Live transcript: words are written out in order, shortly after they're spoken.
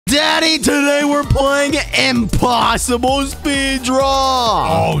Daddy, today we're playing Impossible Speed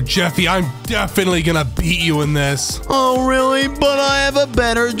Draw. Oh, Jeffy, I'm definitely gonna beat you in this. Oh, really? But I have a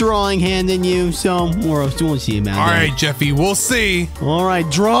better drawing hand than you, so we'll see about that. All right, Jeffy, we'll see. All right,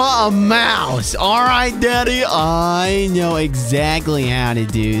 draw a mouse. All right, Daddy, I know exactly how to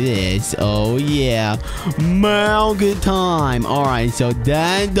do this. Oh, yeah. Mouse good time. All right, so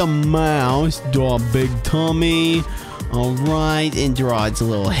that's the mouse. Draw a big tummy. All right, and draw its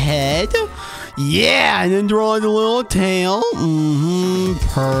little head. Yeah, and then draw the little tail.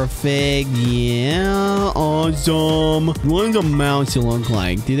 Perfect. Yeah, awesome. What does a mouse look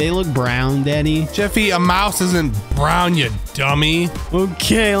like? Do they look brown, Daddy? Jeffy, a mouse isn't brown, you dummy.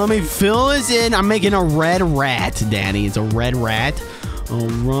 Okay, let me fill this in. I'm making a red rat, Daddy. It's a red rat. All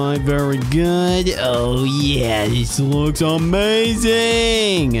right, very good. Oh, yeah, this looks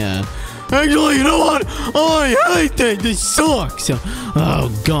amazing. Actually, you know what? I hate it. This sucks.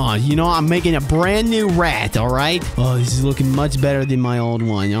 Oh, God. You know, I'm making a brand new rat, all right? Oh, this is looking much better than my old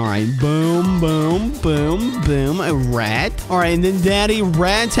one. All right. Boom, boom, boom, boom. A rat. All right, and then, Daddy,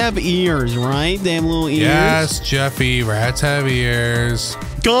 rats have ears, right? They have little ears. Yes, Jeffy, rats have ears.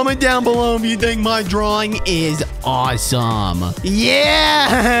 Comment down below if you think my drawing is awesome.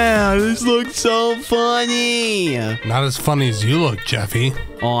 Yeah! This looks so funny. Not as funny as you look, Jeffy.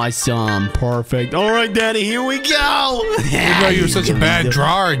 Awesome. Perfect. All right, Daddy, here we go. You know you're such a bad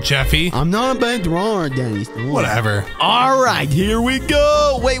drawer, Jeffy. I'm not a bad drawer, Daddy. Whatever. All right, here we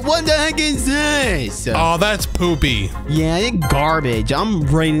go. Wait, what the heck is this? Oh, that's poopy. Yeah, it's garbage. I'm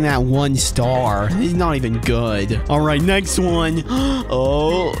rating that 1 star. It's not even good. All right, next one.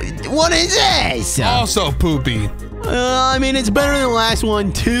 Oh, what is this? Also poopy. I mean, it's better than the last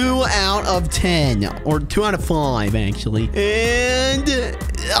one. 2 out of 10. Or 2 out of 5, actually. And...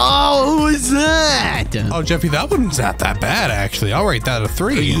 oh, who is that? Oh, Jeffy, that one's not that bad, actually. I'll rate that a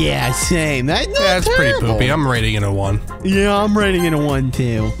 3. Yeah, same. That's pretty poopy. I'm rating it a 1. Yeah, I'm rating it a 1,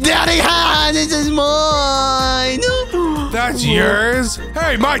 too. Daddy, ha! This is mine! That's yours?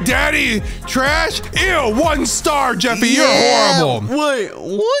 Hey, my daddy, trash? Ew, 1 star, Jeffy. You're horrible. Wait,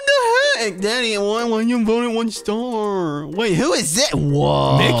 what the heck? Daddy, why you voted 1 star? Wait, who is that?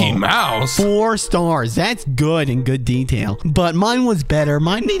 Whoa. Mickey Mouse. 4 stars. That's good and good detail. But mine was better.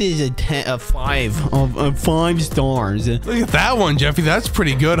 Mine needed a 5 stars. Look at that one, Jeffy. That's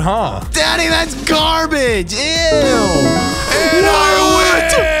pretty good, huh? Daddy, that's garbage. Ew. And I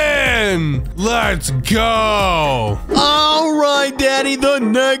win. Let's go. All right, Daddy, the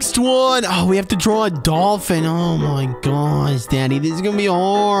next one. Oh, we have to draw a dolphin. Oh, my gosh, Daddy. This is going to be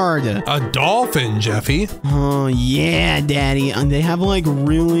hard. A dolphin, Jeffy. Oh, yeah, Daddy. And they have like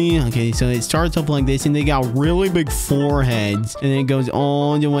really... okay, so it starts up like this, and they got really big foreheads. And then it goes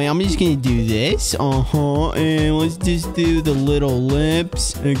all the way. I'm just going to do this. And let's just do the little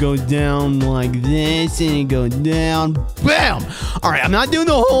lips. And it goes down like this, and it goes down. Bam! All right, I'm not doing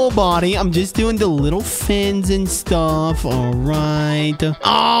the whole body. I'm just doing the little fins and stuff. All right.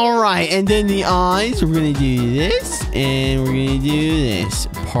 All right, and then the eyes. We're going to do this, and we're going to do this.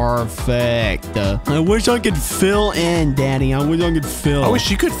 Perfect. I wish I could fill in, Daddy. I wish I could fill. I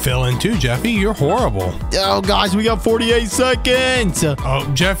wish you could fill in too, Jeffy. You're horrible. Oh, gosh, we got 48 seconds. Oh,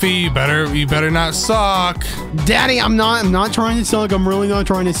 Jeffy, you better not suck. Daddy, I'm not trying to suck. I'm really not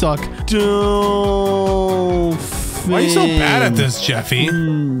trying to suck. Why are you so bad at this, Jeffy?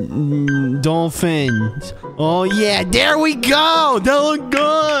 Dolphins. Oh, yeah. There we go. That look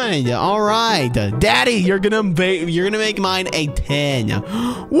good. All right. Daddy, you're gonna make mine a 10.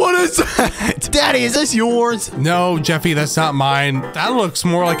 What is that? Daddy, is this yours? No, Jeffy, that's not mine. That looks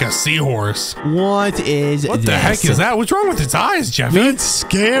more like a seahorse. What is What the heck is that? What's wrong with its eyes, Jeffy? That's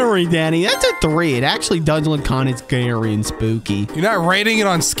scary, Daddy. That's a 3. It actually does look kind of scary and spooky. You're not rating it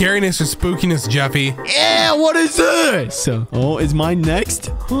on scariness or spookiness, Jeffy. Yeah, what is this? Oh, is mine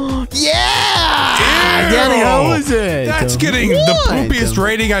next? Yeah! Ew! Daddy, how is it? That's getting the poopiest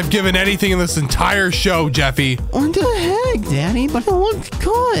rating I've given anything in this entire show, Jeffy. What the heck, Daddy? But it looks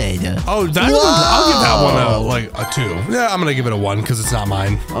good. Oh, I'll give that one a 2. Yeah, I'm gonna give it a 1 because it's not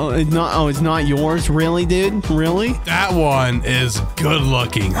mine. Oh, it's not yours? Really, dude? Really? That one is good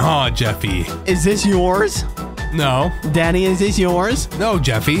looking, huh, Jeffy? Is this yours? No. Daddy, is this yours? No,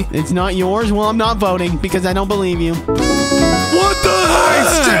 Jeffy. It's not yours? Well, I'm not voting because I don't believe you. What the heck? I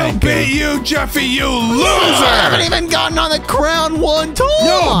still beat you, Jeffy, you loser! I haven't even gotten on the crown 1 time.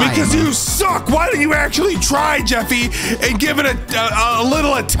 No, because you suck. Why don't you actually try, Jeffy, and give it a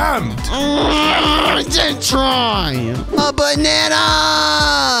little attempt? I didn't try. A banana.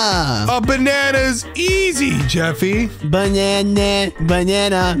 A banana's easy, Jeffy. Banana,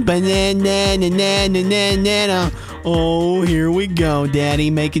 banana, banana, banana, banana. Oh, here we go, Daddy,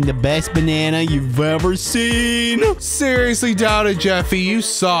 making the best banana you've ever seen. Seriously doubt it, Jeffy. You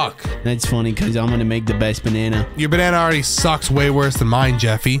suck. That's funny because I'm gonna make the best banana. Your banana already sucks way worse than mine,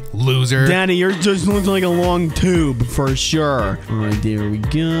 Jeffy. Loser. Daddy, yours just looks like a long tube for sure. All right, there we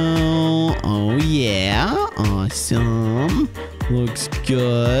go. Oh yeah, awesome. Looks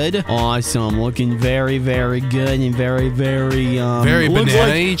good. Awesome. Looking very, very good and very, very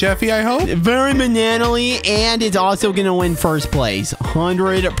banana-y, Jeffy, I hope? Very banana-y, and it's also gonna win first place.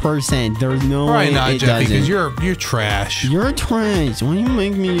 100%. There's no way Probably not, it Jeffy, doesn't. because you're trash. You're trash. Why do you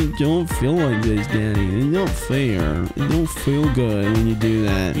make me don't feel like this, Daddy? It's not fair. It don't feel good when you do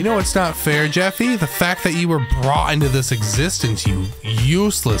that. You know what's not fair, Jeffy? The fact that you were brought into this existence, you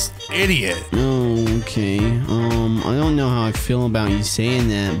useless idiot. Oh, okay. I don't know how I feel about you saying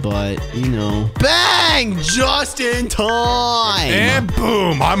that, but, you know. Bang! Just in time! And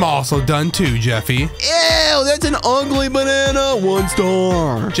boom! I'm also done too, Jeffy. Ew, that's an ugly banana. 1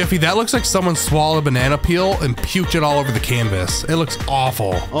 star. Jeffy, that looks like someone swallowed a banana peel and puked it all over the canvas. It looks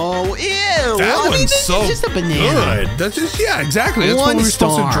awful. Oh, ew. That one's so just a banana. good. That's just, yeah, exactly. That's what we were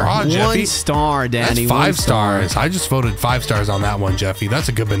supposed to draw, Jeffy. 1 star, Daddy. That's 5 stars. I just voted 5 stars on that one, Jeffy. That's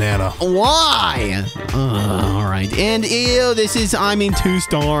a good banana. Why? All right. And ew, this is, 2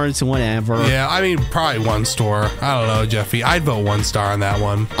 stars, whatever. Yeah, I mean, probably 1 star. I don't know, Jeffy. I'd vote 1 star on that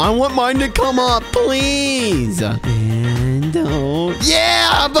one. I want mine to come up, please. And, oh,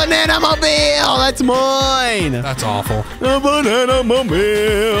 yeah, banana mobile. That's mine. That's awful. A banana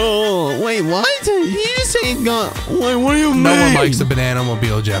mobile. Wait, what? Did you just say it got, wait, what do you mean? No one likes the banana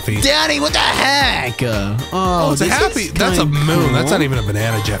mobile, Jeffy. Daddy, what the heck? Oh, it's a happy. That's a moon. Cool. That's not even a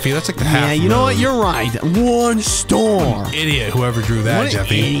banana, Jeffy. That's like the half. Yeah, you know what? You're right. 1 star. Idiot, whoever drew that, What an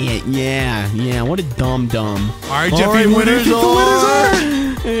Jeffy. idiot. Yeah, what a dumb. All right, Jeffy, winners are.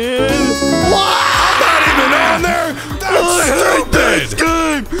 What? Not even on there. That's stupid.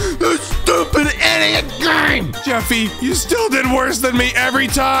 Game. This stupid idiot game. Jeffy, you still did worse than me every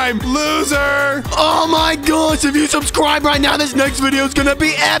time. Loser. Oh my gosh, if you subscribe right now, this next video is gonna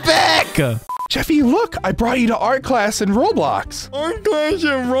be epic. Jeffy, look, I brought you to art class in Roblox. Art class in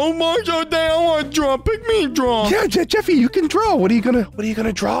Roblox? Oh, dang, I want to draw. Pick me a draw. Yeah, Jeffy, you can draw. What are you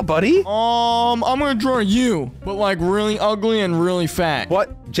gonna draw, buddy? I'm gonna draw you, but like really ugly and really fat.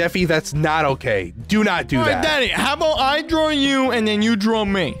 What? Jeffy, that's not okay. Do not do All right, that. Daddy, how about I draw you and then you draw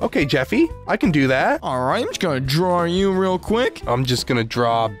me? Okay, Jeffy, I can do that. All right, I'm just gonna draw you real quick. I'm just gonna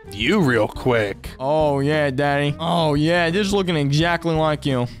draw you real quick. Oh, yeah, Daddy. Oh, yeah, this is looking exactly like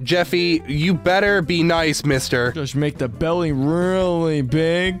you. Jeffy, you better be nice, mister. Just make the belly really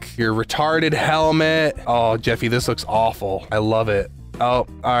big. Your retarded helmet. Oh, Jeffy, this looks awful. I love it. Oh, all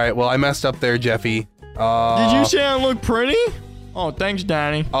right. Well, I messed up there, Jeffy. Did you say I look pretty? Oh, thanks,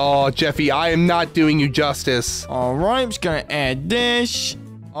 Daddy. Oh, Jeffy, I am not doing you justice. All right, I'm just gonna add this.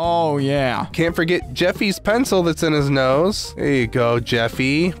 Oh, yeah. Can't forget Jeffy's pencil that's in his nose. There you go,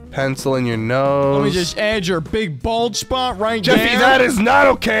 Jeffy. Pencil in your nose. Let me just add your big bald spot right Jeffy, there. that is not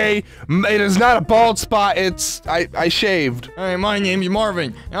okay. It is not a bald spot. It's I shaved. Hey, my name's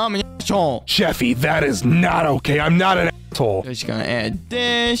Marvin, and I'm an asshole. Jeffy, that is not okay. I'm not an asshole. Just gonna add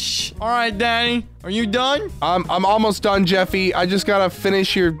this. All right, Daddy, are you done? I'm almost done, Jeffy. I just gotta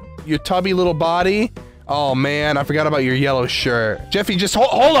finish your tubby little body. Oh man, I forgot about your yellow shirt. Jeffy, just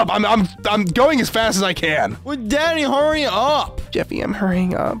hold up. I'm going as fast as I can. Well, Daddy, hurry up. Jeffy, I'm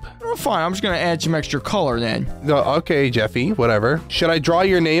hurrying up. Oh, fine, I'm just gonna add some extra color then. No, okay, Jeffy, whatever. Should I draw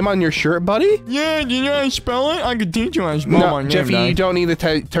your name on your shirt, buddy? Yeah, do you know how to spell it? I can teach you how to spell my No, name, Jeffy, Daddy. you don't need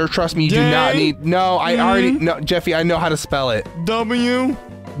to trust me. You do not need. No, I already. No, Jeffy, I know how to spell it. W.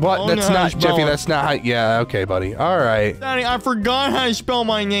 What? Oh, That's no, not, spell Jeffy. it. That's not how. Yeah, okay, buddy. All right. Daddy, I forgot how to spell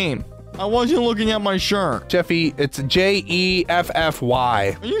my name. I wasn't looking at my shirt. Jeffy, it's Jeffy.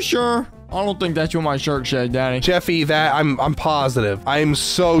 Are you sure? I don't think that's what my shirt said, Daddy. Jeffy, that I'm positive. I'm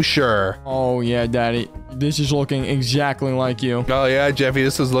so sure. Oh, yeah, Daddy. This is looking exactly like you. Oh yeah, Jeffy,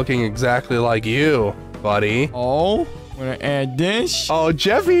 this is looking exactly like you, buddy. Oh, I'm gonna add this. Oh,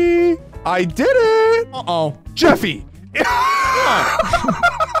 Jeffy, I did it. Uh-oh. Jeffy.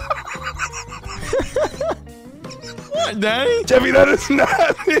 What, Daddy? Jeffy, that is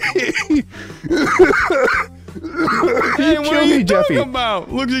not me. Hey, what are killed you me, Jeffy. talking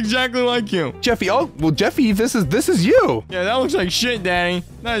about? Looks exactly like you. Jeffy, oh, well, Jeffy, this is you. Yeah, that looks like shit, Daddy.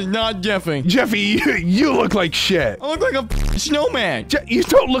 That is not Jeffy. Jeffy, you look like shit. I look like a snowman. You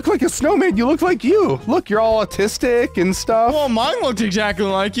don't look like a snowman. You look like you. Look, you're all autistic and stuff. Well, mine looks exactly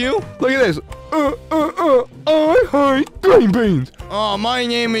like you. Look at this. I hate green beans. Oh, my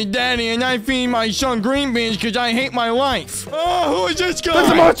name is Daddy, and I feed my son green beans because I hate my life. Oh, who is this guy?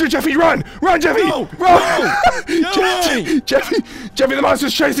 That's a monster, Jeffy. Run! Run, Jeffy! No! Run! No! Jeffy, the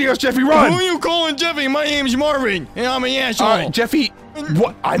monster's chasing us. Jeffy, run! Who are you calling Jeffy? My name's Marvin, and I'm an asshole. All right, Jeffy.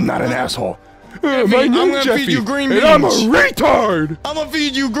 What? I'm not an asshole. Jeffy, My I'm name's gonna Jeffy, feed you green and I'm a beans. retard. I'm gonna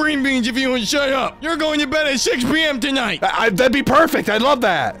feed you green beans if you don't shut up. You're going to bed at 6 p.m. tonight. That'd be perfect. I'd love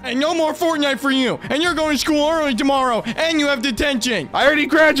that. And no more Fortnite for you. And you're going to school early tomorrow, and you have detention. I already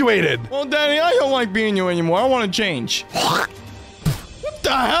graduated. Well, Daddy, I don't like being you anymore. I want to change. What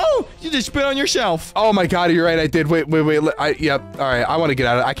the hell? You just spit on yourself. Oh my God, you're right. I did. Wait. Yep. All right. I want to get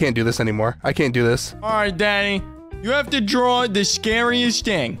out of it. I can't do this anymore. I can't do this. All right, Daddy. You have to draw the scariest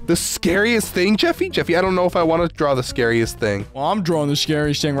thing. The scariest thing, Jeffy? Jeffy, I don't know if I want to draw the scariest thing. Well, I'm drawing the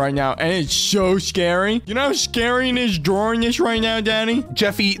scariest thing right now, and it's so scary. You know how scary it is drawing this right now, Daddy?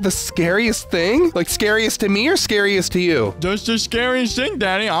 Jeffy, the scariest thing? Like scariest to me or scariest to you? Just the scariest thing,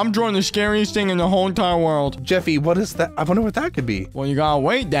 Daddy. I'm drawing the scariest thing in the whole entire world. Jeffy, what is that? I wonder what that could be. Well, you gotta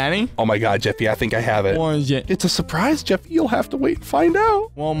wait, Daddy. Oh my God, Jeffy, I think I have it. What is it? It's a surprise, Jeffy. You'll have to wait and find out.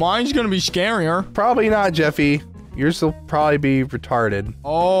 Well, mine's gonna be scarier. Probably not, Jeffy. Yours will probably be retarded.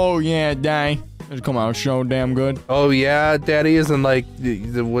 Oh, yeah, Daddy. It's come out so damn good. Oh yeah, Daddy, isn't like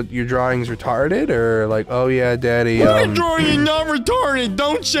what your drawing's retarded, or like, oh yeah, Daddy. My drawing is not retarded.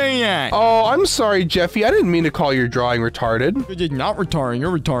 Don't say that. Oh, I'm sorry, Jeffy. I didn't mean to call your drawing retarded. It's not retarded.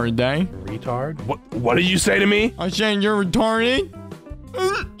 You're retarded, Daddy. Retard? What did you say to me? I'm saying you're retarded.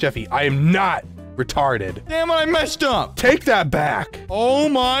 Jeffy, I am not retarded. Damn it, I messed up. Take that back. Oh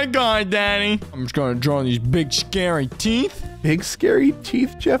my God, Daddy. I'm just gonna draw these big scary teeth. Big scary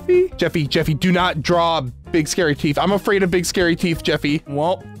teeth, Jeffy? Jeffy, do not draw big scary teeth. I'm afraid of big scary teeth, Jeffy.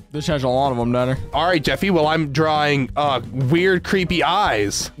 Well, this has a lot of them, Daddy. All right, Jeffy. Well, I'm drawing weird, creepy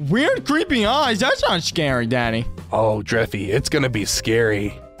eyes. Weird, creepy eyes? That's not scary, Daddy. Oh, Jeffy, it's gonna be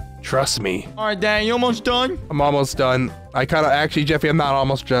scary. Trust me. All right, Daddy, you almost done? I'm almost done. Actually, Jeffy, I'm not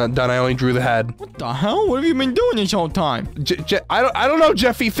almost done. I only drew the head. What the hell? What have you been doing this whole time? I don't know,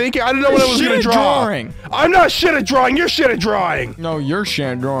 Jeffy. Thinking. I don't know what I was gonna draw. Drawing. I'm not shit at drawing. You're shit at drawing. No, you're shit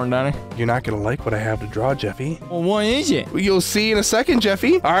at drawing, Daddy. You're not gonna like what I have to draw, Jeffy. Well, what is it? You'll see in a second,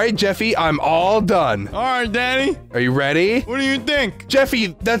 Jeffy. All right, Jeffy, I'm all done. All right, Daddy. Are you ready? What do you think?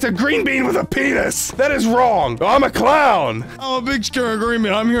 Jeffy, that's a green bean with a penis. That is wrong. I'm a clown. I'm a big scary green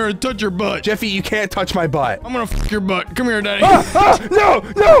bean. I'm here to touch your butt. Jeffy, you can't touch my butt. I'm gonna fuck your butt. Come here, Daddy. No!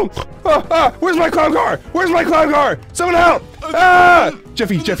 Where's my clown car? Where's my clown car? Someone help!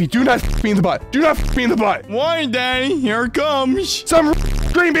 Jeffy, do not f me in the butt. Do not f me in the butt. Why, Daddy? Here it comes. Some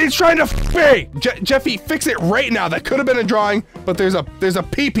green bean's trying to f me. Jeffy, fix it right now. That could have been a drawing, but there's a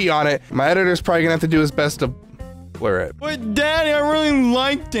pee-pee on it. My editor's probably gonna have to do his best to blur it. But, Daddy, I really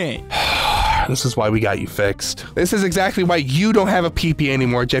liked it. This is why we got you fixed. This is exactly why you don't have a pee-pee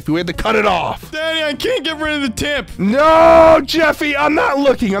anymore, Jeffy. We had to cut it off. Daddy, I can't get rid of the tip. No, Jeffy, I'm not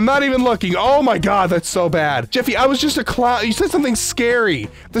looking. I'm not even looking. Oh my God, that's so bad. Jeffy, I was just a clown. You said something scary.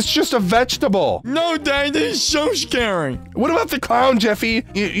 That's just a vegetable. No, Daddy, this is so scary. What about the clown, Jeffy?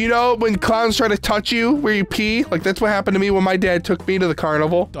 You know when clowns try to touch you where you pee? Like that's what happened to me when my dad took me to the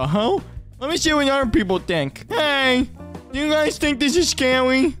carnival. The hell? Let me see what other people think. Hey, do you guys think this is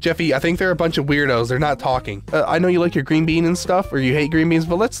scary? Jeffy, I think they're a bunch of weirdos. They're not talking. I know you like your green bean and stuff, or you hate green beans,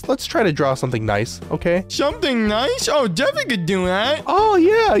 but let's try to draw something nice, okay? Something nice? Oh, Jeffy could do that. Oh,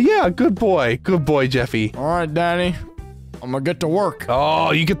 yeah. Good boy, Jeffy. All right, Daddy. I'm gonna get to work.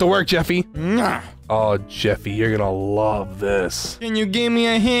 Oh, you get to work, Jeffy. Nah. Oh, Jeffy, you're gonna love this. Can you give me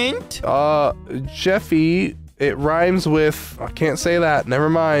a hint? Jeffy, it rhymes with... I can't say that. Never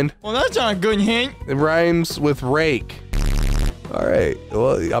mind. Well, that's not a good hint. It rhymes with rake. All right.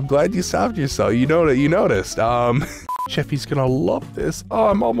 Well, I'm glad you stopped yourself. You noticed. Jeffy's gonna love this. Oh,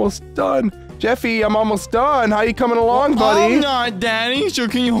 I'm almost done. Jeffy, I'm almost done. How you coming along, buddy? I'm not, Daddy, so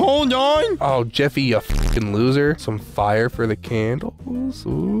can you hold on? Oh, Jeffy, you fucking loser. Some fire for the candles.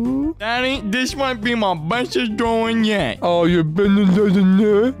 Ooh. Daddy, this might be my bestest drawing yet. Oh, you're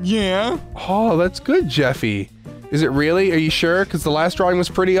been Yeah. Oh, that's good, Jeffy. Is it really? Are you sure? Because the last drawing was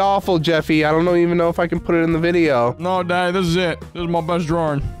pretty awful, Jeffy. I don't even know if I can put it in the video. No, Daddy, this is it. This is my best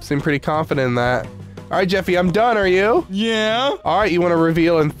drawing. Seem pretty confident in that. All right, Jeffy, I'm done. Are you? Yeah. All right, you want to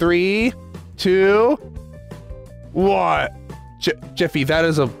reveal in 3, 2, what? Jeffy, that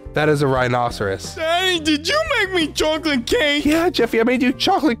is a rhinoceros. Daddy, did you make me chocolate cake? Yeah, Jeffy, I made you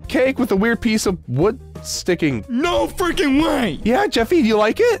chocolate cake with a weird piece of wood sticking. No freaking way. Yeah, Jeffy, do you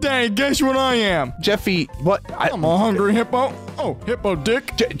like it? Daddy, guess what I am? Jeffy, what? I'm a hungry hippo. Oh, hippo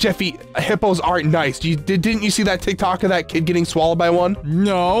dick. Jeffy, hippos aren't nice. Didn't you see that TikTok of that kid getting swallowed by one?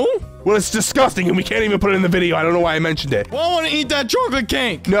 No. Well, it's disgusting, and we can't even put it in the video. I don't know why I mentioned it. Well, I want to eat that chocolate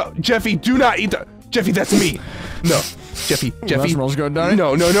cake. No, Jeffy, do not eat that. Jeffy, that's me. No, Jeffy. That smells good, Daddy.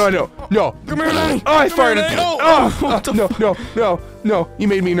 No. Come here, Daddy. Oh, I Come here, farted. Daddy. No. You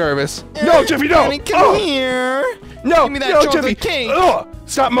made me nervous. No, Jeffy, no. Daddy, come here. No, Give me that no, chocolate Jeffy. cake. Oh,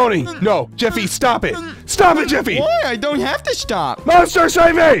 stop moaning. No, Jeffy, stop it. Stop it, Jeffy. Why? I don't have to stop. Monster,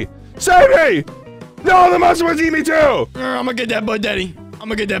 save me. Save me. No, the monster wants to eat me too. I'm gonna get that butt, Daddy. I'm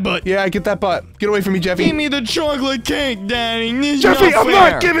gonna get that butt. Yeah, get that butt. Get away from me, Jeffy. Give me the chocolate cake, Daddy. This is Jeffy, not I'm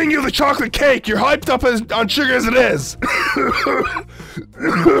fair. not giving you the chocolate cake. You're hyped up on sugar as it is.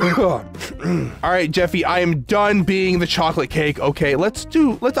 All right, Jeffy, I am done being the chocolate cake. Okay,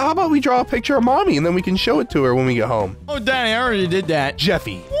 how about we draw a picture of mommy and then we can show it to her when we get home. Oh, Daddy, I already did that.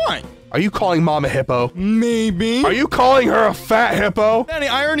 Jeffy, What? are you calling mom a hippo? Maybe. Are you calling her a fat hippo? Daddy,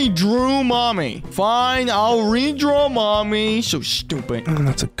 I already drew Mommy. Fine, I'll redraw Mommy. So stupid.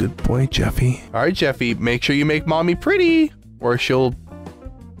 That's a good point, Jeffy. All right, Jeffy, make sure you make mommy pretty or she'll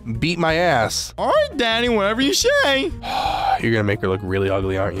beat my ass. All right, Daddy, whatever you say. You're gonna make her look really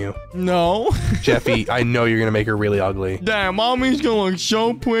ugly, aren't you? No. Jeffy, I know you're gonna make her really ugly. Damn, Mommy's gonna look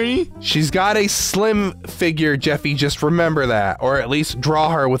so pretty. She's got a slim figure, Jeffy, just remember that. Or at least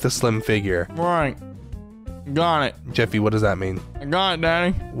draw her with a slim figure. Right. Got it. Jeffy, what does that mean? I got it,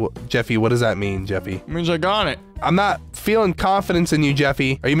 Daddy. Jeffy, what does that mean, Jeffy? It means I got it. I'm not feeling confidence in you,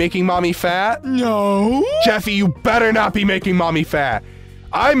 Jeffy. Are you making mommy fat? No. Jeffy, you better not be making mommy fat.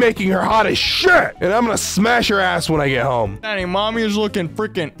 I'm making her hot as shit, and I'm gonna smash her ass when I get home. Daddy, Mommy is looking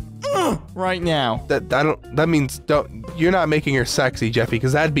freaking right now. That means you're not making her sexy, Jeffy,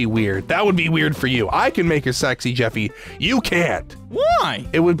 because that'd be weird. That would be weird for you. I can make her sexy, Jeffy. You can't. Why?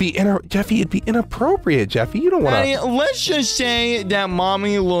 It would be Jeffy, it'd be inappropriate, Jeffy. You don't want Daddy, to. let's just say that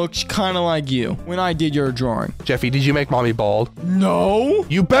Mommy looks kind of like you when I did your drawing. Jeffy, did you make mommy bald? No.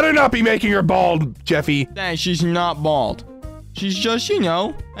 You better not be making her bald, Jeffy. Daddy, she's not bald. She's just,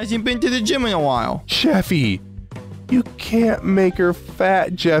 hasn't been to the gym in a while. Jeffy, you can't make her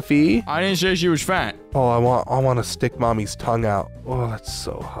fat, Jeffy. I didn't say she was fat. Oh, I want to stick mommy's tongue out. Oh, that's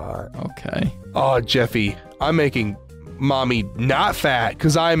so hot. Okay. Oh, Jeffy, I'm making mommy not fat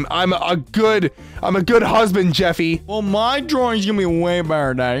because I'm a good husband, Jeffy. Well, my drawing's gonna be way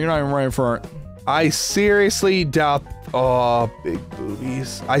better, Daddy. You're not even ready for it. I seriously doubt. Oh, big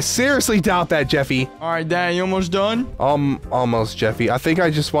boobies. I seriously doubt that, Jeffy. All right, Daddy, you almost done? Almost, Jeffy. I think I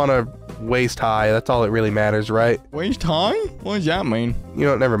just want to waist high. That's all that really matters, right? Waist high? What does that mean? You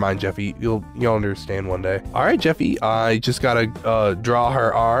know, never mind, Jeffy. You'll understand one day. All right, Jeffy. I just gotta draw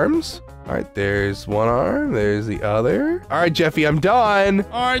her arms. All right, there's one arm. There's the other. All right, Jeffy, I'm done.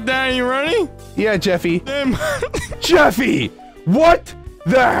 All right, Daddy, you ready? Yeah, Jeffy. Damn. Jeffy, what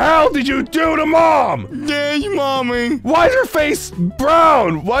the hell did you do to mom? There's Mommy. Why is her face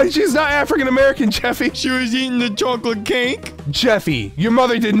brown? Why she's not African American, Jeffy? She was eating the chocolate cake. Jeffy, your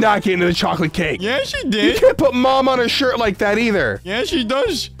mother did not get into the chocolate cake. Yeah, she You did. can't put mom on her shirt like that either. Yeah, she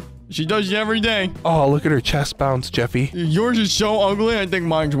does. She does it every day. Oh, look at her chest bounce, Jeffy. Yours is so ugly, I think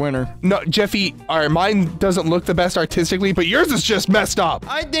mine's winner. No, Jeffy, mine doesn't look the best artistically, but yours is just messed up.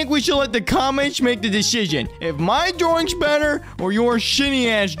 I think we should let the comments make the decision. If my drawing's better or your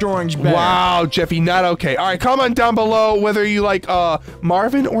shitty-ass drawing's better. Wow, Jeffy, not okay. All right, comment down below whether you like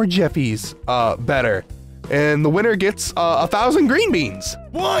Marvin or Jeffy's better. And the winner gets 1,000 green beans.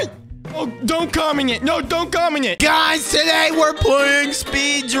 What? Oh, don't comment it. No, don't comment it. Guys, today we're playing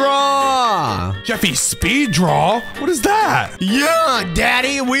Speed Draw. Jeffy, speed draw? What is that? Yeah,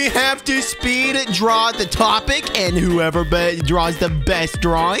 Daddy, we have to speed draw the topic, and whoever draws the best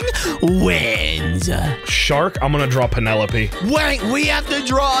drawing wins. Shark? I'm gonna draw Penelope. Wait, we have to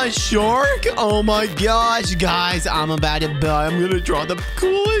draw a shark? Oh my gosh, guys, I'm gonna draw the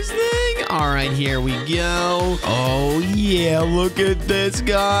coolest thing. All right, here we go. Oh yeah, look at this,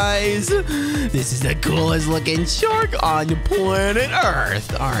 guys. This is the coolest looking shark on planet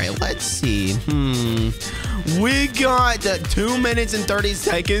Earth. All right, let's see. We got 2 minutes and 30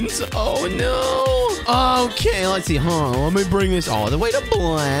 seconds. Oh no. Okay, let's see. Let me bring this all the way to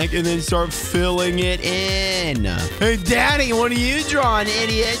black and then start filling it in. Hey, Daddy, what are you drawing,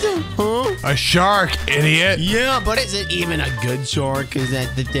 idiot? Huh? A shark, idiot. Yeah, but is it even a good shark? Is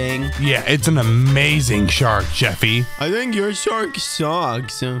that the thing? Yeah, it's an amazing shark, Jeffy. I think your shark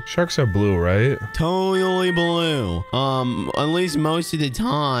sucks. Sharks are blue, right? Totally blue. At least most of the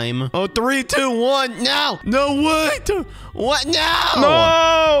time. Oh, 3, 2, 1. No, wait. What?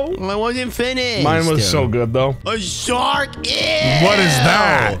 No. No. I wasn't finished. Mine was so good, though. A shark. Ew. What is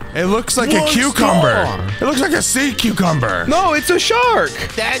that? It looks like a cucumber. It looks like a sea cucumber. No, it's a shark.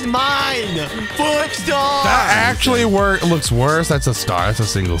 That's mine. 5 stars. That actually looks worse. That's a star. That's a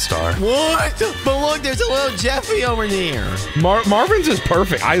single star. What? But look, there's a little Jeffy over there. Marvin's is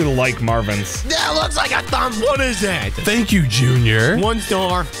perfect. I like Marvin's. That looks like a thumb. What is that? Thank you, Junior. 1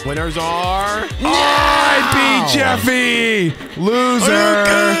 star. Winners are. I beat Jeffy. Loser.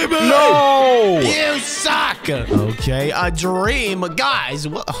 Are you kidding me? No. You suck. Okay, a dream. Guys,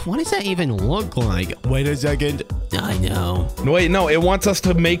 what does that even look like? Wait a second. I know. Wait, no, it wants us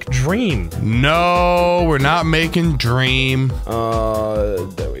to make dream. No, we're not making dream.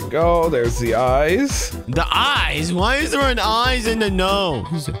 There we go. There's the eyes. The eyes? Why is there an eyes in the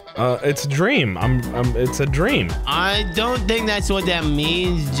nose? It's dream. It's a dream. I don't think that's what that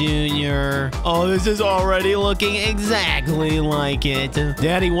means, Junior. Oh, this is already looking exactly like it.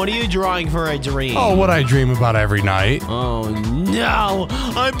 Daddy, what are you drawing for a dream? Oh, what I dream about every night. Oh, no.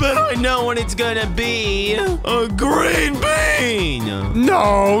 I bet I know what it's gonna be. A green bean.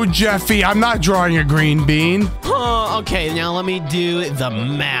 No, Jeffy, I'm not drawing a green bean. Okay, now let me do the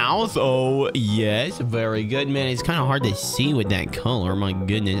mouth. Oh, yes. Very good, man. It's kind of hard to see with that color. My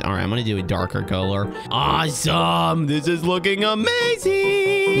goodness. All right, I'm going to do a darker color. Awesome. This is looking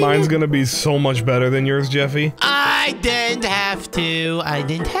amazing. Mine's gonna be so much better than yours, Jeffy. I didn't have to. I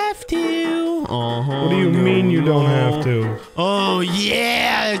didn't have to. What do you mean you don't have to? Oh,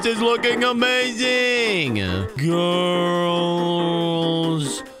 yeah. This is looking amazing. Girls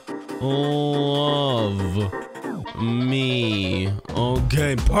love me.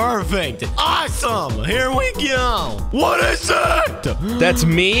 Okay, perfect. Awesome. Here we go. What is that? That's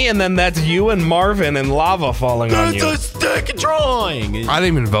me, and then that's you and Marvin and lava falling on you. That's a stick drawing. I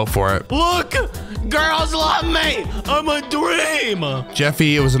didn't even vote for it. Look, girls love me. I'm a dream.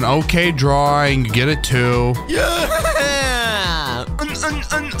 Jeffy, it was an okay drawing. You get it too. Yeah.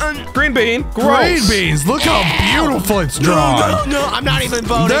 Green bean. Green Gross. beans. Look how beautiful it's drawn. No, I'm not even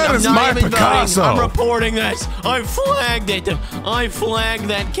voting. That is my Picasso. I'm reporting this. I flagged it. I flagged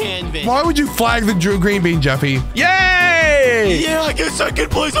that canvas. Why would you flag the green bean, Jeffy? Yay! Yeah, I get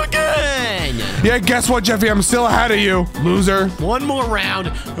second place again. Yeah, guess what, Jeffy? I'm still ahead of you, loser. One more round.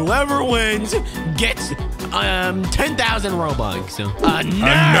 Whoever wins gets 10,000 Robux. A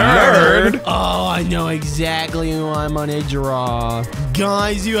nerd. Oh, I know exactly who I'm gonna draw.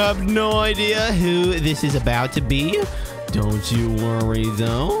 Guys, you have no idea who this is about to be. Don't you worry,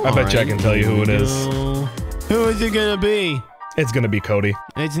 though. I bet you I can tell you who it is. Who is it gonna be? It's gonna be Cody.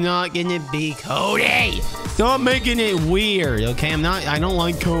 It's not gonna be Cody. Stop making it weird, okay? I don't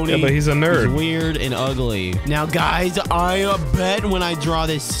like Cody. Yeah, but he's a nerd. He's weird and ugly. Now, guys, I bet when I draw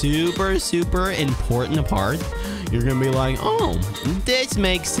this super, super important part, you're gonna be like, oh, this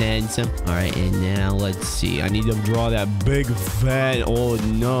makes sense. All right, and now let's see. I need to draw that big, fat, old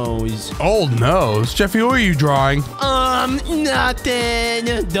nose. Old nose? Jeffy, who are you drawing?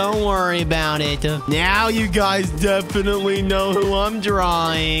 Nothing. Don't worry about it. Now you guys definitely know who I'm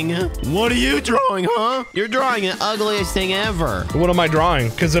drawing. What are you drawing, huh? You're drawing the ugliest thing ever. What am I drawing?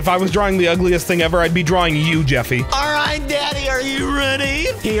 Because if I was drawing the ugliest thing ever, I'd be drawing you, Jeffy. All right, Daddy, are you ready?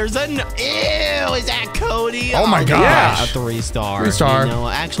 Here's a... Ew, is that Cody? Oh my gosh. A 3-star. 3-star. No,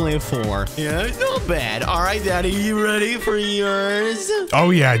 actually a 4. Yeah, it's not bad. All right, Daddy, you ready for yours? Oh,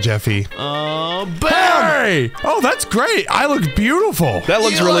 yeah, Jeffy. Oh, bam! Hey! Oh, that's great. I look beautiful. That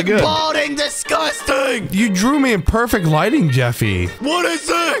looks You really look good. bald and disgusting. You drew me in perfect lighting, Jeffy. What is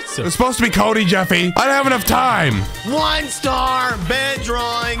this? It's supposed to be Cody, Jeffy. I didn't have enough time. 1 star. Bad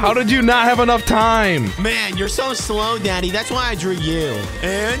drawing. How did you not have enough time? Man, you're so slow, Daddy. That's why I drew you.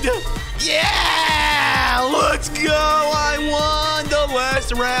 And yeah, let's go. I won the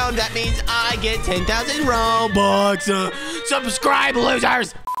last round. That means I get 10,000 Robux. Subscribe,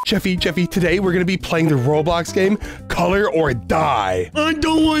 losers. Jeffy, today we're gonna be playing the Roblox game, Color or Die. I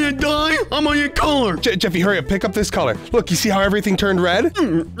don't want to die. I'm on your color. Jeffy, hurry up, pick up this color. Look, you see how everything turned red?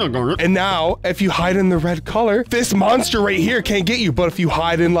 And now, if you hide in the red color, this monster right here can't get you. But if you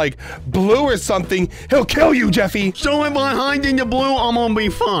hide in like blue or something, he'll kill you, Jeffy. So if I hide in the blue, I'm gonna be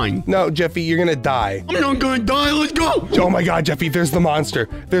fine. No, Jeffy, you're gonna die. I'm not gonna die. Let's go. Oh my God, Jeffy, there's the monster.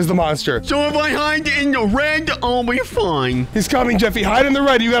 There's the monster. So if I hide in the red, I'll be fine. He's coming, Jeffy. Hide in the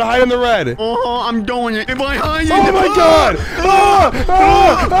red. You gotta hide in the red. Oh, I'm doing it. If I hide in Oh the my God!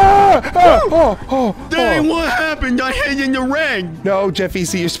 Dang, what happened? I hid in the red. No, Jeffy,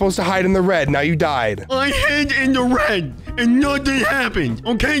 see, you're supposed to hide in the red. Now you died. I hid in the red, and nothing happened.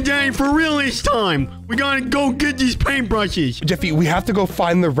 Okay, Daddy, for real this time. We gotta go get these paintbrushes. Jeffy, we have to go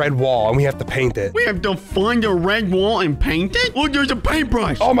find the red wall and we have to paint it. We have to find a red wall and paint it? Look, there's a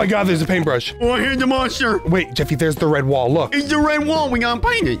paintbrush. Oh my God, there's a paintbrush. Oh, I hear the monster. Wait, Jeffy, there's the red wall. Look. It's the red wall. We gotta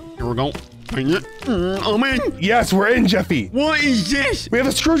paint it. Here we go. Paint it. I'm in. Yes, we're in, Jeffy. What is this? We have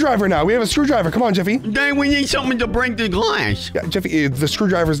a screwdriver now. We have a screwdriver. Come on, Jeffy. Dang, we need something to break the glass. Yeah, Jeffy, the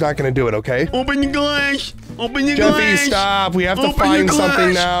screwdriver's not going to do it, okay? Open the glass. Open the glass. Jeffy, stop. We have to Open find the glass.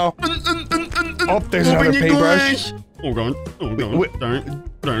 something now. Oh, there's another paintbrush. Oh, God. Oh, God. Wait.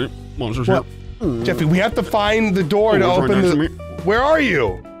 Darn it. Monster's What? here. Jeffy, we have to find the door to it's right open next the... to me. Where are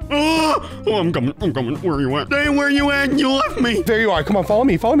you? Oh, I'm coming. Where are you at? Dang, where are you at? You left me. There you are. Come on, follow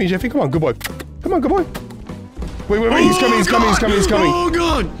me. Follow me, Jeffy. Come on, good boy. Come on, good boy. Wait. He's coming. Oh,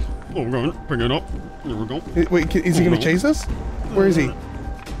 God. Oh, God. Pick it up. There we go. Wait, is he going to chase us? Where is he?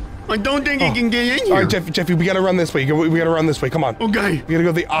 I don't think he can get in here. All right, Jeffy, we got to run this way. We got to run this way. Come on. Okay. We got to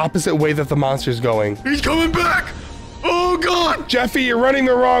go the opposite way that the monster's going. He's coming back. Oh, God. Jeffy, you're running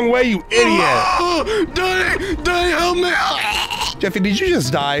the wrong way, you idiot. Oh, Daddy, help me. Jeffy, did you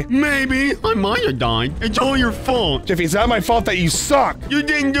just die? Maybe. I might have died. It's all your fault. Jeffy, it's not my fault that you suck. You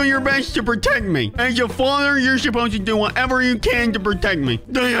didn't do your best to protect me. As a father, you're supposed to do whatever you can to protect me.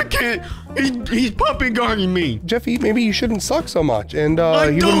 Dang, I can't. He's puppy guarding me. Jeffy, maybe you shouldn't suck so much. And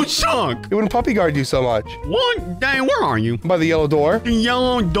I don't suck. He wouldn't puppy guard you so much. What? Dang, where are you? By the yellow door. The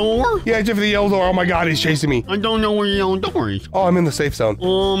yellow door? Yeah, Jeffy, the yellow door. Oh my God, he's chasing me. I don't know where the yellow door is. Oh, I'm in the safe zone.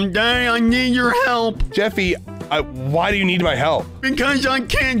 Dang, I need your help. Jeffy, why do you need my help? Because I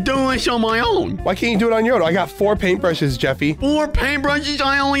can't do this on my own. Why can't you do it on your own? I got 4 paintbrushes, Jeffy. 4 paintbrushes?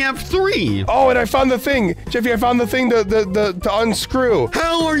 I only have 3. Oh, and I found the thing. Jeffy, I found the thing to unscrew.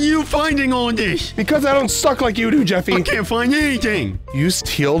 How are you finding all this? Because I don't suck like you do, Jeffy. I can't find anything. Use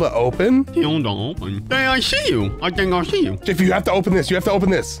teal to open? Teal to open? Dang, I see you. I think I see you. Jeffy, you have to open this. You have to open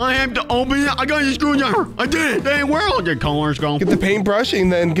this. I have to open it? I got a screwdriver. I did it. Dang, where all the colors go? Get the paintbrush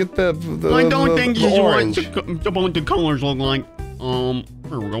and then get the I don't think the this is orange. what the colors look like.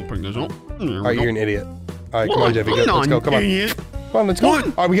 Here we go. Pick this up. All right, you're an idiot. All right, come on, Jeffy. Let's go. Come on. Idiot. Come on, let's go. What?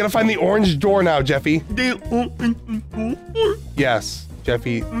 All right, we gotta find the orange door now, Jeffy. Yes,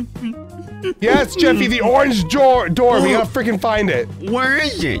 Jeffy. Yes, Jeffy, the orange door. We gotta freaking find it. Where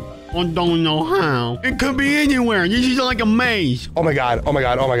is it? I don't know how. It could be anywhere. This is like a maze. Oh my God. Oh my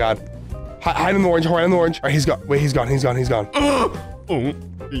God. Oh my God. Hide in the orange. Hide in the orange. All right, he's gone. Wait, he's gone. He's gone. He's gone. Oh,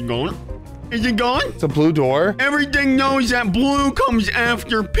 he's gone. Is it gone? It's a blue door. Everything knows that blue comes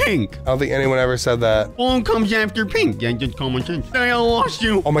after pink. I don't think anyone ever said that. Blue comes after pink. That's just common sense. Dang, I lost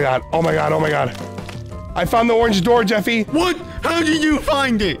you. Oh my God. Oh my God. Oh my God. I found the orange door, Jeffy. What? How did you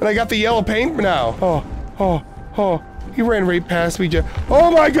find it? And I got the yellow paint now. Oh. He ran right past me, Jeff.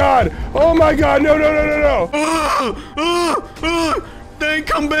 Oh my God. Oh my God. No. Dang,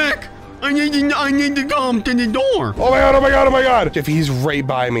 come back. I need to go to the door. Oh my God. Jeffy, he's right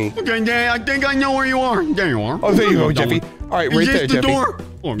by me. Okay, Dad, I think I know where you are. There you are. Oh, there you go, Jeffy. All right, right there, Jeffy. Is this the door?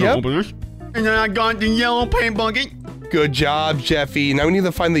 Oh, Yep. open this. And then I got the yellow paint bucket. Good job, Jeffy. Now we need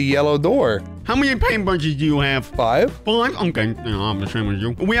to find the yellow door. How many paintbrushes do you have? 5. 5? Okay, yeah, I'm the same as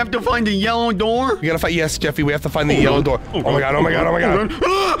you. We have to find the yellow door? We gotta find, yes, Jeffy, we have to find the yellow door. Oh my God.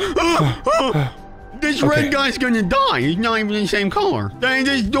 This red guy's gonna die. He's not even the same color. Dang,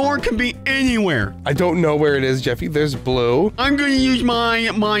 this door can be anywhere. I don't know where it is, Jeffy. There's blue. I'm gonna use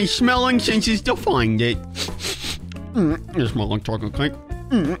my smelling senses to find it. It smells like chocolate cake.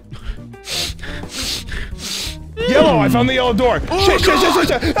 Yellow, I found the yellow door. Oh,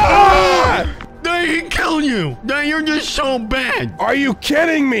 Shit. Ah! They killed you. Dang, you're just so bad. Are you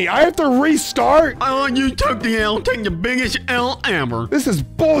kidding me? I have to restart? Oh, you took the L. Take the biggest L ever. This is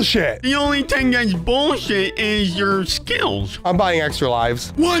bullshit. The only thing that's bullshit is your skills. I'm buying extra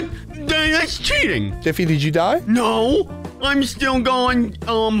lives. What? Dang, that's cheating. Jeffy, did you die? No, I'm still going,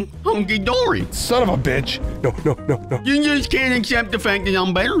 hunky-dory. Son of a bitch. No. You just can't accept the fact that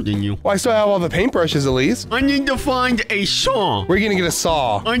I'm better than you. Well, I still have all the paintbrushes at least. I need to find a saw. Where are you gonna get a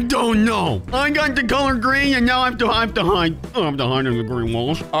saw? I don't know. I got the color green and now I have to hide. I have to hide in the green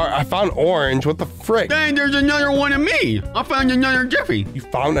walls. All right, I found orange. What the frick? Dang, there's another one of me. I found another Jeffy. You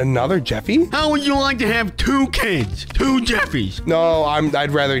found another Jeffy? How would you like to have 2 kids? 2 Jeffys? No,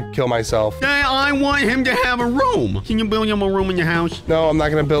 I'd rather kill myself. Dang, I want him to have a room. Can you build him a room in your house? No, I'm not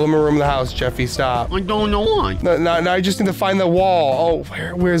gonna build him a room in the house, Jeffy. Stop. I don't know why. No, I just need to find the wall.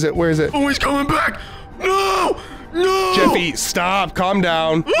 Oh, where is it? Oh, he's coming back. No! Jeffy, stop. Calm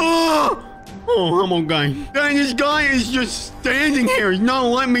down. Oh, I'm okay. Dang, this guy is just standing here. He's not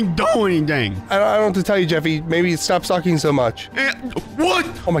letting me do anything. I don't know what to tell you, Jeffy. Maybe stop sucking so much. What?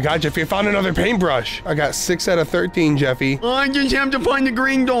 Oh my God, Jeffy, I found another paintbrush. I got 6 out of 13, Jeffy. I just have to find the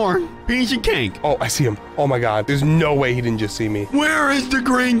green door. Piece of cake. Oh, I see him. Oh my God, there's no way he didn't just see me. Where is the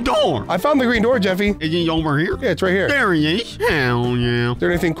green door? I found the green door, Jeffy. Is he over here? Yeah, it's right here. There he is. Hell yeah. Is there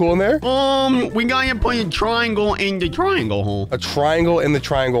anything cool in there? We gotta put a triangle in the triangle hole. A triangle in the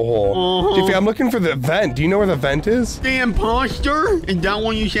triangle hole. Jeffy, I'm looking for the vent. Do you know where the vent is? The imposter? Is that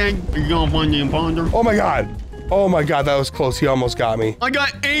what you said? You're gonna find the imposter? Oh my God. Oh my God, that was close. He almost got me. I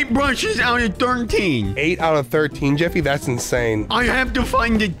got 8 brushes out of 13. 8 out of 13, Jeffy? That's insane. I have to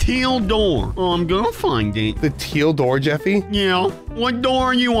find the teal door. Oh, I'm gonna find it. The teal door, Jeffy? Yeah. What door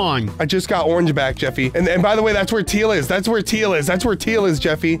are you on? I just got orange back, Jeffy. And by the way, that's where teal is. That's where teal is. That's where teal is,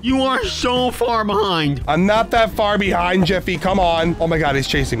 Jeffy. You are so far behind. I'm not that far behind, Jeffy. Come on. Oh my God, he's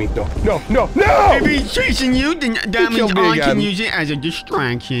chasing me. No, no, no, no! If he's chasing you, then that means I can use it as a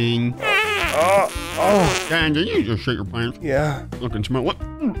distraction. Oh. Dan, did you just shit your pants? Yeah. Looking smell what? Oh,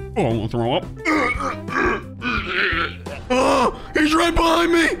 I'm gonna throw up. Oh, he's right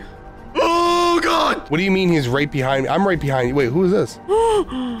behind me. Oh, God. What do you mean he's right behind me? I'm right behind you. Wait, who is this?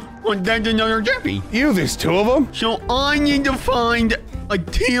 Well, that's another Jeffy. You, there's 2 of them? So I need to find a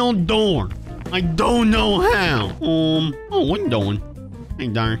teal door. I don't know how. Oh, what are you doing? Hey,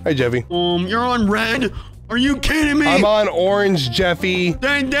 darn. Hey, Jeffy. You're on red. Are you kidding me? I'm on orange, Jeffy.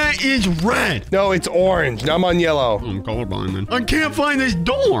 Then that is red. No, it's orange. Now I'm on yellow. I'm colorblind, man. I can't find this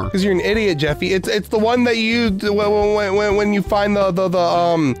door. Because you're an idiot, Jeffy. It's the one that you use when you find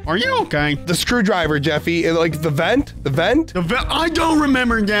Are you okay? the screwdriver, Jeffy. Like the vent? The vent? I don't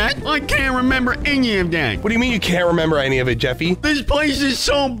remember that. I can't remember any of that. What do you mean you can't remember any of it, Jeffy? This place is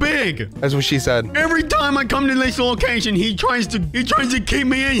so big. That's what she said. Every time I come to this location, he tries to keep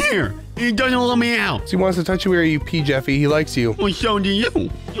me in here. He doesn't let me out. So he wants to touch you where you pee, Jeffy. He likes you. Well, so do you.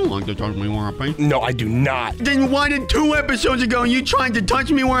 You like to touch me where I pee. No, I do not. Then why did 2 episodes ago you tried to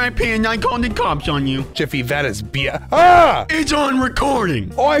touch me where I pee and I called the cops on you? Jeffy, that is Ah! It's on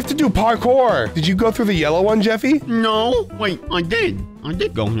recording. Oh, I have to do parkour. Did you go through the yellow one, Jeffy? No. Wait, I did. I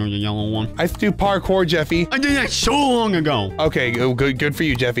did go through the yellow one. I have to do parkour, Jeffy. I did that so long ago. Okay, good for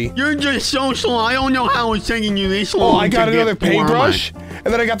you, Jeffy. You're just so slow. I don't know how it's taking you this long. Oh, I got another paintbrush,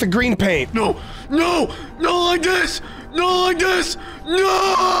 and then I got the green paint. No, not like this. Not like this.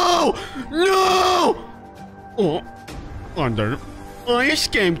 No. Oh, I did it. I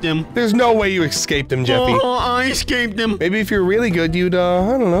escaped him. There's no way you escaped him, Jeffy. Oh, I escaped him. Maybe if you're really good, you'd,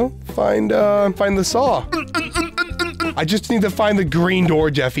 I don't know, find the saw. I just need to find the green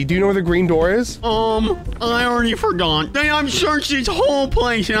door, Jeffy. Do you know where the green door is? I already forgot. I've searched this whole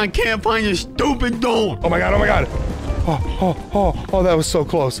place and I can't find this stupid door. Oh my God, oh my God. Oh, that was so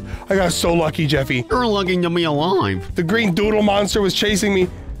close. I got so lucky, Jeffy. You're lucky to be alive. The green doodle monster was chasing me.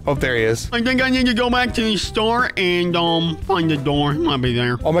 Oh, there he is. I think I need to go back to the store and, find the door. It might be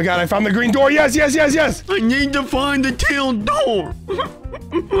there. Oh my God, I found the green door. Yes. I need to find the teal door.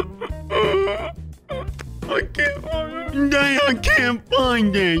 I can't find it. Dang, I can't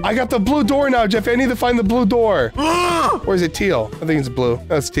find it. I got the blue door now, Jeffy. I need to find the blue door. Ah! Or is it teal? I think it's blue.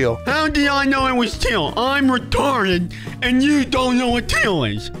 That's teal. How did I know it was teal? I'm retarded, and you don't know what teal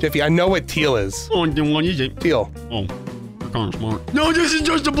is. Jeffy, I know what teal is. Oh, then what is it? Teal. Oh, you're kind of smart. No, this is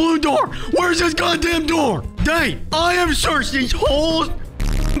just a blue door. Where's this goddamn door? Dang, I have searched this whole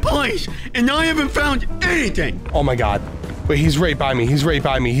place, and I haven't found anything. Oh my God. Wait, he's right by me. He's right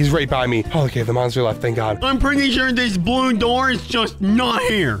by me. Oh, okay, the monster left. Thank God. I'm pretty sure this blue door is just not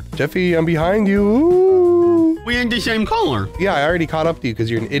here. Jeffy, I'm behind you. Ooh. We had the same color. Yeah, I already caught up to you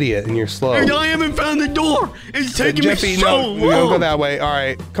because you're an idiot and you're slow. And I haven't found the door. It's taking Jeffy, me so long. no, we don't go that way. All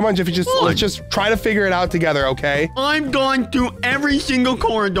right, come on, Jeffy. Let's just try to figure it out together, okay? I've gone through every single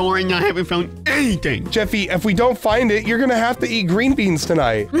corridor and I haven't found anything. Jeffy, if we don't find it, you're gonna have to eat green beans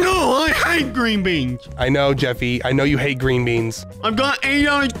tonight. No, I hate green beans. I know, Jeffy. I know you hate green beans. I've got 8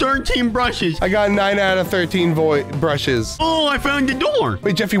 out of 13 brushes. I got 9 out of 13 brushes. Oh, I found the door.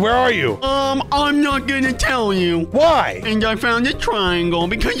 Wait, Jeffy, where are you? I'm not gonna tell you. Why? And I found a triangle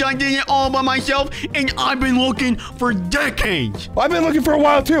because I did it all by myself and I've been looking for decades. Well, I've been looking for a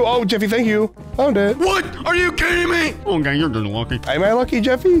while too. Oh, Jeffy, thank you. Found it. What? Are you kidding me? Okay, you're just lucky. Am I lucky,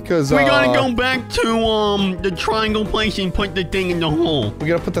 Jeffy? Because we gotta go back to the triangle place and put the thing in the hole. We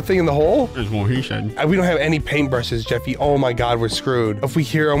gotta put the thing in the hole? That's what he said. We don't have any paintbrushes, Jeffy. Oh my God, we're screwed. If we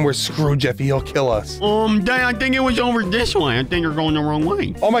hear him, we're screwed, Jeffy. He'll kill us. Dad, I think it was over this way. I think you're going the wrong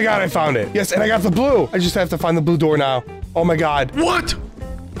way. Oh my God, I found it. Yes, and I got the blue. I just have to find the blue door now. Oh my God. What?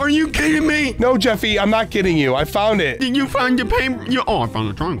 Are you kidding me? No, Jeffy, I'm not kidding you. I found it. Did you find the paint? Oh, I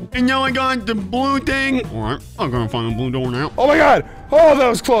found a triangle. And now I got the blue thing. All right, I'm gonna find a blue door now. Oh my God. Oh, that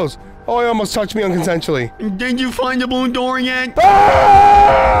was close. Oh, he almost touched me unconsensually. Did you find the blue door yet?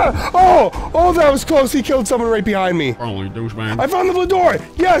 Ah! Oh, that was close. He killed someone right behind me. Probably douchebag. I found the blue door.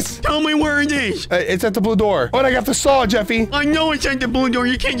 Yes. Tell me where it is. It's at the blue door. Oh, and I got the saw, Jeffy. I know it's at the blue door.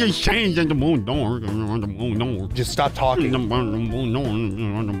 You can't just change at the blue door. Just stop talking.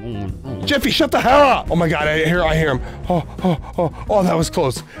 Jeffy. Jeffy, shut the hell up. Oh my God, I hear him. Oh, that was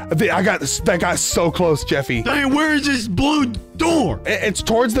close. That got so close, Jeffy. Hey, where is this blue door? It's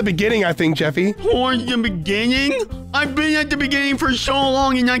towards the beginning, I think, Jeffy. Towards the beginning? I've been at the beginning for so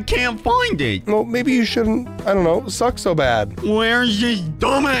long and I can't find it. Well, maybe you shouldn't, I don't know, suck so bad. Where's this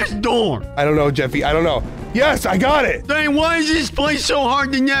dumbass door? I don't know, Jeffy. I don't know. Yes, I got it. Hey, why is this place so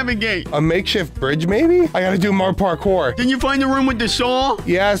hard to navigate? A makeshift bridge, maybe? I gotta do more parkour. Did you find the room with the saw?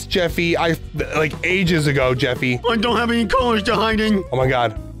 Yes, Jeffy. Like ages ago, Jeffy. I don't have any colors to hide in. Oh my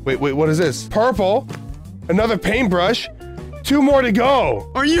God. Wait, what is this? Purple. Another paintbrush. 2 more to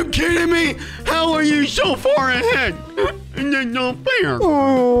go. Are you kidding me? How are you so far ahead? And that's not fair.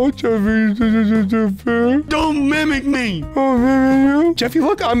 Oh, Jeffy, this isn't fair. Don't mimic me. Oh, man. Jeffy,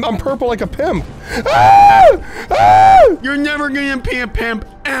 look, I'm purple like a pimp. Ah! Ah! You're never gonna be a pimp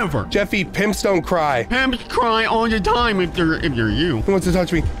ever. Jeffy, pimps don't cry. Pimps cry all the time if you're you. He wants to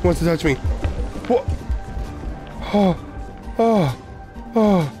touch me. He wants to touch me. What? Oh.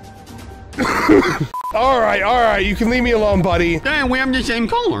 All right. You can leave me alone, buddy. Hey, we have the same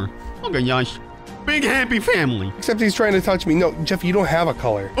color. Look at us. Big happy family. Except he's trying to touch me. No, Jeffy, you don't have a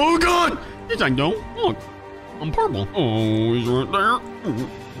color. Oh, God. Yes, I don't. Look. I'm purple. Oh, he's right there.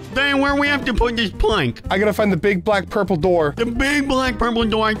 Dang, where we have to put this plank? I gotta find the big black purple door. The big black purple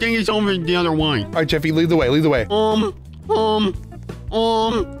door, I think it's over the other way. All right, Jeffy, lead the way.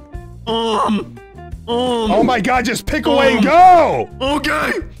 Oh my God, just pick away and go.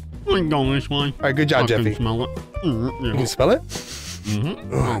 Okay. I'm going this way. All right, good job, Jeffy. I can smell it. You can smell it?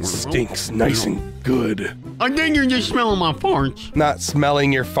 Oh, it stinks nice and good. I think you're just smelling my farts. Not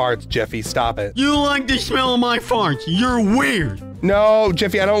smelling your farts, Jeffy. Stop it. You like the smell of my farts. You're weird. No,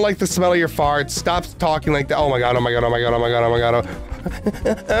 Jeffy, I don't like the smell of your farts. Stop talking like that. Oh my God.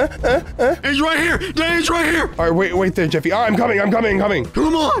 It's right here. It's right here. All right, wait there, Jeffy. All right, I'm coming.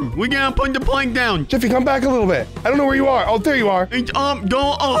 Come on. We gotta put the plank down. Jeffy, come back a little bit. I don't know where you are. Oh, there you are. It's up.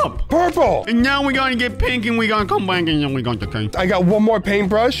 Go up. Purple. And now we gotta get pink and we gotta come back and then we got the paint. I got 1 more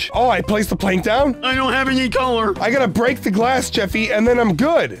paintbrush. Oh, I placed the plank down. I don't have any color. I gotta break the glass, Jeffy, and then I'm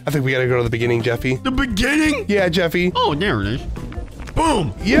good. I think we gotta go to the beginning, Jeffy. The beginning? Yeah, Jeffy. Oh, there it is.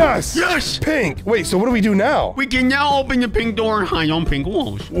 Boom! Yes! Yes! Pink! Wait, so what do we do now? We can now open the pink door and hide on pink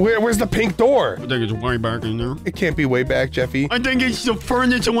walls. Where's the pink door? I think it's way back in there. It can't be way back, Jeffy. I think it's the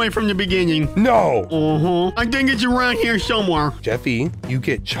furthest away from the beginning. No! I think it's around here somewhere. Jeffy, you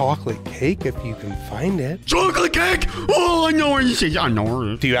get chocolate cake if you can find it. Chocolate cake? Oh, I know where this is. I know where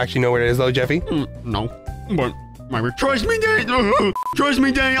it is. Do you actually know where it is, though, Jeffy? No, but maybe. Trust me, Daddy. Trust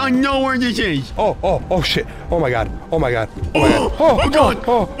me, Daddy. I know where this is. Oh, shit. Oh, my God. Oh, my God. Oh, God.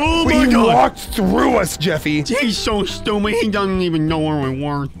 Oh, my God. He walked through us, Jeffy. He's so stupid. He doesn't even know where we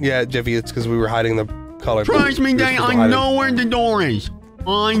were. Yeah, Jeffy, it's because we were hiding the color. Trust me, Daddy. I know where the door is.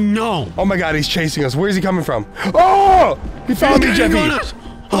 I know. Oh, my God. He's chasing us. Where's he coming from? Oh! He found me, Jeffy.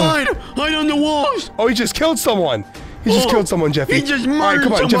 Hide on the walls. Oh, he just killed someone. He just killed someone, Jeffy. He just murdered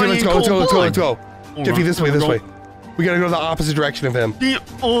come on, Jeffy, let's go. Okay, Jeffy, this way. We gotta go the opposite direction of him. The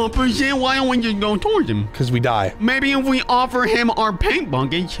opposite? Why don't we just go towards him? Because we die. Maybe if we offer him our paint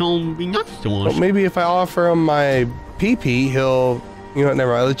buckets, he'll be nice to us. Well, maybe if I offer him my pee-pee, he'll... You know what,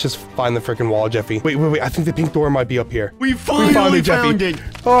 never mind. Let's just find the freaking wall, Jeffy. Wait. I think the pink door might be up here. We finally found it.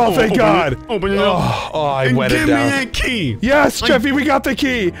 Oh, thank God. Open it up. Oh, I wet it down. Give me that key. Yes, Jeffy, we got the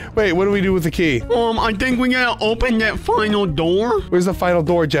key. Wait, what do we do with the key? I think we gotta open that final door. Where's the final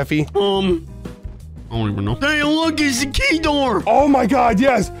door, Jeffy? I don't even know. Hey, look, it's the key door. Oh my God,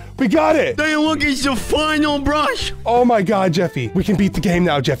 yes, we got it. Hey, look, it's the final brush. Oh my God, Jeffy. We can beat the game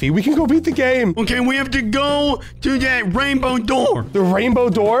now, Jeffy. We can go beat the game. Okay, we have to go to that rainbow door. The rainbow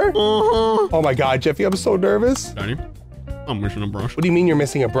door? Uh-huh. Oh my God, Jeffy, I'm so nervous. Daddy, I'm missing a brush. What do you mean you're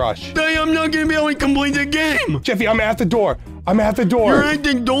missing a brush? Daddy, I'm not gonna be able to complete the game. Jeffy, I'm at the door. You're at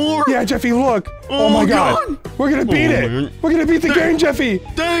the door? Yeah, Jeffy, look. Oh my God. We're gonna beat it. Man. We're gonna beat the game, Jeffy.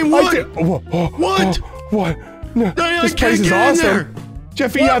 Dang, what? What? No, Dang, this place is awesome.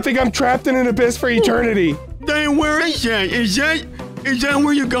 Jeffy, what? I think I'm trapped in an abyss for eternity. Dang, where is that? Is that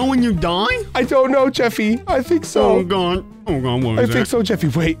where you go when you die? I don't know, Jeffy. I think so. Oh, God, what is I think so, Jeffy.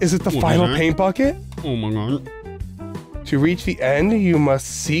 Wait, is it the final paint bucket? Oh, my God. To reach the end, you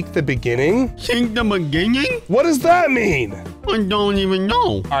must seek the beginning. Seek the beginning? What does that mean? I don't even know.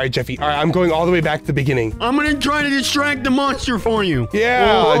 All right, Jeffy. All right, I'm going all the way back to the beginning. I'm gonna try to distract the monster for you.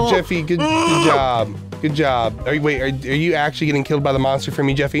 Yeah, Jeffy. Good job. Good job. Are you actually getting killed by the monster for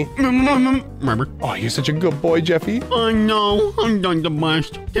me, Jeffy? Remember? Oh, you're such a good boy, Jeffy. I know. I'm done the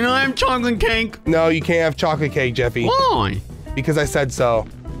best. Can I have chocolate cake? No, you can't have chocolate cake, Jeffy. Why? Because I said so.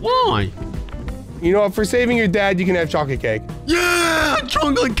 Why? You know what? For saving your dad, you can have chocolate cake. Yeah,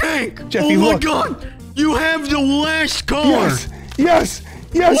 chocolate cake. Jeffy, oh my look. God. You have the last color. Yes,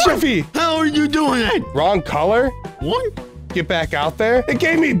 What? Jeffy. How are you doing that? Wrong color? What? Get back out there. It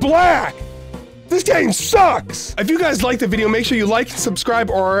gave me black. This game sucks. If you guys liked the video, make sure you like and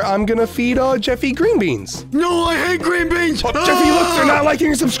subscribe or I'm gonna feed Jeffy green beans. No, I hate green beans. Oh, Jeffy, look, they're not liking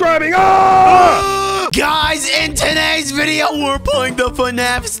and subscribing. Ah! Guys, in today's video, we're playing the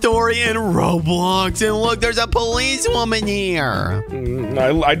FNAF story in Roblox. And look, there's a policewoman here.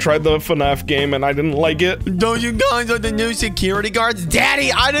 I tried the FNAF game and I didn't like it. Don't you guys are the new security guards? Daddy,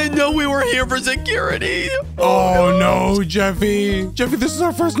 I didn't know we were here for security. Oh no, Jeffy. Jeffy, this is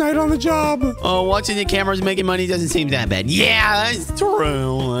our first night on the job. Oh, watching the cameras making money doesn't seem that bad. Yeah, that's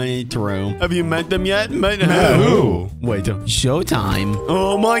true. It's true. Have you met them yet? No. Wait, showtime.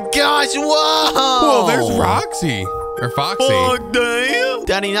 Oh my gosh, whoa. Whoa, there's Roxy. Or Foxy. Oh, damn.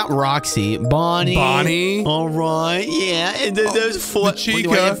 Daddy, not Roxy. Bonnie. Bonnie. All right, yeah. And then there's The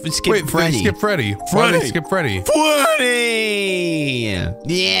Chica. Skip Freddy. Skip Freddy. Why did they skip Freddy? Freddy!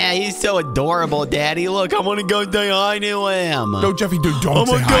 Yeah, he's so adorable, Daddy. Look, I'm gonna go say hi to him. No, Jeffy, dude, don't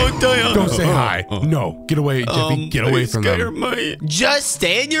say hi. Don't say hi. No, get away, Jeffy. Get away from them. Just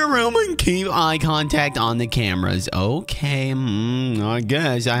stay in your room and keep eye contact on the cameras. Okay, I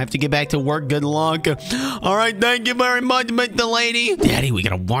guess I have to get back to work. Good luck. All right, thank you very much, Mr. Lady. Daddy, we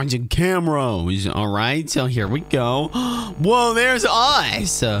got a bunch of cameras. All right, so here we go. Whoa, there's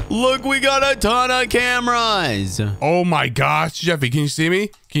us. Look, we got a ton of cameras. Oh my gosh, Jeffy, can you see me?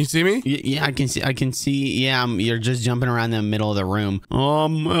 Can you see me? Yeah, I can see. Yeah, you're just jumping around the middle of the room.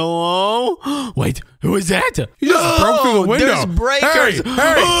 Hello? Wait, who is that? You just broke through the window. There's breakers. Hey,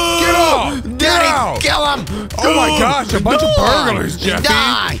 get off! Get Daddy, out! kill him! Oh my gosh, a bunch of burglars, Jeffy.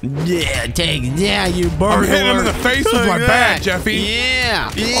 Die! Yeah, you burglar. I'm hitting him in the face with my bat, Jeffy.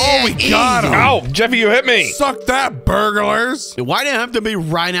 Yeah. Oh, we got him. Ow, Jeffy, you hit me. Suck that, burglars. Why did it have to be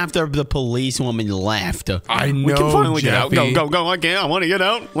right after the policewoman left? I know, We can finally get out. Jeffy. Go. I can't. I want to get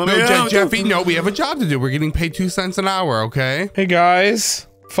out. Let me No, out. Jeffy, no, we have a job to do. We're getting paid 2 cents an hour, okay? Hey, guys.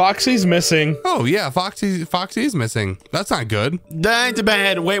 Foxy's missing. Oh, yeah, Foxy is missing. That's not good. That's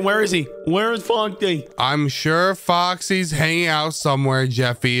bad. Wait, where is he? Where is Foxy? I'm sure Foxy's hanging out somewhere,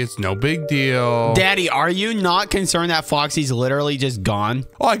 Jeffy. It's no big deal. Daddy, are you not concerned that Foxy's literally just gone?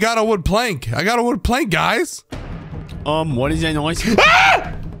 Oh, I got a wood plank. Guys. What is that noise?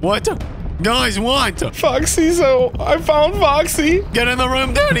 What? Guys, what? Foxy, so I found Foxy. Get in the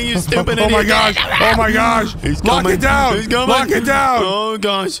room, Daddy, you stupid idiot. Oh my gosh. He's Lock coming. it down. He's coming. Lock it down. Oh,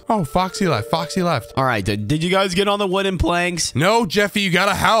 gosh. Oh, Foxy left. All right, did you guys get on the wooden planks? No, Jeffy, you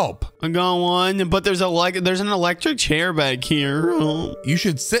gotta help. I got one, but there's an electric chair back here. Oh. You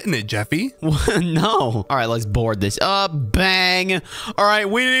should sit in it, Jeffy. No. All right, let's board this up. Bang. All right,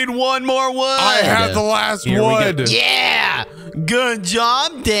 we need one more wood. I have the last Here we go. wood. Yeah. Good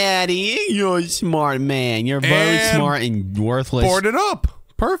job, Daddy. You're a smart man. You're very smart and worthless. Board it up.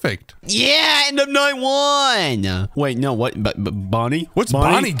 Perfect. Yeah, end of night 1. Wait, no, what? But Bonnie? What's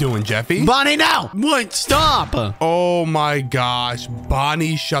Bonnie doing, Jeffy? Bonnie, no! Wait, stop! Oh my gosh.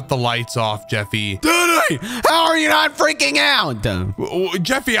 Bonnie shut the lights off, Jeffy. Daddy, how are you not freaking out?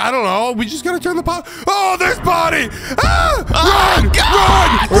 Jeffy, I don't know. We just gotta turn the power. Oh, there's Bonnie! Ah!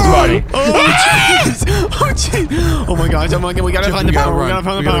 Run! Oh, jeez! Oh, jeez! Oh my gosh, we gotta find the power. We gotta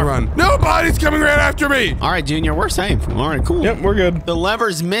find the power. Run. No, Bonnie's coming right after me! All right, Junior, we're safe. All right, cool. Yep, we're good. The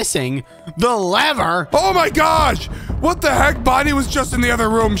lever's missing. The lever? Oh my gosh! What the heck? Bonnie was just in the other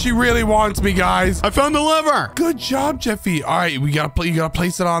room. She really wants me, guys. I found the lever. Good job, Jeffy. All right, you gotta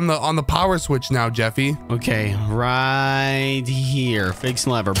place it on the power switch now, Jeffy. Okay, right here. Fix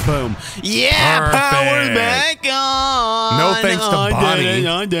lever. Boom. Yeah, Perfect. power's back on. No thanks to Bonnie.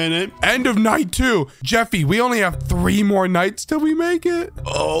 I did it. End of night 2. Jeffy, we only have 3 more nights till we make it.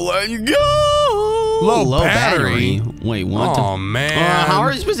 Oh, let's go. Low battery. Wait, what? Oh, man. How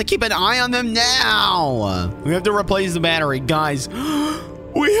are we supposed to keep an eye on them now? We have to replace the battery. Guys,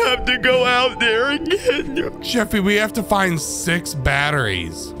 we have to go out there again. Jeffy, we have to find 6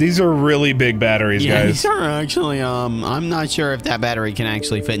 batteries. These are really big batteries, Yeah, guys. these are actually, I'm not sure if that battery can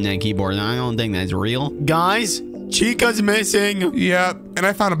actually fit in that keyboard. I don't think that's real. Guys, Chica's missing. Yep, and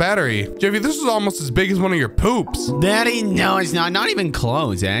I found a battery. Jeffy, this is almost as big as one of your poops. Daddy, no, it's not. Not even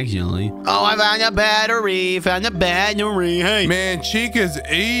close, actually. Oh, I found a battery. Found a battery. Hey. Man, Chica's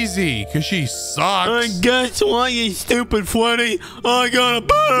easy, because she sucks. Guess what, you stupid Freddy? I got a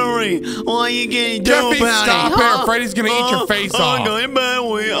battery. What are you gonna do Jeffy, about stop it? it. Freddy's going to eat your face off. I got a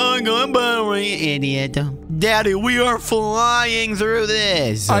battery. I got a battery, idiot. Daddy, we are flying through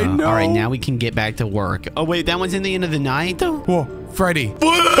this. I know. All right, now we can get back to work. Oh, wait, that one's in the end of the night? Whoa, Freddy.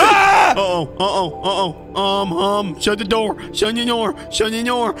 Ah! Shut the door. Shut the door. Shut the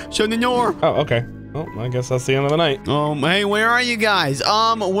door. Shut the door. Oh, okay. Well, I guess that's the end of the night. Hey, where are you guys?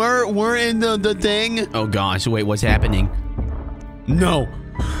 We're in the thing. Oh gosh, wait, what's happening? No.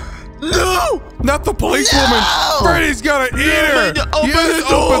 No! Not the policewoman. Freddy's gonna eat her.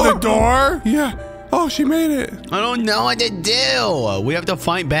 Open the door. Yeah. Oh, she made it. I don't know what to do. We have to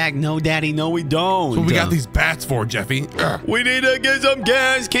fight back. No, Daddy, no, we don't. What we got these bats for, Jeffy? We need to get some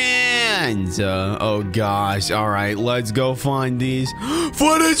gas cans. Oh gosh. All right, let's go find these.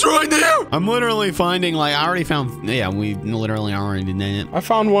 Footage right there. I'm literally finding, like, I already found. Yeah, we literally already did it. I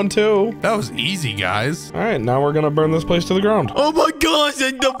found one too. That was easy, guys. All right, now we're gonna burn this place to the ground. Oh my gosh,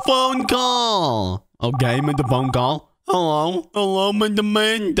 it's the phone call. Okay, made the phone call. Hello, Mr.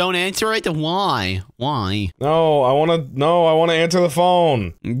 Man. Don't answer it. Why? No, I wanna answer the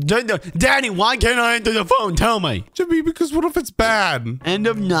phone. Daddy, why can't I answer the phone? Tell me. Jeffy, because what if it's bad? End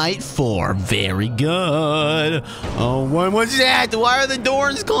of night 4. Very good. Oh, what was that? Why are the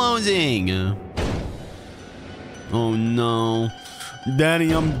doors closing? Oh no.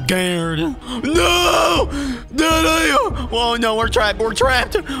 Daddy, I'm scared. No! Daddy! Oh no, we're trapped. We're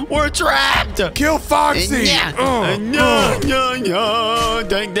trapped. We're trapped. Kill Foxy. No.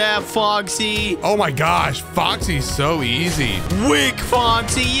 Take that, Foxy. Oh my gosh, Foxy's so easy. Weak,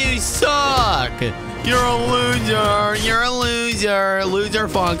 Foxy, you suck. You're a loser. You're a loser. Loser,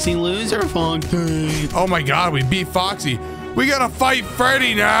 Foxy. Loser, Foxy. Oh my god, we beat Foxy. We gotta fight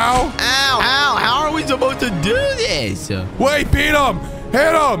Freddy now. Ow. How are we supposed to do this? Wait, beat him.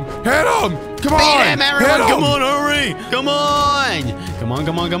 Hit him. Come Beat on. him, everyone. Come on, hurry. Come on.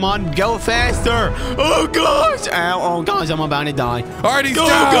 Go faster. Oh, gosh. Ow. Oh, gosh, I'm about to die. All right, he's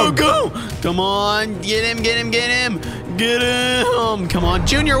down. Go. Come on. Get him. Come on,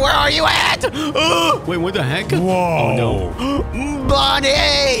 Junior, where are you at? Oh, wait, what the heck? Whoa. Oh, no. Bonnie,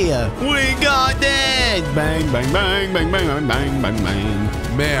 we got this. Bang.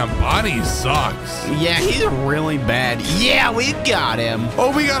 Man, Bonnie sucks. Yeah, he's really bad. Yeah, we got him. Oh,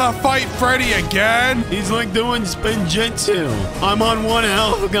 we gotta fight Freddy again? He's like doing spinjitzu. I'm on 1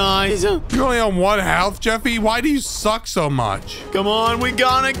 health, guys. You're only on 1 health, Jeffy? Why do you suck so much? Come on, we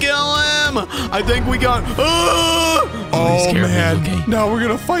gotta kill him. I think we got... Oh, man. Okay. Now we're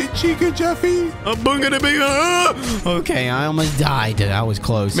gonna fight Chica, Jeffy. Okay, I almost died. That was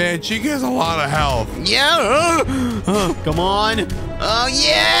close. Man, Chica has a lot of health. Yeah. Come on. Oh, yeah.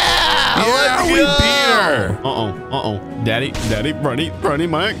 Yeah, we beat her. Uh-oh. Daddy, running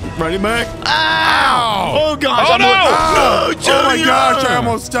back. Ow. Oh, gosh. Oh, no. Oh my gosh, I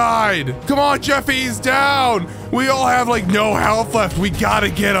almost died. Come on, Jeffy, he's down. We all have like no health left. We gotta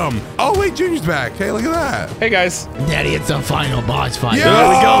get him. Oh, wait, Junior's back. Hey, look at that. Hey guys. Daddy, it's the final boss fight. Yeah. There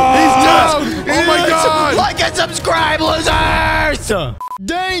we go. He's down. Oh my god. Like and subscribe, losers.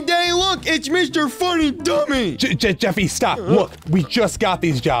 Dang, look, it's Mr. Funny Dummy. Jeffy, stop. Look, we just got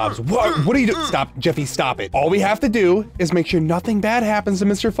these jobs. What are you doing? Stop, Jeffy, stop it. All we have to do is make sure nothing bad happens to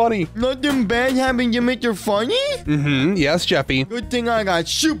Mr. Funny. Nothing bad happened to Mr. Funny? Mm-hmm, yes, Jeffy. Good thing I got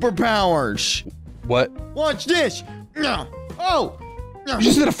superpowers. What? Watch this. Oh. You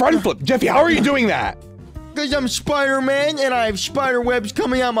just did a front flip. Jeffy, how are you doing that? Because I'm Spider-Man and I have spider webs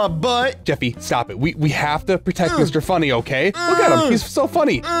coming out my butt. Jeffy, stop it. We have to protect Mr. Funny, okay? Look at him. He's so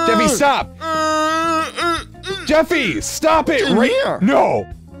funny. Jeffy, stop. Jeffy, stop it. In here. No.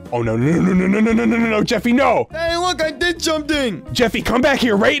 Oh, no, Jeffy, no. Hey, look, I did something. Jeffy, come back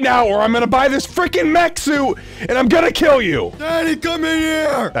here right now or I'm going to buy this freaking mech suit and I'm going to kill you. Daddy, come in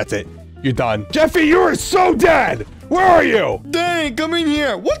here. That's it. You're done. Jeffy, you are so dead. Where are you? Daddy, come in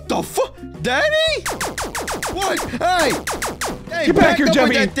here. What the fuck? Daddy? What? Hey, Get back here, up Jeffy.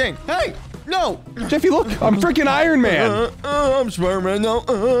 with that thing. Hey, no. Jeffy, look. I'm freaking Iron Man. I'm Spider-Man now.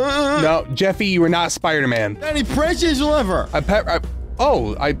 No, Jeffy, you are not Spider-Man. Daddy, press his lever. I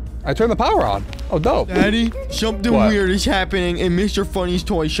turned the power on. Oh, dope. Daddy, something What? weird is happening in Mr. Funny's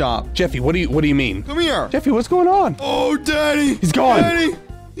toy shop. Jeffy, what do you mean? Come here. Jeffy, what's going on? Oh, Daddy. He's gone. Daddy,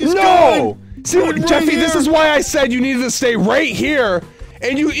 he's No! gone. See, Right Jeffy, this here. is why I said you needed to stay right here.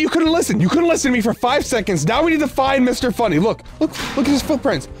 And you couldn't listen. You couldn't listen to me for 5 seconds. Now we need to find Mr. Funny. Look at his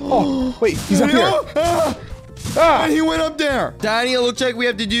footprints. Oh, wait, he's up here. Ah! And he went up there. Daddy, it looks like we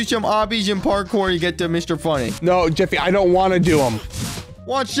have to do some obbies and parkour to get to Mr. Funny. No, Jeffy, I don't want to do them.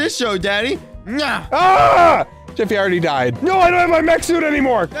 Watch this show, Daddy. Nah. Ah! Jeffy already died. No, I don't have my mech suit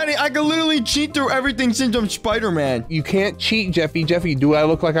anymore. Daddy, I can literally cheat through everything since I'm Spider-Man. You can't cheat, Jeffy. Jeffy, do I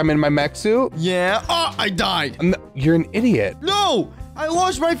look like I'm in my mech suit? Yeah. Oh, I died. You're an idiot. No, I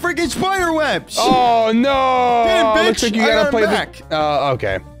lost my freaking spider webs. Oh, no. Damn, bitch. Looks like you I gotta got play it back.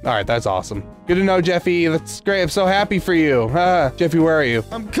 Okay. All right, that's awesome. Good to know, Jeffy. That's great. I'm so happy for you. Jeffy, where are you?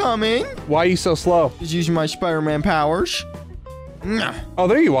 I'm coming. Why are you so slow? Just using my Spider-Man powers. Nah. Oh,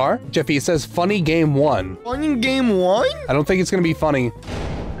 there you are. Jeffy, it says funny game 1. Funny game 1? I don't think it's gonna be funny.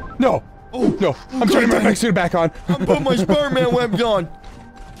 No. Oh, No. I'm turning my mech suit back on. I'm putting my Spider-Man webs on.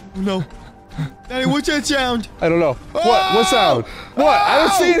 Oh, no. Daddy, what's that sound? I don't know. What? What sound? What? I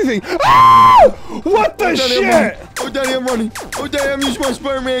don't see Ow! anything. Ah! What the Daddy, I'm shit? running. Oh, Daddy, I'm running. Oh, Daddy, I'm using my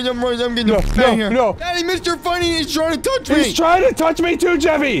Spider-Man. I'm running. I'm getting No, out of here. no. Daddy, Mr. Funny is trying to touch me. He's trying to touch me too,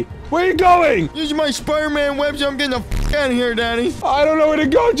 Jeffy. Where are you going? Using my Spider-Man webs. I'm getting the f out of here, Daddy. I don't know where to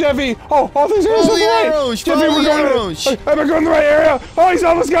go, Jeffy. Oh, there's arrows Follow on the the right. arrows, Jeffy, follow we're the going. arrows. Am I going the right area? Oh, he's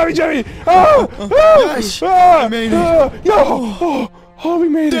almost got me, Jeffy. Oh, Yes, I made it. Oh, we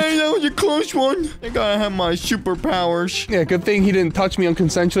made it. Daddy, that was a close one. I gotta have my superpowers. Yeah, good thing he didn't touch me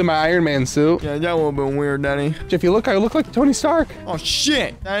unconsensually in my Iron Man suit. Yeah, that would have been weird, Daddy. Jeffy, look, I look like Tony Stark. Oh,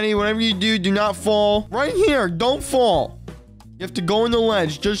 shit. Daddy, whatever you do, do not fall. Right here, don't fall. You have to go in the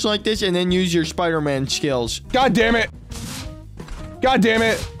ledge just like this and then use your Spider-Man skills. God damn it. God damn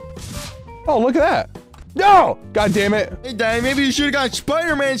it. Oh, look at that. No! God damn it. Hey, Daddy, maybe you should have got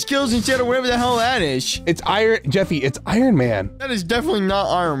Spider-Man skills instead of whatever the hell that is. It's Jeffy, it's Iron Man. That is definitely not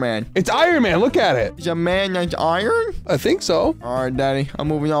Iron Man. It's Iron Man, look at it. Is a man named Iron? I think so. All right, Daddy, I'm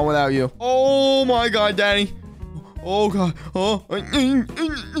moving on without you. Oh, my God, Daddy. Oh, God. Oh.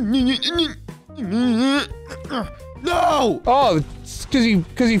 No! Oh, it's cause you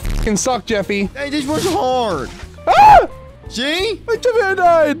fucking suck, Jeffy. Hey, this was hard. Ah! See? Jeffy, I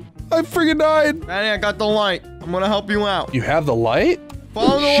died. I freaking died. Daddy, I got the light. I'm gonna help you out. You have the light?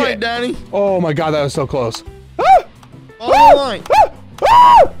 Follow the Shit. light, Daddy. Oh my God, that was so close. Ah! Follow the light. Ah!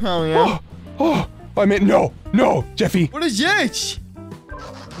 Ah! Oh, yeah. Oh, I mean, no, Jeffy. What is this?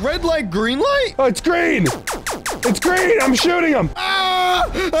 Red light, green light? Oh, it's green. It's green. I'm shooting him. Ah!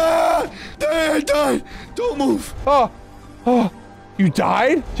 Ah! Daddy, I died. Don't move. Oh, you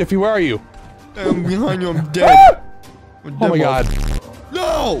died? Jeffy, where are you? I'm behind you. I'm dead. Ah! I'm Oh dead, my God.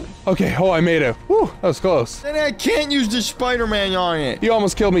 No! Okay, I made it. Whew, that was close. Daddy, I can't use the Spider-Man on it. You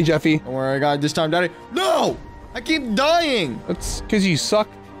almost killed me, Jeffy. Don't worry, I got it this time, Daddy. No! I keep dying. That's because you suck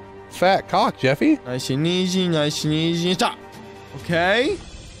fat cock, Jeffy. Nice and easy, nice and easy. Stop. Okay.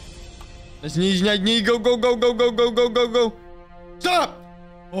 Nice and easy, nice and easy. Go, go, go, go, go, go, go, go, go. Stop!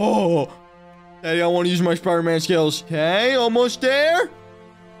 Oh. Daddy, I want to use my Spider-Man skills. Okay, almost there.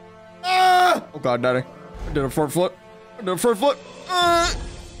 Ah! Oh, God, Daddy. I did a front flip.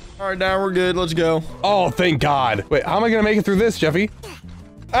 All right, now we're good. Let's go. Oh, thank God. Wait, how am I going to make it through this, Jeffy?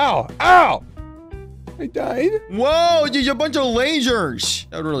 Ow, ow. I died. Whoa, there's a bunch of lasers.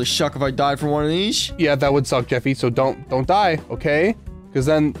 That would really suck if I died from one of these. Yeah, that would suck, Jeffy, so don't die, okay? Because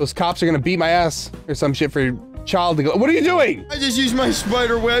then those cops are going to beat my ass or some shit for your child to go. What are you doing? I just used my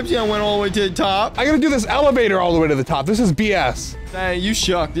spider webs and I went all the way to the top. I got to do this elevator all the way to the top. This is BS. Hey, you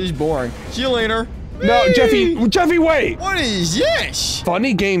suck. This is boring. See you later. No, Whee! Jeffy, wait. What is this?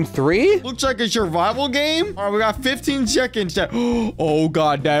 Funny game 3? Looks like a survival game. All right, we got 15 seconds to... Oh,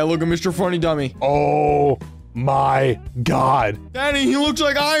 God, Daddy, look at Mr. Funny Dummy. Oh my God. Daddy, he looks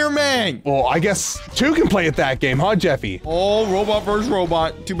like Iron Man. Well, I guess 2 can play at that game, huh, Jeffy? Oh, robot versus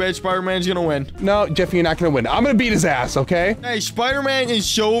robot. Too bad Spider-Man's gonna win. No, Jeffy, you're not going to win. I'm going to beat his ass, okay? Hey, Spider-Man is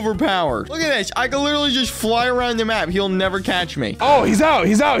so overpowered. Look at this. I can literally just fly around the map. He'll never catch me. Oh, he's out.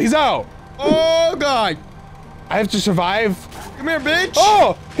 Oh, God. I have to survive. Come here, bitch.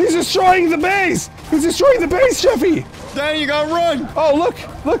 Oh, he's destroying the base. Jeffy. Daddy, you gotta run. Oh,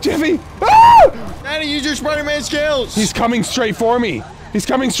 look, Jeffy. Ah! Daddy, use your Spider-Man skills. He's coming straight for me.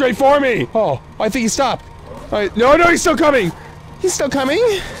 Oh, I think he stopped. All right. No, he's still coming.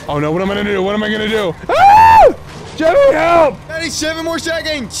 Oh, no, what am I going to do? Ah! Jeffy, help. Daddy, 7 more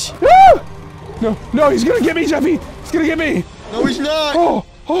seconds. Ah! No, he's going to get me, Jeffy. No, he's not.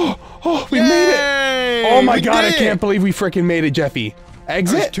 Oh, we made it. Oh, my God, I can't believe we freaking made it, Jeffy.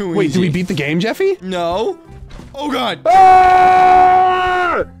 Exit? too Wait, easy. did we beat the game, Jeffy? No. Oh, God.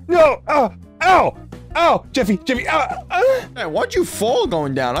 Ah! No! Ow! Jeffy! Hey, why'd you fall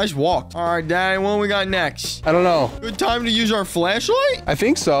going down? I just walked. All right, Daddy, what do we got next? I don't know. Good time to use our flashlight? I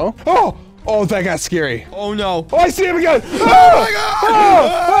think so. Oh! Oh, that got scary. Oh no. Oh, I see him again. Oh my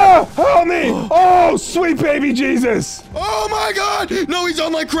God! Help me. Oh, sweet baby Jesus. Oh my God! No, he's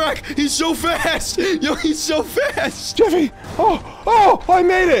on my crack. He's so fast. Yo, he's so fast. Jeffy. Oh, I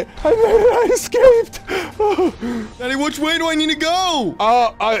made it. I escaped. Oh. Daddy, which way do I need to go?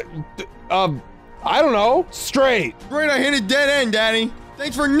 I don't know. Straight. Great, I hit a dead end, Daddy.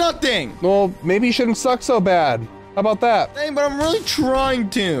 Thanks for nothing. Well, maybe you shouldn't suck so bad. How about that? Dang, but I'm really trying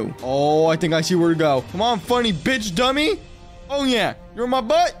to. Oh, I think I see where to go. Come on, funny bitch dummy. Oh yeah, you're in my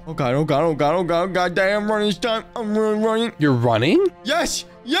butt. Oh God, oh God, oh God, oh God, oh God, damn, I'm running this time. I'm really running. You're running? Yes,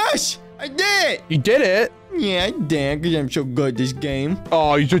 I did. You did it? Yeah, I did, because I'm so good at this game.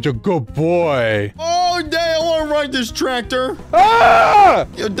 Oh, you're such a good boy. Oh, dang, I want to ride this tractor. Ah!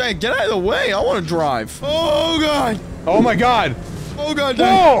 Yo, dang, get out of the way. I want to drive. Oh, God. Oh, my God. Oh, God,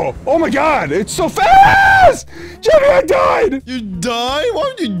 dang. Whoa! Oh, my God. It's so fast! Jeffy, I died! You died? Why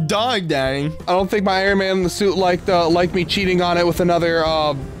would you die, Daddy? I don't think my Iron Man in the suit liked me cheating on it with another,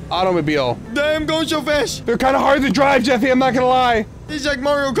 automobile. Damn, I'm going so fast. They're kind of hard to drive, Jeffy. I'm not gonna lie. This is like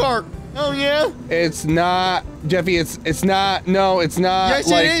Mario Kart. Oh, yeah? It's not, Jeffy. It's not. No, it's not. Yes,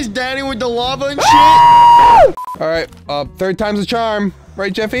 like... it is, Daddy, with the lava and shit. All right. Third time's a charm,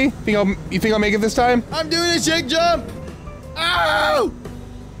 right, Jeffy? You think I'll make it this time? I'm doing a shake jump. Ow!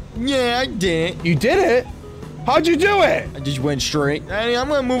 Yeah, I did it. You did it? How'd you do it? I just went straight. Daddy, I'm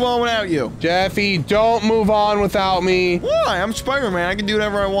gonna move on without you. Jeffy, don't move on without me. Why? I'm Spider-Man. I can do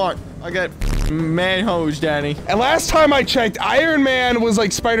whatever I want. I got mad hose, Daddy. And last time I checked, Iron Man was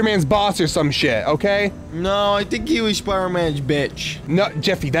like Spider-Man's boss or some shit, okay? No, I think he was Spider-Man's bitch. No,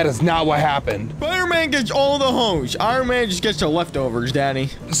 Jeffy, that is not what happened. Spider-Man gets all the hose. Iron Man just gets the leftovers,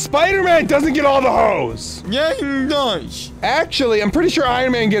 Daddy. Spider-Man doesn't get all the hose. Yeah, he does. Actually, I'm pretty sure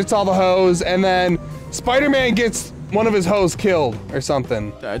Iron Man gets all the hose, and then Spider-Man gets one of his hoes killed or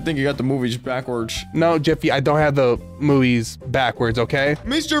something. I think you got the movies backwards. No, Jeffy, I don't have the movies backwards, okay?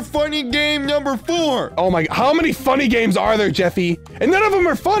 Mr. Funny Game number 4. Oh my, how many funny games are there, Jeffy? And none of them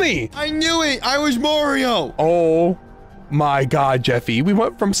are funny. I knew it. I was Mario. Oh my God, Jeffy. We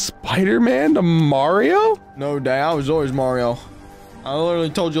went from Spider-Man to Mario? No, Dad. I was always Mario. I literally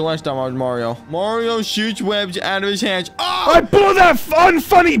told you last time I was Mario. Mario shoots webs out of his hands. Oh! I blew that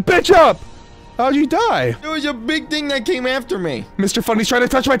unfunny bitch up. How'd you die? There was a big thing that came after me. Mr. Funny's trying to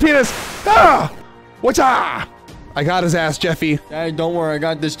touch my penis. Ah! What's I got his ass, Jeffy. Daddy, don't worry. I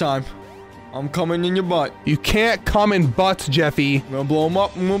got this time. I'm coming in your butt. You can't come in butts, Jeffy. I'm gonna blow him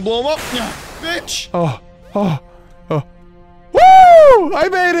up. I'm gonna blow him up. Yeah, bitch. Oh. Woo! I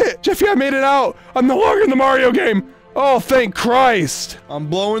made it. Jeffy, I made it out. I'm no longer in the Mario game. Oh, thank Christ. I'm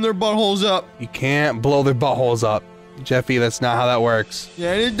blowing their buttholes up. You can't blow their buttholes up. Jeffy, that's not how that works.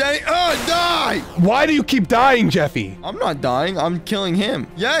 Yeah, Daddy. Oh, die! Why do you keep dying, Jeffy? I'm not dying. I'm killing him.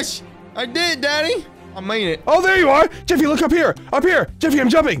 Yes, I did, Daddy. I made it. Oh, there you are. Jeffy, look up here. Up here. Jeffy, I'm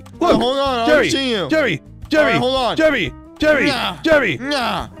jumping. Look. Oh, hold on. I Jeffy, don't see you. Jeffy. Right, hold on. Jeffy. Jeffy.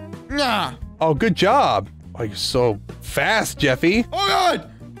 Nah. Oh, good job. Oh, you're so fast, Jeffy. Oh, God.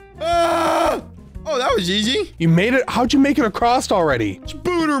 Ah! Oh, that was easy. You made it. How'd you make it across already? It's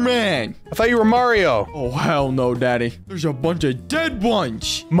Booterman. I thought you were Mario. Oh, hell no, Daddy. There's a bunch of dead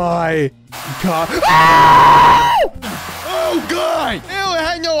ones. My God. Oh, God. Ew, it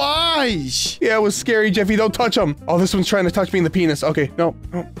had no eyes. Yeah, it was scary, Jeffy. Don't touch him. Oh, this one's trying to touch me in the penis. Okay, no.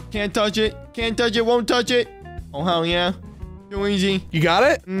 Can't touch it. Can't touch it. Won't touch it. Oh, hell yeah. Too easy. You got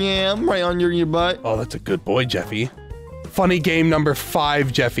it? Yeah, I'm right under your butt. Oh, that's a good boy, Jeffy. Funny game number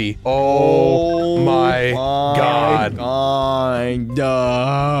 5, Jeffy. Oh my God.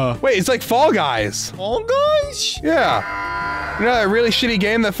 Wait, it's like Fall Guys. Fall Guys? Yeah. You know that really shitty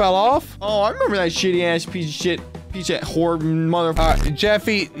game that fell off? Oh, I remember that shitty ass piece of shit. Piece of whore motherfucker.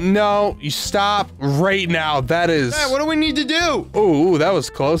 Jeffy, no, you stop right now. That is. Dad, what do we need to do? Ooh, that was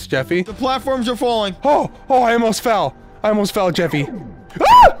close, Jeffy. The platforms are falling. Oh, I almost fell. Jeffy.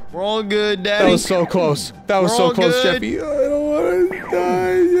 Ah! We're all good, Daddy. That was so close. That was so close, Jeffy. I don't want to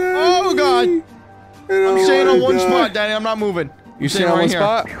die, Jeffy. Oh, God. I'm staying on one spot, Daddy. I'm not moving. You staying on one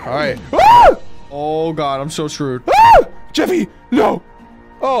spot? All right. Oh, God. I'm so screwed. Jeffy, no.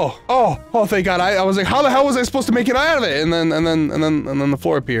 Oh, thank God. I was like, how the hell was I supposed to make it out of it? And then the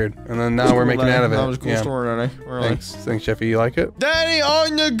floor appeared. And then now we're making it out of it. That was a cool story, Daddy. Really. Thanks, Jeffy. You like it? Daddy,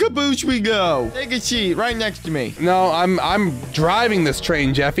 on the caboose we go. Take a seat right next to me. No, I'm driving this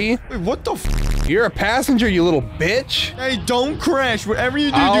train, Jeffy. Wait, what the f? You're a passenger, you little bitch. Hey, don't crash. Whatever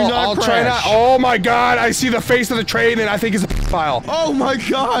you do, do not I'll crash. try not. Oh my God, I see the face of the train and I think it's a file. Oh my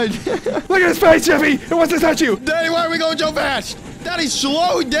God. Look at his face, Jeffy. It wants to touch you. Daddy, why are we going so fast? Daddy,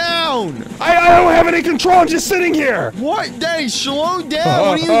 slow down. I don't have any control. I'm just sitting here. What? Daddy, slow down.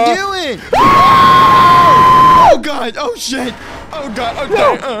 What are you doing? Oh, God. Oh, shit. Oh, God. I'm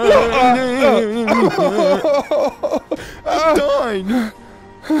dying.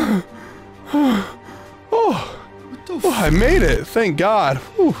 Oh, I made it. Thank God.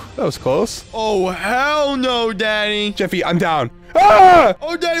 Whew, that was close. Oh, hell no, Daddy. Jeffy, I'm down. Ah!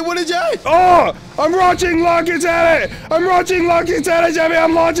 Oh, Daddy, what is that? Oh, I'm launching rockets at it. I'm launching rockets at it, Jeffy.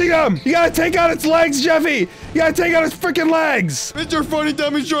 I'm launching them. You gotta take out its legs, Jeffy. You gotta take out its freaking legs. Mr. Funny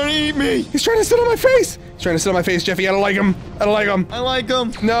Dummy's trying to eat me. He's trying to sit on my face. He's trying to sit on my face, Jeffy. I don't like him. I don't like him. I like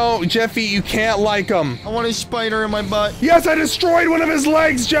him. No, Jeffy, you can't like him. I want a spider in my butt. Yes, I destroyed one of his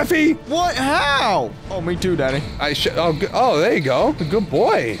legs, Jeffy. What? How? Oh, me too, Daddy. Oh, there you go. A good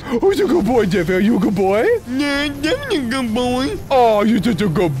boy. Who's a good boy, Jeffy? Are you a good boy? Yeah, definitely a good boy. Oh, you're just a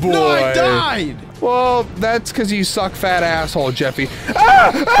good boy. No, I died. Well, that's because you suck, fat asshole, Jeffy.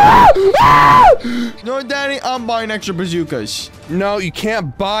 No, Daddy, I'm buying extra bazookas. No, you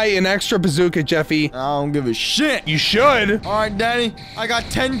can't buy an extra bazooka, Jeffy. I don't give a shit. You should. All right, Daddy, I got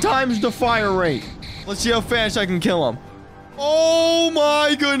 10 times the fire rate. Let's see how fast I can kill him. Oh,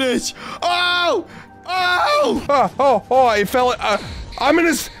 my goodness. Oh! Oh! Oh, I fell. I'm in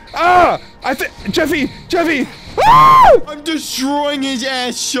his. Jeffy! I'm destroying his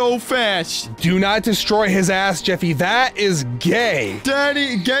ass so fast. Do not destroy his ass, Jeffy. That is gay.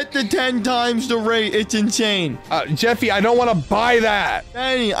 Daddy, get the 10 times the rate. It's insane. Jeffy, I don't want to buy that.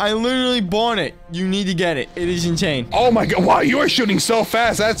 Daddy, I literally bought it. You need to get it. It is insane. Oh my God! Wow, you are shooting so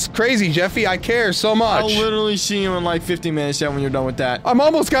fast. That's crazy, Jeffy. I care so much. I'll literally see you in like 50 minutes then when you're done with that. I'm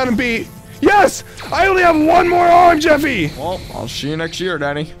almost gonna be. Yes! I only have one more arm, Jeffy. Well, I'll see you next year,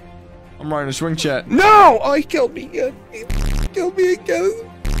 Daddy. I'm riding a swing chat. No! Oh, he killed me again. He killed me again.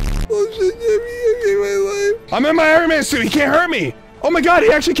 Oh shit, Jeffy, you saved my life. I'm in my Iron Man suit. He can't hurt me. Oh my God,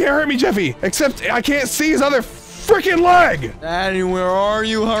 he actually can't hurt me, Jeffy. Except I can't see his other freaking leg. Daddy, where are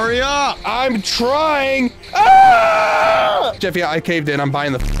you? Hurry up. I'm trying. Ah! Jeffy, I caved in. I'm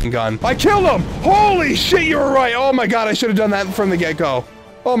buying the fucking gun. I killed him. Holy shit, you were right. Oh my God, I should have done that from the get-go.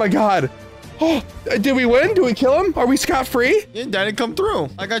 Oh my God. Oh, did we win? Did we kill him? Are we scot-free? Yeah, Daddy, come through.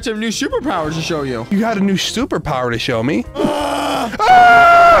 I got some new superpowers to show you. You got a new superpower to show me?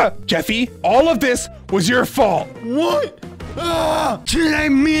 Jeffy, all of this was your fault. What? Today,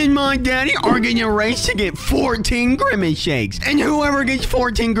 me and my daddy are gonna race to get 14 Grimace Shakes. And whoever gets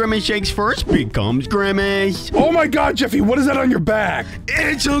 14 Grimace Shakes first becomes Grimace. Oh my God, Jeffy, what is that on your back?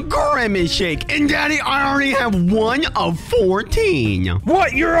 It's a Grimace Shake. And daddy, I already have 1 of 14.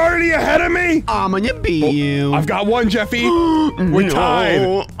 What? You're already ahead of me? I'm gonna beat you. I've got 1, Jeffy. We're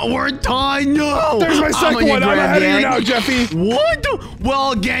tied. We're tied, no. There's my second one. I'm ahead of you now, Jeffy. What?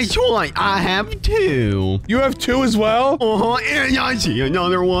 Well, guess what? I have 2. You have 2 as well? And I see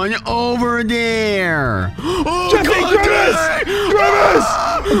another one over there. Oh, Jeffy, Grimace! Grimace!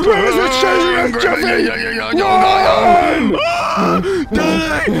 Grimace with treasure, Jeffy! Run!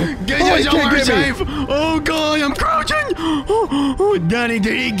 Daddy, get yourself safe. Oh, God, I'm crouching. Oh, Daddy,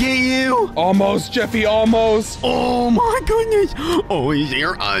 did he get you? Almost, Jeffy, almost. Oh, my goodness. Oh, he's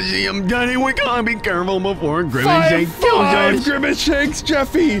here. I see him. Daddy, we gotta be careful before Grimace Shake kills us. 5 Grimace Shakes,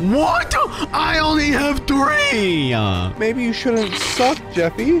 Jeffy. What? I only have 3. Maybe you shouldn't suck,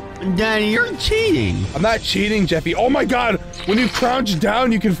 Jeffy. Daddy, you're cheating. I'm not cheating, Jeffy. Oh my God, when you crouch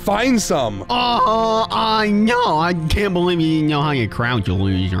down, you can find some. I know. I can't believe you didn't know how you crouch, you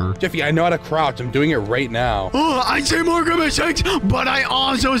loser. Jeffy, I know how to crouch. I'm doing it right now. Oh, I see more Grimace Shakes, but I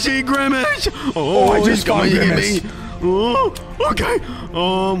also see Grimace. Oh, I just got Grimace. Oh, okay.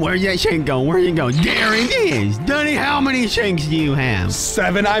 Where'd that shake go? Where'd it go? There it is. Daddy, how many shakes do you have?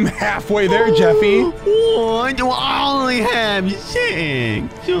 7. I'm halfway there, Jeffy. What? Well, I only have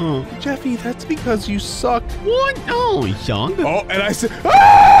 6. Jeffy, that's because you suck. What? Oh, suck. Oh, and I said,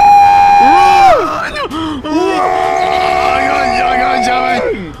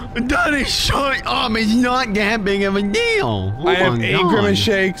 Daddy, shut up. It's not that big of a deal. I have 8 Grimace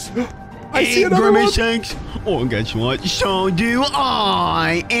Shakes. I see 8 Grimace Shakes? Oh, guess what? So do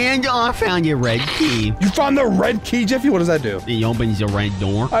I. And I found your red key. You found the red key, Jeffy? What does that do? It opens the red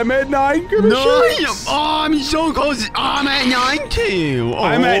door. I'm at 9 Grimace Shakes. Oh, I'm so close. I'm at 9 too.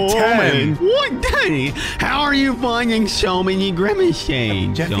 I'm at 10. Man. What, Daddy? How are you finding so many Grimace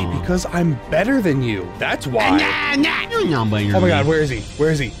Shakes? Jeffy, because I'm better than you. That's why. Nah, you're not better. Oh my God, where is he? Where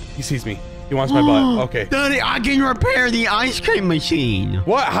is he? He sees me. He wants my butt. Okay. Daddy, I can repair the ice cream machine.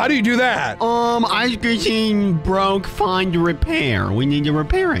 What? How do you do that? Ice cream machine broke. Find repair. We need to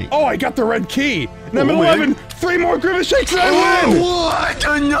repair it. Oh, I got the red key. And I'm at 11. 3 more Grimace shakes and I win. What?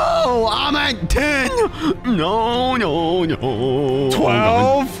 No, I'm at 10. No.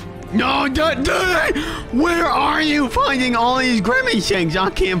 12. No, Daddy, where are you finding all these Grimace shakes? I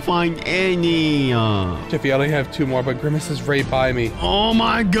can't find any. Jeffy, I only have 2 more, but Grimace is right by me. Oh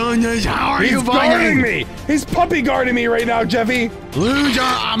my goodness, how are you He's guarding finding me. He's puppy guarding me right now, Jeffy. Loser,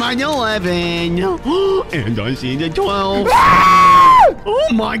 I'm at 11. And I see the 12. Ah!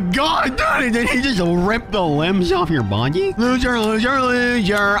 Oh my god, Daddy, did he just rip the limbs off your body? Loser.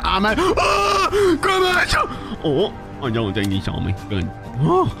 I'm at Grimace. Oh, I don't think he saw me. Good.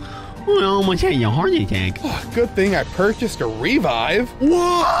 Oh, I almost had a heart attack. Oh, good thing I purchased a revive.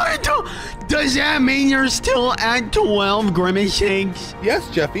 What? Does that mean you're still at 12 Grimace shakes? Yes,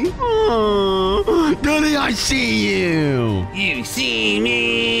 Jeffy. Oh, Daddy, I see you. You see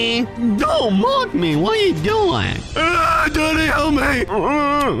me? Don't mock me. What are you doing? Daddy, help me.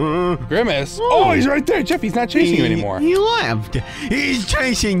 Grimace? Oh, he's right there. Jeffy's not chasing you anymore. He left. He's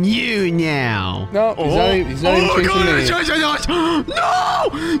chasing you now. No, he's not even chasing me. He's chasing us.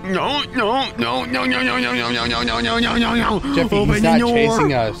 No. Jeffy, Open he's the not door.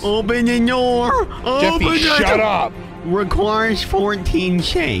 chasing us. Open the door. Jeffy, shut up. Requires 14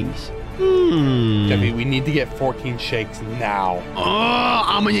 shakes. Jeffy, we need to get 14 shakes now. Oh,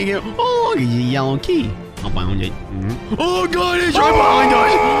 I'm gonna get. Oh, look, it's a yellow key. I found it. Oh God, it's right behind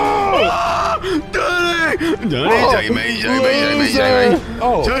us. Daddy, save me, save me.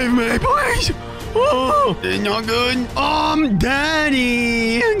 Oh. Save me, please. Oh, it's not good.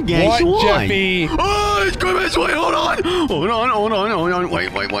 Daddy, guess what? Jeffy? Oh, it's Grimace. Wait, hold on. Wait.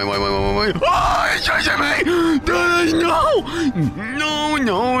 Oh, it's chasing me. Daddy, no.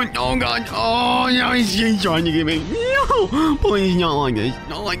 Oh God. Oh, no, he's trying to get me. No, please, not like this.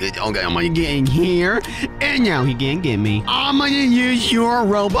 Not like this. Okay, I'm gonna get in here, and now he can't get me. I'm gonna use your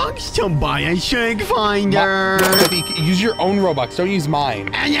Robux to buy a shake finder. Jeffy, use your own Robux. Don't use mine.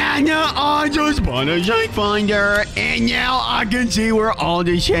 And now I just bought a shake finder, and now I can see where all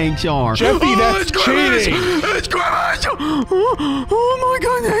the shakes are. Jeffy, that's it's Grimace. cheating. It's Grimace. Oh my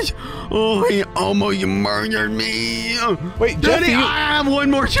goodness. Oh, he almost murdered me. Wait, Daddy, Jeffy, I have one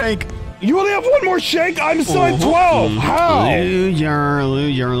more shake. you only have 1 more shake? I'm still at 12. How?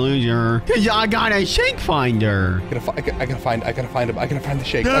 Loser. Cause I got a shake finder. I gotta find him. I gotta find the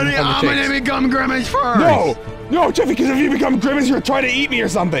shake. Daddy, I'm gonna become Grimace first. No, Jeffy, because if you become Grimace, you're trying to eat me or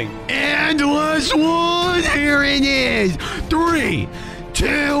something. And last one. Here it is. 3,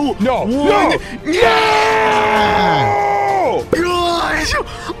 2, 1. Yeah! Guys,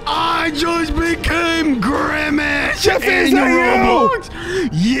 I just became Grimace. Jeffy, is that Roblox.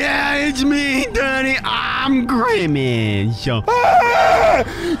 Yeah, it's me, Daddy. I'm Grimace. Ah!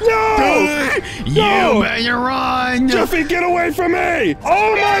 No! Daddy, you better run. Jeffy, get away from me!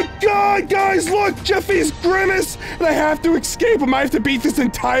 Oh my god, guys, look! Jeffy's Grimace, and I have to escape him. I have to beat this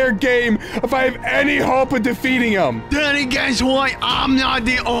entire game if I have any hope of defeating him. Daddy, guess what? I'm not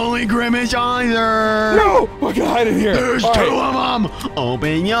the only Grimace either. No! I gotta hide in here. There's 2 of them.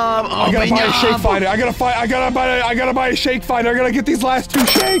 Open up. I gotta buy a shake finder. I gotta buy a shake finder. I gotta get these last 2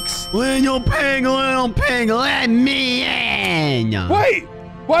 shakes. Little pig, let me in. Wait,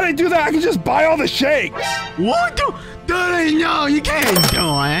 why did I do that? I can just buy all the shakes. What? Daddy, no, you can't do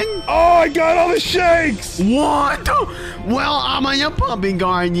it. Oh, I got all the shakes. What? Well, I'm gonna puppy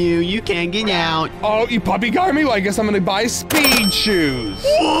guard you. You can't get out. Oh, you puppy guard me? Well, I guess I'm gonna buy speed shoes.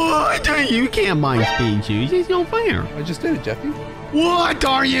 What? You can't buy speed shoes. It's no fair. I just did it, Jeffy. What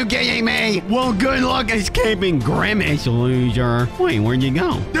are you kidding me? Well, good luck escaping Grimace, loser. Wait, where'd you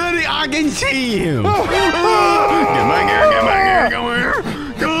go? Daddy, I can see you. Oh. Get back here, come here.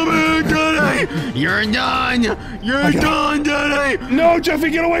 Come here, Daddy. You're done. You're done, Daddy. No, Jeffy,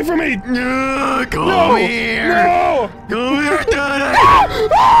 get away from me. Come here. No. Come here, Daddy.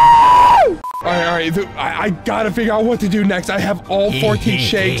 All right. I gotta figure out what to do next. I have all 14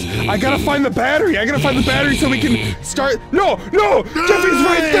 shakes. I gotta find the battery. So we can start. No, Jeffy's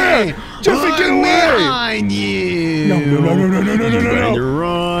right there. Jeffy, get away. Behind you. No. You better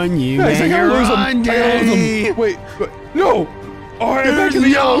run. You Guys, I gotta better lose run, him. Daddy. Wait, no. All right, I'm back in the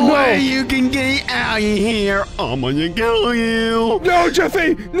There's yellow. no way No. you can get out of here. I'm gonna kill you. No,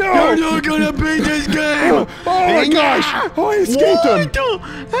 Jeffy, no. You're not gonna beat this game. Oh my gosh. Oh, I escaped him.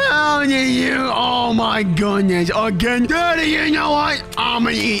 How did you? Oh my goodness. Again, Daddy, you know what? I'm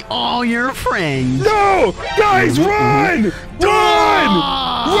gonna eat all your friends. No, guys, run.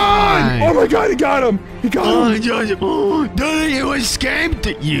 Run. die! Oh my God, he got him! He got him! Did you escape?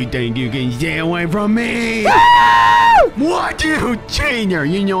 You think you can stay away from me? What, you cheater?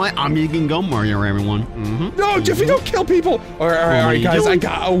 You know what? I'm just gonna go murder everyone. No, Jeffy, don't kill people! All right, guys, I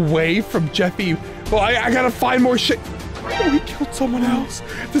got away from Jeffy. Well, I gotta find more shit. Oh, he killed someone else.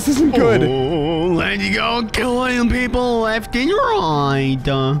 This isn't good. Oh, let's go killing people left and right.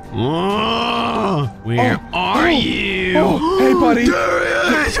 Where are you? Oh, hey, buddy. There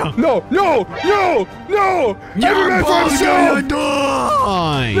he is. No! You're both gonna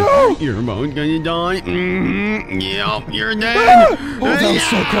die. No. You're both gonna die. Yep, you're dead. Oh, that was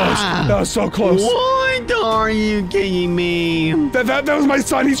so close. That was so close. What are you kidding me? That was my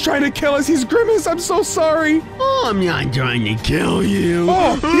son. He's trying to kill us. He's Grimace. I'm so sorry. I'm not trying to kill you.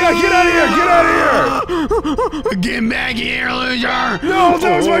 Oh, yeah, get out of here. Get out of here. Get back here, loser. No,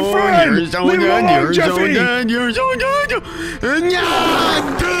 that was my friend. You're so Leave him good. alone, You're Jeffy. so good. You're so good.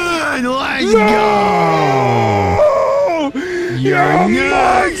 No, good. Let's go. You're a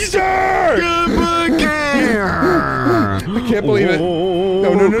monster. Get back here. I can't believe it.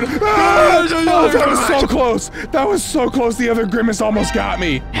 No. Ah! Oh, that was so close. That was so close. The other Grimace almost got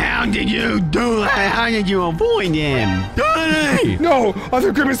me. How did you do that? How did you avoid him? Daddy! No,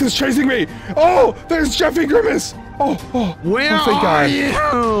 other Grimace is chasing me. Oh, there's Jeffy Grimace. Oh, Where thank are God. you?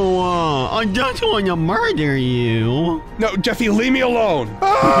 I just want to murder you. No, Jeffy, leave me alone.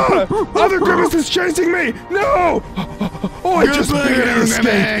 Ah, other Grimace is chasing me. No. Oh, I just barely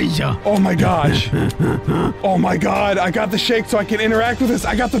escaped. Oh my gosh. Oh my God, I got the shake so I can interact with this.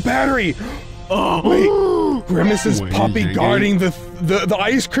 I got the battery. Oh, wait. Grimace's puppy guarding the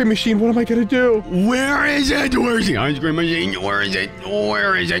ice cream machine. What am I gonna do? Where is it? Where's the ice cream machine? Where is it?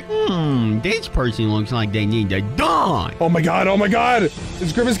 Where is it? This person looks like they need to die. Oh my God, oh my God.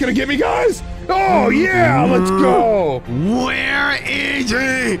 Is Grimace gonna get me, guys? Oh yeah, let's go. Where is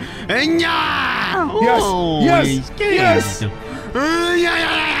he? No! Yes.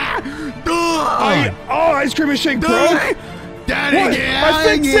 Ice cream machine broke. Daddy, I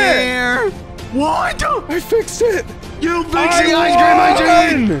fixed it. What? I fixed it. You fixed the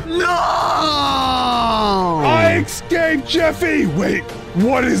ice cream machine? No! I escaped, Jeffy. Wait,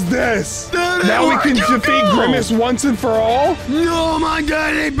 what is this? Daddy, now we can defeat Grimace once and for all? No, my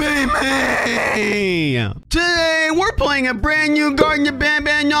daddy beat me! Today, we're playing a brand new Garden of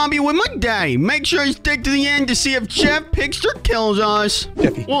Bad Nobby with my daddy. Make sure you stick to the end to see if Chef Pigster kills us.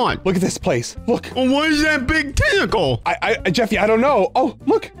 Jeffy, what? Look at this place. Look. What is that big tentacle? Jeffy, I don't know. Oh,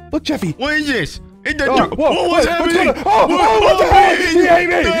 look, Jeffy. What is this? What's happening? What the hell? He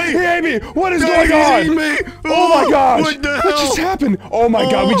ate me! What is going on? Oh my gosh! What the hell? What just happened? Oh my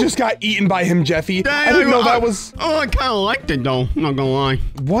God, we just got eaten by him, Jeffy. I didn't know that was... Oh, I kind of liked it though, not gonna lie.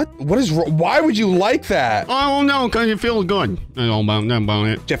 What is wrong? Why would you like that? I don't know, because it feels good. That's all about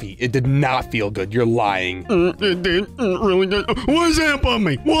it. Jeffy, it did not feel good. You're lying. It did. It really did. What is that above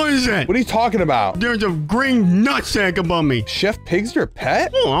me? What is that? What are you talking about? There's a green nutsack above me. Chef Pig's your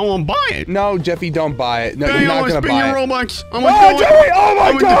pet? Oh, I want to buy it. No, Jeffy, don't buy it. No, you're not gonna buy it. Roblox. Jeffy! Oh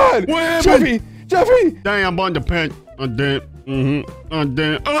my God! What happened? Jeffy! Dang, I bought the pet. I did. I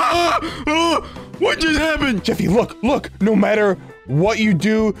did. What just happened? Jeffy, look. No matter what you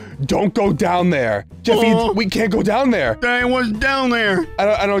do, don't go down there. Jeffy, we can't go down there. Dang, what's down there?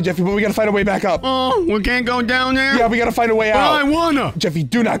 I don't know, Jeffy, but we gotta find a way back up. Oh, we can't go down there? Yeah, we gotta find a way out. I wanna. Jeffy,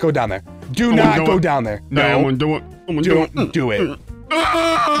 do not go down there. Do not go down there. No. I'm gonna do it. Don't do it.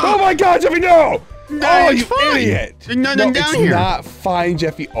 Oh my God, Jeffy, no! Oh, you idiot! There's nothing down here. It's not fine,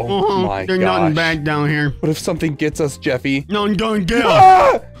 Jeffy. Oh my gosh. There's nothing bad down here. What if something gets us, Jeffy? Nothing gonna get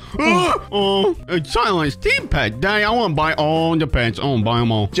us. Ah! It's Silent Steve pet. Daddy, I want to buy all the pets. I want to buy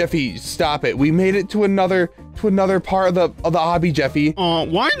them all. Jeffy, stop it. We made it to another part of the hobby, Jeffy.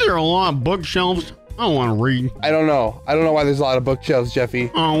 Why is there a lot of bookshelves? I don't want to read. I don't know. I don't know why there's a lot of bookshelves,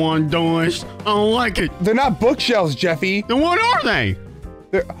 Jeffy. I don't want to do this. I don't like it. They're not bookshelves, Jeffy. Then what are they?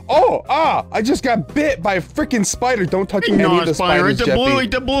 I just got bit by a freaking spider. Don't touch any of the spiders, Jeffy.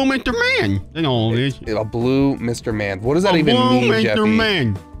 It's the blue Mr. Man. That's all it is. A blue Mr. Man. What does that even mean, Jeffy? Blue Mr.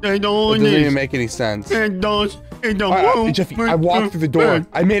 Man. That's all it is. It doesn't even make any sense. It does. Jeffy, I walked through the door.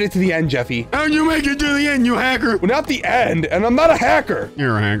 I made it to the end, Jeffy. How'd you make it to the end, you hacker? Well, not the end, and I'm not a hacker.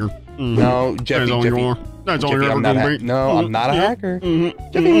 You're a hacker. No, Jeffy, That's all you are. That's all you're ever gonna be. No, I'm not a hacker.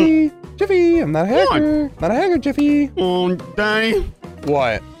 Jeffy, I'm not a hacker. What? Not a hacker, Jeffy. Oh, Daddy.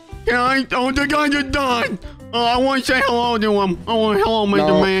 What? The guy just died. I want to say hello to him. I want hello,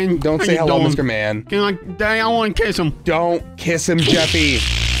 Mr. Man. Don't say hello, Mr. Man. Daddy, I want to kiss him. Don't kiss him, Jeffy.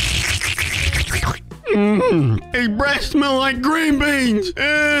 His breath smell like green beans.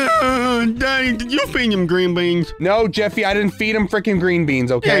 Daddy, did you feed him green beans? No, Jeffy, I didn't feed him freaking green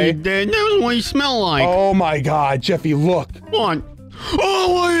beans, okay? Yeah, you did. That was what he smelled like. Oh my God, Jeffy, look. What?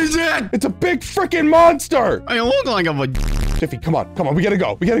 Oh, what is that? It's a big freaking monster. I look like I'm a... Jeffy, come on, we gotta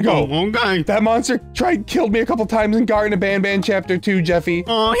go. Oh, okay. That monster killed me a couple times in Garden of Ban Chapter 2, Jeffy.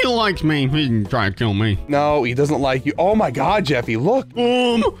 Oh, he likes me. He didn't try to kill me. No, he doesn't like you. Oh my God, Jeffy, look.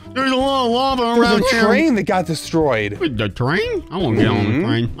 There's a lot of lava around There's a here. train that got destroyed. Wait, the train? I won't get on the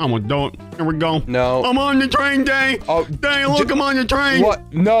train. I'm gonna do it. Here we go. No. I'm on the train, Day. Oh, Day, look, I'm on the train.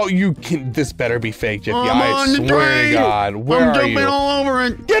 What? No, you can. This better be fake, Jeffy. I'm I on the swear train. to God. Where I'm are jumping you? all over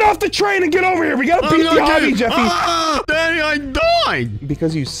it. Get off the train and get over here. We gotta beat the hobby, Jeffy. Daddy, I died.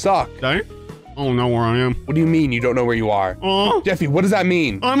 Because you suck. Daddy? I don't know where I am. What do you mean you don't know where you are? Jeffy, what does that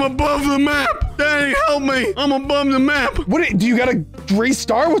mean? I'm above the map. Daddy, help me. I'm above the map. What? Do you gotta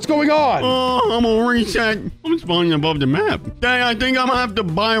restart? What's going on? I'm gonna reset. I'm spawning above the map. Daddy, I think I'm gonna have to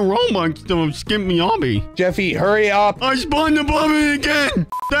buy Robux to skip me hobby. Jeffy, hurry up. I spawned above it again.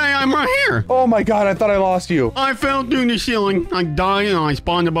 Daddy, I'm right here. Oh my God, I thought I lost you. I fell through the ceiling. I died and I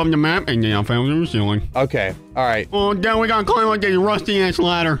spawned above the map and then I fell through the ceiling. Okay, all right. Oh, Dad, we gotta climb up this rusty ass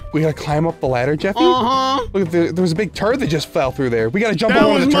ladder. We gotta climb up the ladder, Jeffy? Look, there was a big turd that just fell through there. We gotta jump on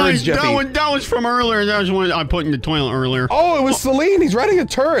one of the turds, Jeffy. That was from earlier. That was one I put in the toilet earlier. Oh, it was Celine. He's riding a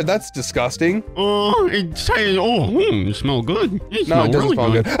turd. That's disgusting. It says, it smells good. It No, it doesn't really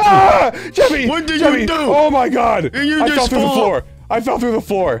smell good. Ah! Jeffy! What did Jeffy, you do? Oh my God! You I just fell through the fall. floor. I fell through the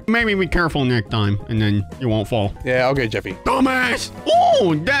floor. Maybe be careful next time, and then you won't fall. Yeah, okay, Jeffy. Dumbass!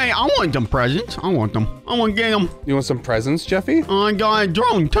 Oh, dang, I want them presents. I want them. I want to get them. You want some presents, Jeffy? I got a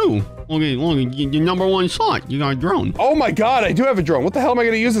drone, too. Look at your number one slot. You got a drone. Oh my God, I do have a drone. What the hell am I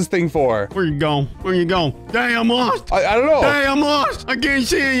gonna use this thing for? Where you go? Where you go? Dang, I'm lost. I don't know. Dang, I'm lost. I can't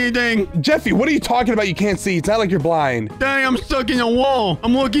see anything. Jeffy, what are you talking about? You can't see. It's not like you're blind. Dang, I'm stuck in a wall.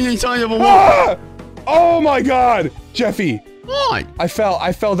 I'm looking inside of a wall. Ah! Oh my God, Jeffy. What? I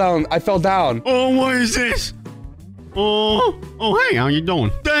fell down. Oh, what is this? Oh, hey, how you doing?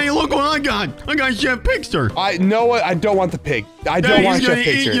 Dang, look what I got. I got Chef Pixter. I know what. I don't want the pig. I don't want Chef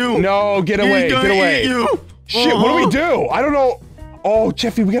Picture. You. No, get away. He's gonna eat you. Shit, what do we do? I don't know. Oh,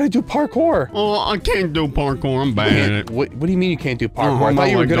 Jeffy, we gotta do parkour. Oh, I can't do parkour. I'm bad at it. What do you mean you can't do parkour? I thought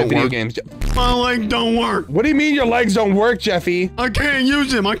you were good at video games. My legs don't work. What do you mean your legs don't work, Jeffy? I can't use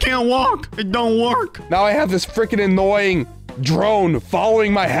them. I can't walk. It don't work. Now I have this freaking annoying drone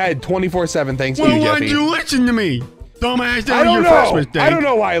following my head 24/7. Thanks to you, Jeffy. Well, why'd you listen to me? Dumbass, that was your first mistake. I don't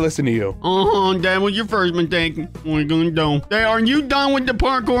know why I listen to you. That was your first mistake. What are you gonna do? Hey, are you done with the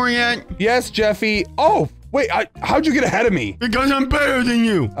parkour yet? Yes, Jeffy. Oh, wait, how'd you get ahead of me? Because I'm better than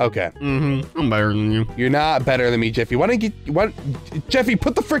you. Okay. I'm better than you. You're not better than me, Jeffy. Jeffy,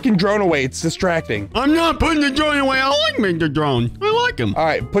 put the freaking drone away. It's distracting. I'm not putting the drone away. I like Mr. Drone. I like him. All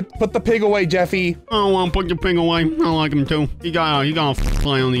right, put the pig away, Jeffy. I don't want to put the pig away. I like him too. He got a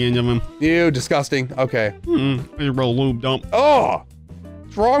fly on the end of him. Ew, disgusting. Okay. He's real lubed up. Oh,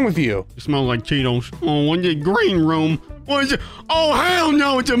 what's wrong with you? It smells like Cheetos. Oh, what's the green room? What is it? Oh, hell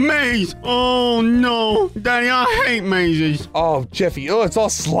no, it's a maze. Oh, no. Daddy, I hate mazes. Oh, Jeffy, it's all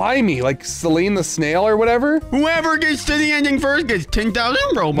slimy, like Celine the snail or whatever. Whoever gets to the ending first gets 10,000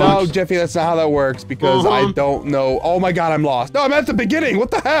 Robux. No, Jeffy, that's not how that works because I don't know. Oh my God, I'm lost. No, I'm at the beginning. What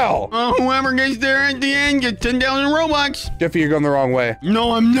the hell? Whoever gets there at the end gets 10,000 Robux. Jeffy, you're going the wrong way.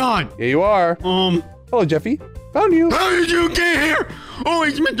 No, I'm not. Yeah, you are. Hello, Jeffy. Found you. How did you get here? Oh,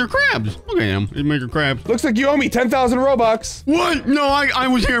 it's Mr. Krabs. Look at him. It's Mr. Krabs. Looks like you owe me 10,000 Robux. What? No, I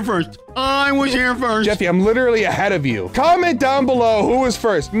was here first. I was here first. Jeffy, I'm literally ahead of you. Comment down below who was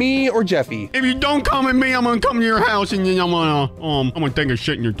first, me or Jeffy. If you don't comment me, I'm gonna come to your house and then I'm gonna take a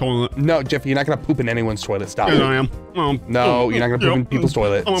shit in your toilet. No, Jeffy, you're not gonna poop in anyone's toilet. Stop. Yes, I am. No, you're not gonna poop in people's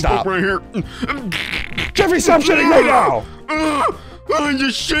toilet. I'm Stop. gonna poop right here. Jeffy, stop shitting right now. I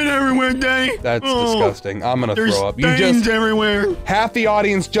just shit everywhere, Daddy. That's disgusting. I'm gonna throw up. There's stains everywhere. Half the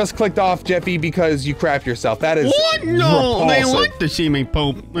audience just clicked off Jeffy because you crapped yourself. That is what? No, repulsive. they like to see me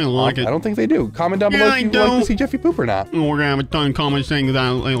poop. They like it. I don't think they do. Comment down below if you like to see Jeffy poop or not. We're gonna have a ton of comments saying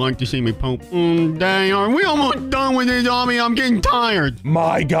that they like to see me poop. Dang, are we almost done with this, Obby? I'm getting tired.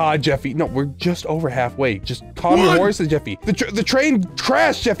 My God, Jeffy. No, we're just over halfway. Just calm your horses, Jeffy. The train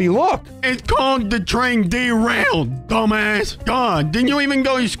crashed, Jeffy. Look. It's called the train derailed, dumbass. God, didn't you even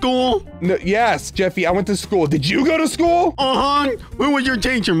go to school? No, yes, Jeffy, I went to school. Did you go to school? Who was your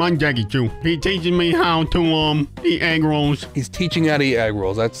teacher? My Jackie too. He teaches me how to eat egg rolls. He's teaching you how to eat egg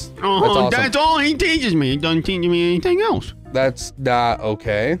rolls. That's awesome. That's all he teaches me. He doesn't teach me anything else. That's not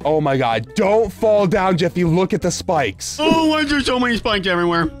okay. Oh my God. Don't fall down, Jeffy. Look at the spikes. Oh, why is there so many spikes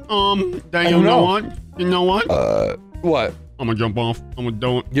everywhere? Daniel, you know what? You know what? What? I'm gonna jump off. I'm gonna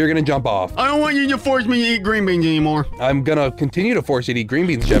do it. You're gonna jump off. I don't want you to force me to eat green beans anymore. I'm gonna continue to force you to eat green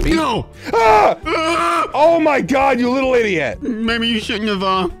beans, Jeffy. No! Ah! Ah! Oh my God, you little idiot. Maybe you shouldn't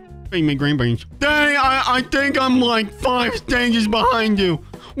have, fed me green beans. Dang, I think I'm like 5 stages behind you.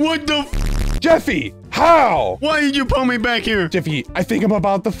 What the f? Jeffy, how? Why did you pull me back here? Jeffy, I think I'm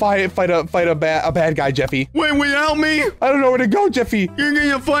about to fight a bad guy, Jeffy. Wait, without me? I don't know where to go, Jeffy. You're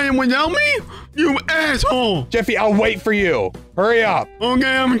gonna fight him without me? You asshole! Jeffy, I'll wait for you. Hurry up.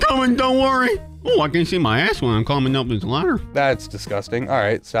 Okay, I'm coming, don't worry. Oh, I can see my ass when I'm climbing up this ladder. That's disgusting. All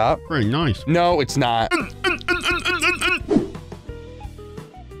right, stop. Pretty nice. No, it's not.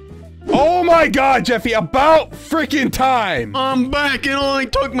 Oh my God, Jeffy, about freaking time. I'm back. It only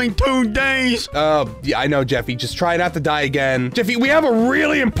took me 2 days. Yeah, I know, Jeffy. Just try not to die again. Jeffy, we have a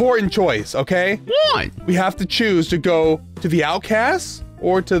really important choice, okay? What? We have to choose to go to the outcasts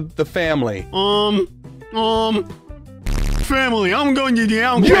or to the family. Family. I'm going to the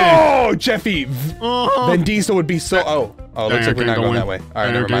outcast. Yo, Jeffy. Then Diesel would be so... Oh, looks like we're not going that way. All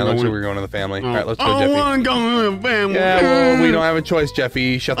right, never mind. Looks like we're going to the family. All right, let's go, Jeffy. I want to go to the family. Yeah, well, we don't have a choice,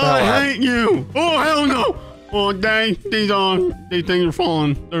 Jeffy. Shut the hell up. I hate you. Oh, hell no. Oh, dang. These things are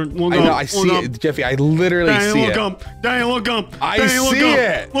falling. Look I up. know, I see it, Jeffy. I literally see it. Look up. Dang, look up. I see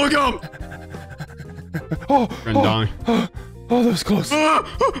it. Look up. Oh, Die. Oh, that was close.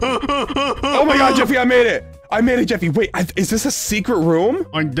 Oh my God, Jeffy, I made it. I made it, Jeffy. Wait, is this a secret room?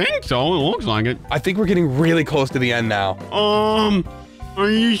 I think so. It looks like it. I think we're getting really close to the end now. Are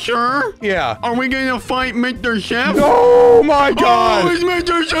you sure? Yeah. Are we gonna fight Mr. Chef? Oh my God! Oh, it's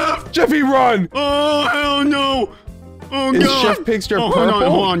Mr. Chef! Jeffy, run! Oh, hell no! Oh, Is God! Chef Pigster purple?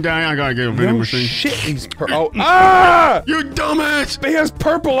 Hold on, Daddy. I gotta get a vending machine. Shit, he's purple. Oh, ah! You dumbass! He has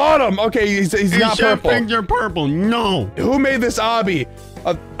purple on him. Okay, he's not Chef purple. Pigster purple. No. Who made this obby?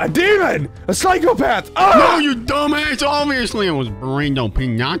 A demon! A psychopath! Ah! No, you dumbass! Obviously, it was Burrito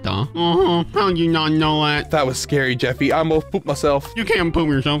Pinata. How'd you not know that? That was scary, Jeffy. I almost pooped myself. You can't poop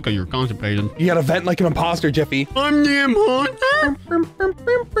yourself because you're constipated. You gotta vent like an imposter, Jeffy. I'm the imposter.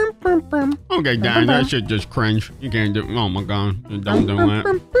 Okay, Dad, that shit just cringe. You can't do. Oh my God! Don't do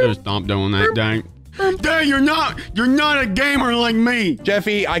that. Just stop doing that, Dad. Dad, you're not a gamer like me.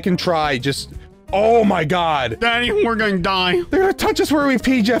 Jeffy, I can try. Just. Oh my God. Daddy, we're gonna die. They're gonna touch us where we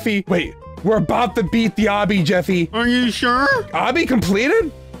pee, Jeffy. Wait, we're about to beat the obby, Jeffy. Are you sure? Obby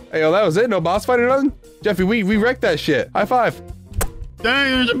completed? Hey, yo, that was it? No boss fight or nothing? Jeffy, we wrecked that shit. High five.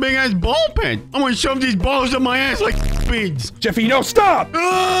 Dang, there's a big ass ball pit. I'm gonna shove these balls up my ass like beads. Jeffy, no, stop!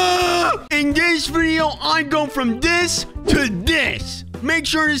 In this video, I go from this to this. Make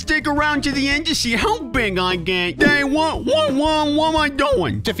sure to stick around to the end to see how big I get. Dang, what am I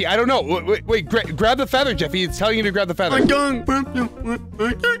doing? Jeffy, I don't know. Wait, grab the feather, Jeffy. It's telling you to grab the feather. I don't.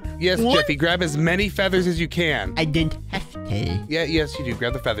 Yes, What? Jeffy, grab as many feathers as you can. I didn't have to. Yeah, yes, you do.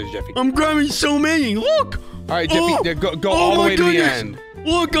 Grab the feathers, Jeffy. I'm grabbing so many. Look. All right, Jeffy, go all the way to the end.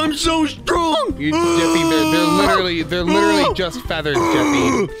 Look, I'm so strong. Jeffy, they're literally just feathers,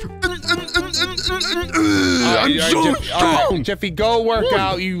 Jeffy. I'm so strong. Jeffy, go work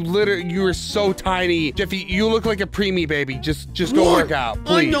out. You are so tiny. Jeffy, you look like a preemie baby. Just go work out,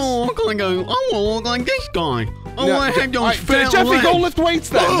 please. I don't look like I want to look like this guy. I want to have those fat Jeffy, legs. go lift weights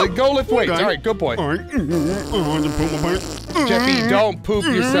then. Go lift weights. Okay. All right, good boy. All right. Jeffy, don't poop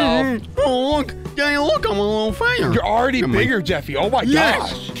yourself. Oh, look. Daddy, look, I'm a little fatter. You're already bigger, Jeffy. Oh my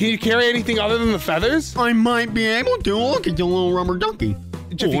gosh. Can you carry anything other than the feathers? I might be able to. Look at the little rubber ducky.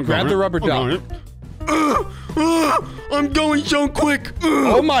 Jeffy, grab the rubber duck. I'm going so quick.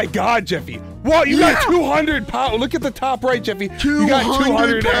 Oh my God, Jeffy. Whoa, you got 200 power. Look at the top right, Jeffy. You got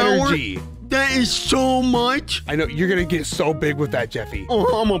 200 energy. That is so much. I know. You're going to get so big with that, Jeffy.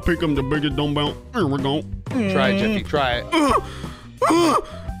 Oh, I'm going to pick up the biggest dumbbell. Here we go. Try it, Jeffy. Try it.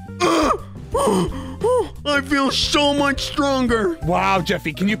 I feel so much stronger. Wow,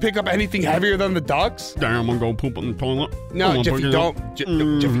 Jeffy. Can you pick up anything heavier than the ducks? Damn, I'm going to poop on the toilet. No, Jeffy, don't.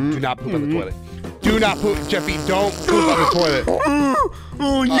 No, Jeffy, do not poop on the toilet. Do not poop. Jeffy, don't poop on the toilet.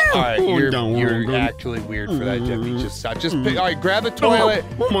 Oh, yeah. All right, you're actually weird for that, Jeffy. Just pick. All right, grab the toilet.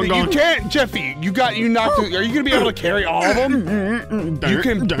 Oh my God. You can't, Jeffy. You knocked. Are you gonna be able to carry all of them? You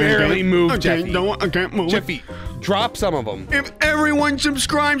can barely move, Jeffy. I can't move. Jeffy, Drop some of them. If everyone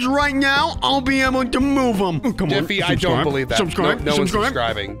subscribes right now, I'll be able to move them. Oh, come Jeffy, on. I don't believe that. Subscribe. No one's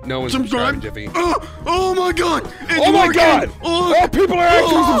subscribing. No one's subscribing, Jeffy. Oh my God. It's Oh my working. God! Oh, people are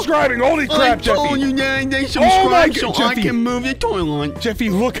actually subscribing. Holy crap, Jeffy. I told you that they subscribe so I Jeffy. can move the toilet. Jeffy,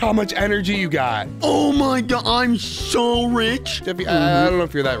 look how much energy you got. Oh my God, I'm so rich. Jeffy, I don't know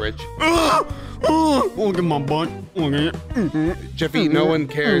if you're that rich. Look at my butt. Look at it. Jeffy, no one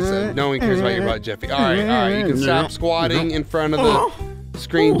cares. No one cares about your butt, Jeffy. All right. You can stop squatting in front of the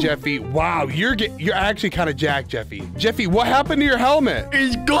screen, Jeffy. Wow, you're actually kind of jacked, Jeffy. Jeffy, what happened to your helmet?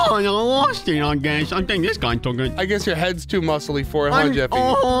 It's gone. I lost it, I guess. I think this guy took it. I guess your head's too muscly for it, huh, Jeffy?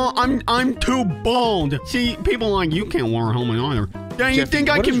 I'm too bald. See, people like you can't wear a helmet either. Jeffy, you think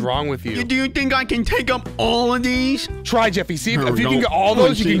what is wrong with you? Do you think I can take up all of these? Try, Jeffy. See if you can get all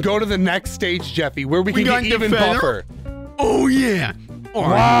those, you can go to the next stage, Jeffy, where we can get even buffer. Oh, yeah.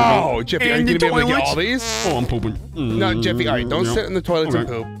 Wow, Jeffy, are you going to be able to get all these? Oh, I'm pooping. No, Jeffy, all right, don't sit in the toilets and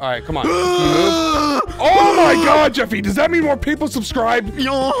poop. All right, come on. Can you move? Oh, my God, Jeffy, does that mean more people subscribe? Look,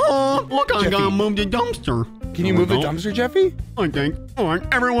 I Jeffy. gotta move the dumpster. Can you move the dumpster, Jeffy? I think. All right,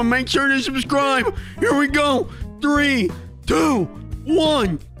 everyone make sure to subscribe. Here we go. 3, 2,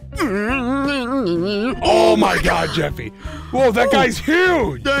 1. Oh, my God, Jeffy. Whoa, that guy's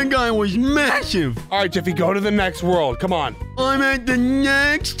huge. That guy was massive. All right, Jeffy, go to the next world. Come on. I'm at the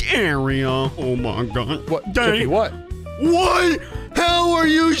next area. Oh, my God. What? Jeffy, what? What? How are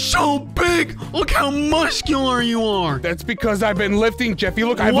you so big? Look how muscular you are. That's because I've been lifting, Jeffy.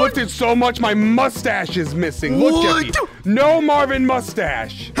 Look, I've lifted so much, my mustache is missing. Look, Jeffy. No Marvin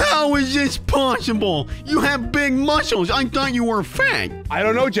mustache. How is this possible? You have big muscles. I thought you were fat. I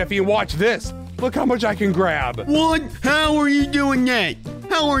don't know, Jeffy. Watch this. Look how much I can grab. What? How are you doing that?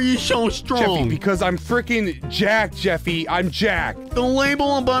 How are you so strong? Jeffy, because I'm freaking jacked, Jeffy. I'm jacked. The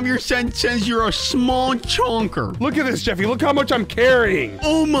label above your set says you're a small chunker. Look at this, Jeffy. Look how much I'm carrying.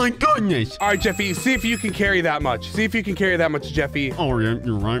 Oh, my goodness. All right, Jeffy, see if you can carry that much. See if you can carry that much, Jeffy. Oh, yeah,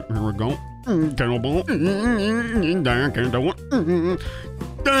 you're right. Here we go. Kettlebell.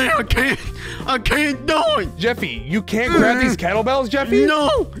 I can't do it. I can't do it. Jeffy, you can't grab these kettlebells, Jeffy?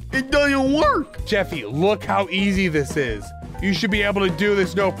 No, it doesn't work. Jeffy, look how easy this is. You should be able to do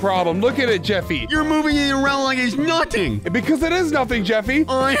this no problem. Look at it, Jeffy. You're moving it around like it's nothing. Because it is nothing, Jeffy.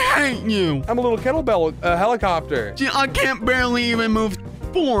 I hate you. I'm a little kettlebell helicopter. See, I can't barely even move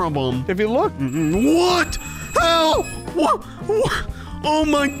 4 of them. Jeffy, look. What? How? What? Oh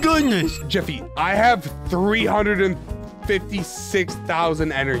my goodness. Jeffy, I have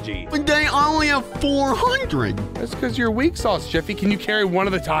 356,000 energy. But I only have 400. That's because you're weak sauce, Jeffy. Can you carry one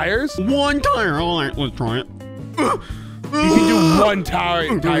of the tires? 1 tire. All right, let's try it. You can do 1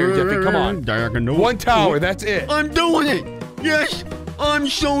 tire, Jeffy. Come on. 1 tower, that's it. I'm doing it. Yes, I'm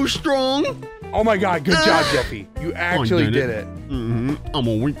so strong. Oh my God, good job, Jeffy. You actually did it. I'm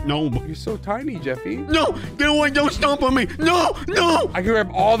a weak nobody. You're so tiny, Jeffy. No, get away, don't stomp on me. No. I can grab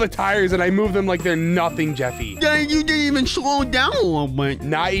all the tires and I move them like they're nothing, Jeffy. Yeah, you didn't even slow down a little bit.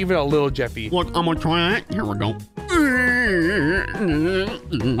 Not even a little, Jeffy. Look, I'm gonna try that. Here we go.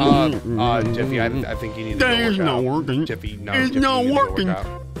 Jeffy, I think you need to That go is work not out. working. Jeffy, no. It's Jeffy, not you need to go working. work out.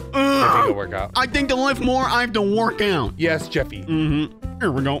 Jeffy, go work out. I think to lift more, I have to work out. Yes, Jeffy. Here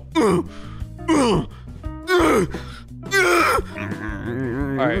we go. All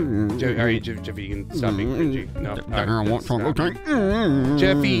right, Jeffy, you can stop being cringy. No, Okay.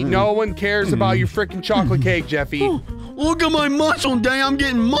 Jeffy, no one cares about your freaking chocolate cake, Jeffy. Look at my muscle day. I'm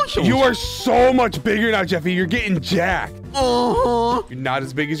getting muscles. You are so much bigger now, Jeffy. You're getting jacked. Uh-huh. You're not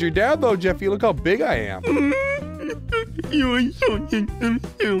as big as your dad, though, Jeffy. Look how big I am. You are so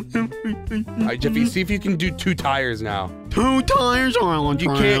All right, Jeffy, see if you can do 2 tires now. 2 tires? All right, I'll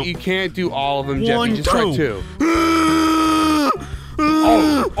try out. You can't do all of them, Jeffy. 1, Just try 2. 2.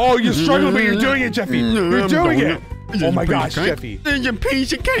 Oh, you're struggling, but you're doing it, Jeffy. You're doing it. Oh my gosh, Jeffy. There's a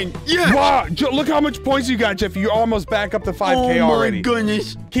piece of cake. Yes. Wow, look how much points you got, Jeffy. You're almost back up to 5K already. Oh my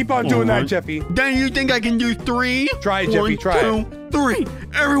goodness. Keep on doing that, Jeffy. Then you think I can do 3? Try it, Jeffy. Try it. 1, 2, 3.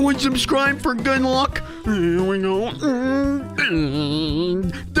 Everyone subscribe for good luck. Here we go. Then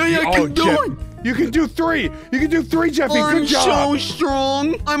I can do it. You can do 3. You can do 3, Jeffy. Good job. I'm so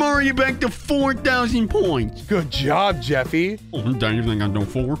strong. I'm already back to 4,000 points. Good job, Jeffy. Oh, dang, you think I do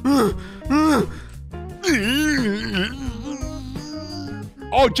 4?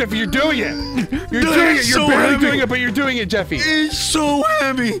 Oh, Jeffy, you're doing it. You're doing it. You're barely doing it, but you're doing it, Jeffy. It's so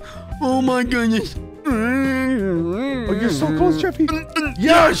heavy. Oh, my goodness. Oh, you're so close, Jeffy.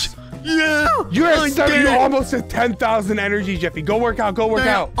 Yes. Yeah. You're at 7. You're almost at 10,000 energy, Jeffy. Go work out. Go work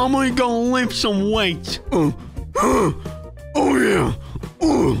out. I'm going to go lift some weights. Oh, yeah.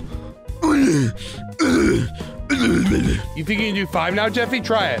 You think you can do 5 now, Jeffy?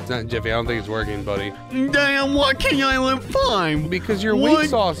 Try it. Jeffy, I don't think it's working, buddy. Damn, why can't I lift 5? Because you're What? weak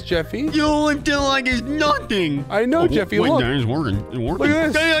sauce, Jeffy. You lift it like it's nothing. I know, Jeffy. Wait, Look. Dad, it's working. It's working. Look at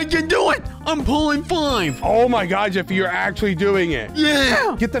this. Dad, I can do it. I'm pulling 5. Oh my God, Jeffy, you're actually doing it.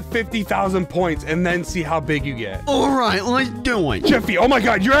 Yeah. Get the 50,000 points and then see how big you get. All right, let's do it. Jeffy, oh my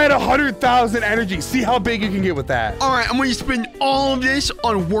God, you're at 100,000 energy. See how big you can get with that. All right, I'm going to spend all of this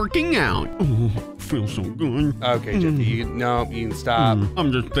on working out. Feels so good. Okay, Jeffy, you can stop.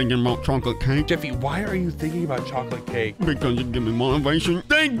 I'm just thinking about chocolate cake. Jeffy, why are you thinking about chocolate cake? Because it gives me motivation.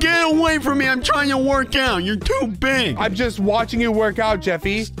 Then get away from me. I'm trying to work out. You're too big. I'm just watching you work out,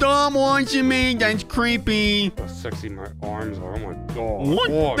 Jeffy. Stop watching me. That's creepy. How sexy my arms are. Oh my God. What?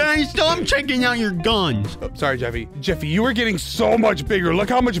 Oh, Then stop checking out your guns. oh, sorry, Jeffy. Jeffy, you are getting so much bigger. Look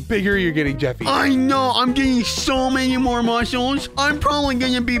how much bigger you're getting, Jeffy. I know. I'm getting so many more muscles. I'm probably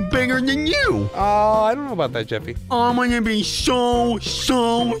going to be bigger than you. I don't know about that, Jeffy. I'm going to be so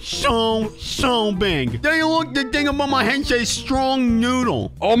big. Then look, the thing above my head says strong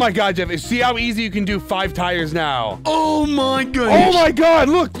noodle. Oh my God, Jeffy. See how easy you can do 5 tires now. Oh my goodness. Oh my God,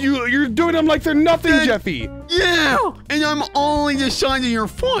 look, you're doing them like they're nothing, Jeffy. Yeah, and I'm only the size of your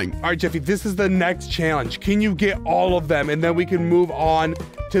foot. All right, Jeffy, this is the next challenge. Can you get all of them? And then we can move on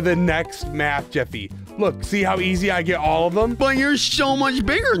to the next map, Jeffy. Look, see how easy I get all of them? But you're so much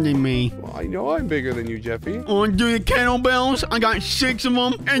bigger than me. Well, I know I'm bigger than you, Jeffy. On do the kettlebells, I got 6 of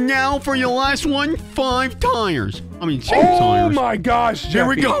them. And now for your last one, 5 tires. I mean, 6 tires. Oh my gosh, Jeffy. Here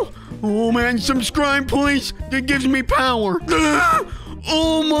we go. Oh man, subscribe please. That gives me power.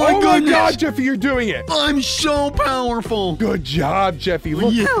 Oh my goodness. Oh my God, Jeffy, you're doing it. I'm so powerful. Good job, Jeffy.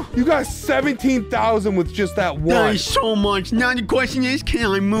 Look, Yeah. you got 17,000 with just that one. That is so much. Now the question is, can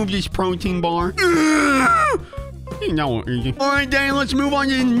I move this protein bar? No, easy. All right, Danny, let's move on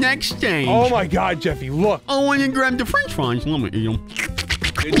to the next stage. Oh my God, Jeffy, look. I want to grab the french fries. Let me eat them.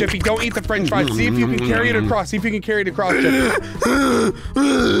 Jeffy, don't eat the french fries. See if you can carry it across. See if you can carry it across, Jeffy.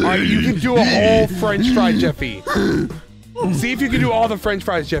 All right, you can do a whole french fry, Jeffy. See if you can do all the french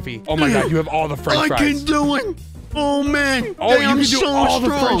fries, Jeffy. Oh my God, you have all the french fries. I can do it. Oh man. Oh, Dang, you I'm can do so all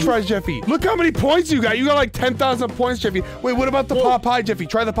strong. the french fries, Jeffy. Look how many points you got. You got like 10,000 points, Jeffy. Wait, what about the pot pie, Jeffy?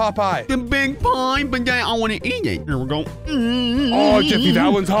 Try the pot pie. The big pie, but then I want to eat it. Here we go. Oh, Jeffy,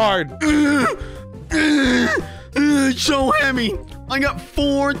 that one's hard. It's so heavy. I got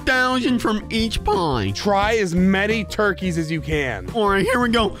 4,000 from each pie. Try as many turkeys as you can. All right, here we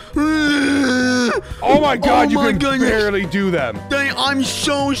go. Oh my God, you can goodness. barely do them. Dang, I'm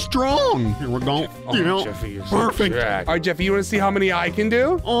so strong. Here we go. Oh, Jeffy, you're so perfect. jacked. All right, Jeffy, you want to see how many I can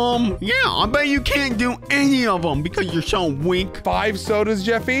do? Yeah, I bet you can't do any of them because you're so weak. 5 sodas,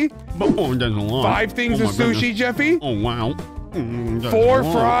 Jeffy. But there's a lot. 5 things Oh, of my sushi, goodness. Jeffy. Oh wow. That's 4 a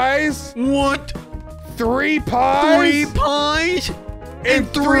lot. fries. What? 3 pies. 3 pies? and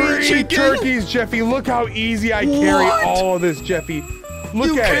 3 chicken? turkeys, Jeffy. Look how easy I carry What? all of this, Jeffy. Look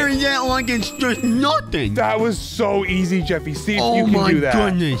you at carry it. that like it's just nothing. That was so easy, Jeffy. See if Oh you can my do that.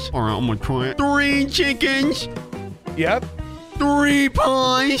 goodness. All right, I'm gonna try it. 3 chickens, Yep. 3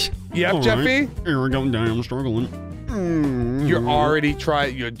 pies. Yep, All Jeffy. right. Here we go. Damn, I'm struggling. You're already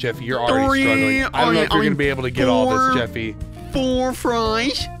trying. Jeffy, you're already 3, struggling. I don't know if you're going to be able to get all 4, this, Jeffy. 4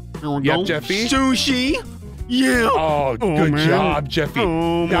 fries. Here we Yep, go. Jeffy. Sushi. Yeah. Oh, good man. job, Jeffy.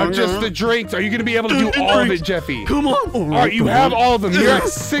 Oh, Now, my just God. the drinks. Are you going to be able to do The all of drinks. it, Jeffy? Come on. All right, you have all of them. You're at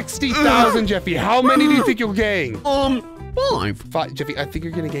 60,000, Jeffy. How many do you think you'll gain? 5. Jeffy, I think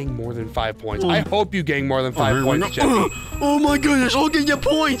you're going to gain more than 5 points. I hope you gain more than 5 Here we points, go. Jeffy. Oh my goodness, look at your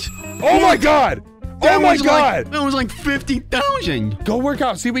points. Oh, my God. Oh, my God. That was like 50,000. Go work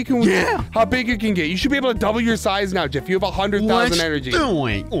out. See if we can. Yeah. How big you can get. You should be able to double your size now, Jeff. You have 100,000 energy. do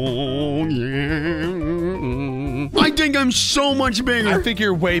it. Oh, yeah. I think I'm so much bigger. I think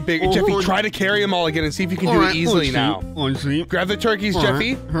you're way bigger. Oh, Jeffy, Lord. try to carry them all again and see if you can All do right, it easily let's now. see. Let's see. Grab the turkeys, All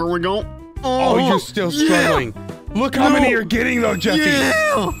Jeffy. right, here we go. Oh, you're still struggling. Look how No. many you're getting, though, Jeffy.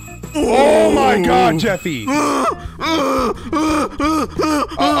 Yeah. Oh, my God, Jeffy. All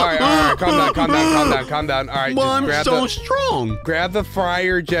right. Calm down. All right, But just I'm grab so the... strong. Grab the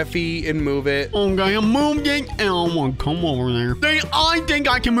fryer, Jeffy, and move it. Okay, I moved it, and I'm gonna come over there. I think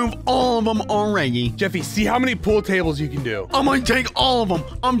I can move all of them already. Jeffy, see how many pool tables you can do. I'm gonna take all of them.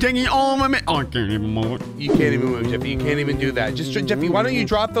 I'm taking all of them. I can't even move it. You can't even move, Jeffy. You can't even do that. Just, Jeffy, why don't you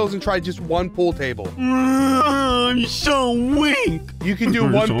drop those and try just one pool table? I'm so weak. You can do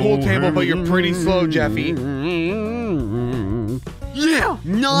one pool table, but you're pretty slow, Jeffy. Yeah,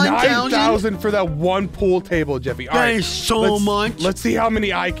 9,000. 9,000 for that one pool table, Jeffy. All That right, is so much. Let's see how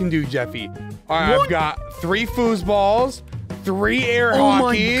many I can do, Jeffy. All right, What? I've got 3 foosballs, 3 air Oh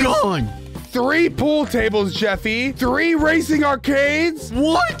hockeys, my God. 3 pool tables, Jeffy. 3 racing arcades.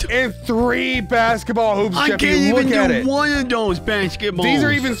 What? And 3 basketball hoops, I Jeffy. can't Look even at do it. one of those basketballs. These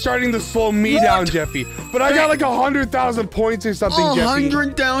are even starting to slow me down, Jeffy. But I got like 100,000 points or something, Jeffy.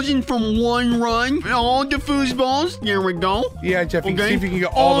 100,000 from one run. All the foosballs. There we go. Yeah, Jeffy. Okay. See if you can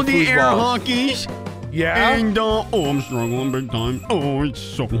get all the air foosballs. hockeys. Yeah? And, oh, I'm struggling big time. Oh, it's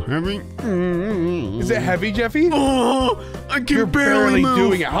so heavy. Is it heavy, Jeffy? Oh, I can You're barely move.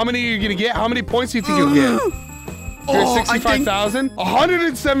 doing it. How many are you going to get? How many points do you think you'll get? You're at 65,000?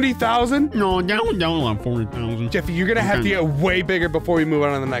 170,000? No, that was like 40,000. Jeffy, you're going to have to get way bigger before we move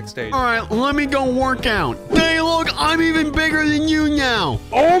on to the next stage. All right, let me go work out. Hey, look, I'm even bigger than you now.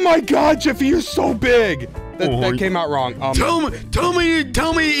 Oh my God, Jeffy, you're so big. That came out wrong. Tell me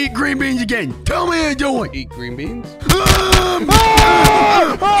to eat green beans again. Tell me to do it. Eat green beans? No,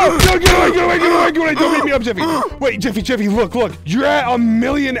 get away. Don't beat me up, Jeffy. Wait, Jeffy, look. You're at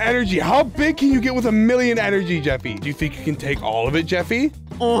 1,000,000 energy. How big can you get with 1,000,000 energy, Jeffy? Do you think you can take all of it, Jeffy?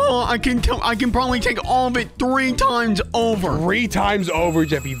 I can probably take all of it 3 times over. 3 times over,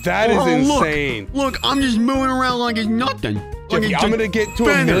 Jeffy. That is insane. Look, I'm just moving around like it's nothing. Jeffy, I'm gonna get to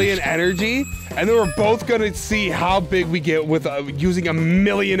 1,000,000 energy, and then we're both gonna see how big we get with using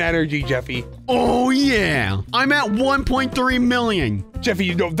 1,000,000 energy, Jeffy. Oh yeah, I'm at 1.3 million. Jeffy,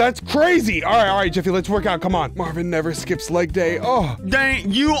 you know, that's crazy. All right, Jeffy, let's work out. Come on. Marvin never skips leg day. Oh. Dang,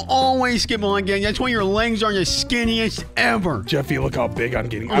 you always skip a leg day. That's why your legs are the skinniest ever. Jeffy, look how big I'm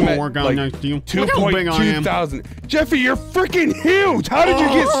getting. I'm gonna work out next to you. 2.2 thousand. Jeffy, you're freaking huge. How did you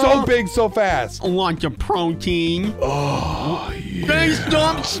get so big so fast? A lot of protein. Oh, yeah. They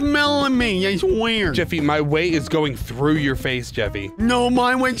stop smelling me. That's weird. Jeffy, my weight is going through your face, Jeffy. No,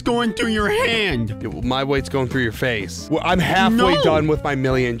 my weight's going through your hand. My weight's going through your face. Well, I'm halfway done with my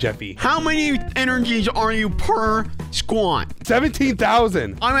 1,000,000, Jeffy. How many energies are you per squat?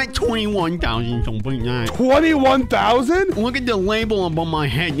 17,000. I'm at 21,000 something like that. 21,000? Look at the label above my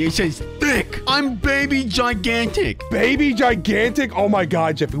head. It says thick. I'm baby gigantic. Baby gigantic? Oh my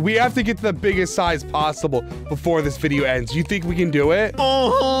God, Jeffy. We have to get to the biggest size possible before this video ends. You think we can do it?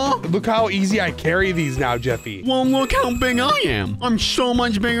 Uh-huh. Look how easy I carry these now, Jeffy. Well, look how big I am. I'm so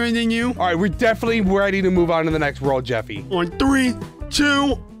much bigger than you. All right, we're definitely ready to move on to the next world, Jeffy. On 3, 2,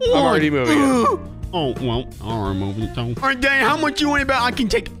 1. I'm already moving it. Oh, well, I'm moving it. All right, Dad, how much you want to bet I can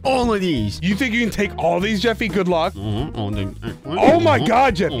take all of these? You think you can take all these, Jeffy? Good luck. Oh my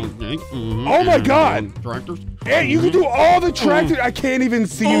God, Jeffy. Oh my God. Tractors. Hey, you can do all the tractors. I can't even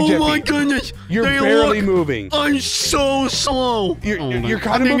see you, Jeffy. Oh my goodness. You're Hey, barely look. moving. I'm so slow. You're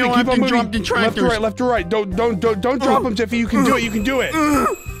kind of moving. Keep on moving. Left to right. Don't drop them, Jeffy. You can do it. You can do it.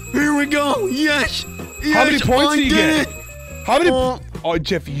 Here we go. Yes. How many points do you get? How many? Oh,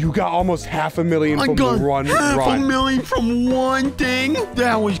 Jeffy, you got almost 500,000 I from got the run. 500,000 from one thing?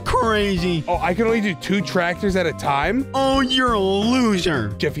 That was crazy. Oh, I can only do 2 tractors at a time? Oh, you're a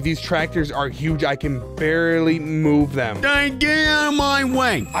loser. Jeffy, these tractors are huge. I can barely move them. Dang, get out of my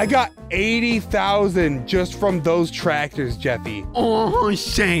way. I got 80,000 just from those tractors, Jeffy. Oh,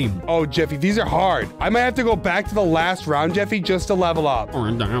 same. Oh, Jeffy, these are hard. I might have to go back to the last round, Jeffy, just to level up. All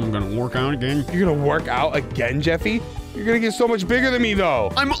right, I'm going to work out again. You're going to work out again, Jeffy? You're going to get so much bigger than me,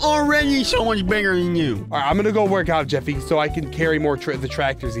 though. I'm already so much bigger than you. All right, I'm going to go work out, Jeffy, so I can carry more the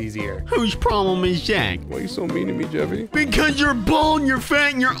tractors easier. Whose problem is that? Why are you so mean to me, Jeffy? Because you're bald, you're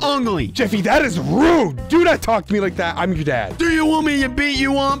fat, and you're ugly. Jeffy, that is rude. Do not talk to me like that. I'm your dad. Do you want me to beat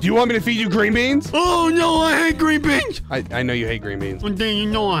you up? Do you want me to feed you green beans? Oh, no, I hate green beans. I know you hate green beans. Well, then you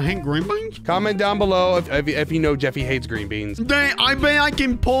know I hate green beans? Comment down below if you know Jeffy hates green beans. Then I bet I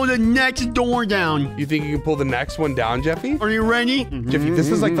can pull the next door down. You think you can pull the next one down, Jeffy? Are you ready? Jeffy, this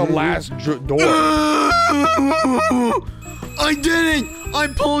is like the last door. I did it! I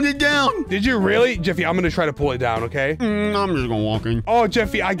pulled it down! Did you really? Jeffy, I'm going to try to pull it down, okay? I'm just gonna walk in. Oh,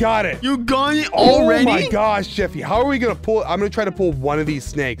 Jeffy, I got it. You got it already? Oh my gosh, Jeffy. How are we going to pull it? I'm going to try to pull one of these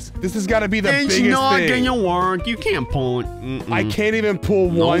snakes. This has got to be the biggest thing. It's not gonna work. You can't pull it. I can't even pull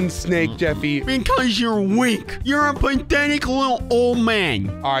one snake, Jeffy. Because you're weak. You're a pathetic little old man.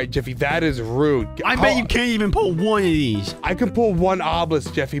 All right, Jeffy, that is rude. I bet you can't even pull one of these. I can pull one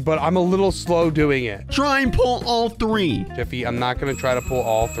obelisk, Jeffy, but I'm a little slow doing it. Try and pull all 3. Jeffy, I'm not going to try to pull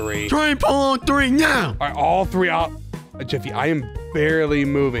all 3. Try and pull all 3 now. All right, all 3 out. Jeffy, I am barely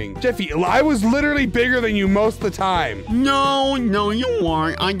moving. Jeffy, I was literally bigger than you most of the time. No, you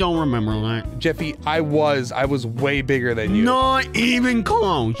weren't. I don't remember that. Jeffy, I was way bigger than you. Not even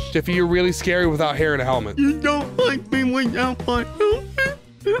close. Jeffy, you're really scary without hair and a helmet. You don't like me without my helmet.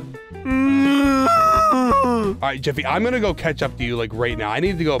 All right, Jeffy, I'm going to go catch up to you like right now. I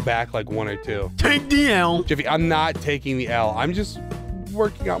need to go back like 1 or 2. Take the L. Jeffy, I'm not taking the L. I'm just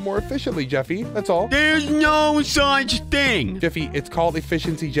working out more efficiently, Jeffy. That's all. There's no such thing. Jeffy, it's called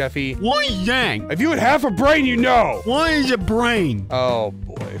efficiency, Jeffy. What is that? If you had half a brain, you know. What is a brain? Oh,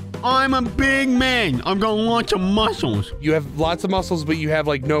 boy. I'm a big man. I've got lots of muscles. You have lots of muscles, but you have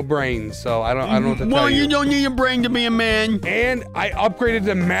like no brains, so I don't know what to tell you. Well, you don't need a brain to be a man. And I upgraded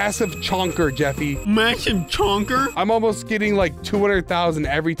to massive chonker, Jeffy. Massive chonker? I'm almost getting like 200,000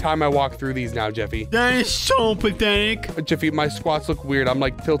 every time I walk through these now, Jeffy. That is so pathetic. Jeffy, my squats look weird. I'm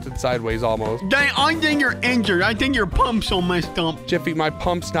like tilted sideways almost. I think you're injured. I think your pump's all messed up. Jeffy, my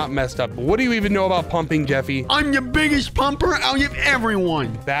pump's not messed up. What do you even know about pumping, Jeffy? I'm the biggest pumper out of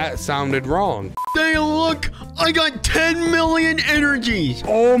everyone. That sounded wrong. Hey, look, I got 10 million energies.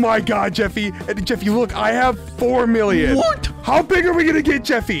 Oh my God, Jeffy. Jeffy, look, I have 4 million. What? How big are we gonna get,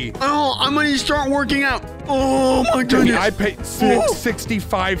 Jeffy? Oh, I'm gonna start working out. Oh my goodness. Jeffy, I pay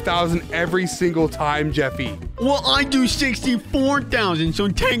 65,000 every single time, Jeffy. Well, I do 64,000, so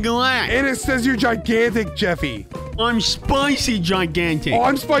take that. And it says you're gigantic, Jeffy. I'm spicy gigantic. Oh,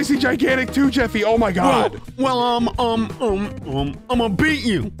 I'm spicy gigantic too, Jeffy. Oh my God. Well, I'm gonna beat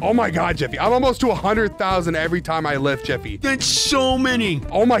you. Oh my God, Jeffy. I'm almost to 100,000 every time I lift, Jeffy. That's so many.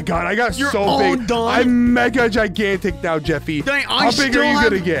 Oh my God, I got You're so all big. done. I'm mega gigantic now, Jeffy. How big are you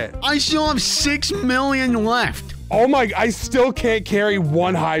gonna get? I still have 6 million left. Oh my, I still can't carry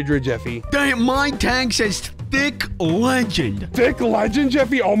 1 Hydra, Jeffy. Dang, my tag says Thick Legend. Thick Legend,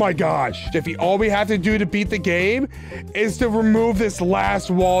 Jeffy? Oh my gosh. Jeffy, all we have to do to beat the game is to remove this last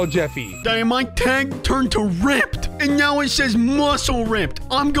wall, Jeffy. Dang, my tag turned to Ripped, and now it says Muscle Ripped.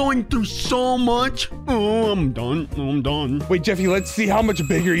 I'm going through so much. Oh, I'm done. I'm done. Wait, Jeffy, let's see how much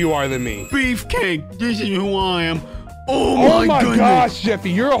bigger you are than me. Beefcake, this is who I am. Oh my goodness. Gosh, Jeffy,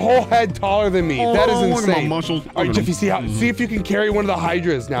 you're a whole head taller than me. That is insane. Look at my muscles. All right, Jeffy, see if you can carry one of the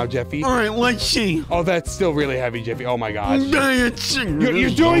Hydras now, Jeffy. All right, let's see. Oh, that's still really heavy, Jeffy. Oh my gosh. You're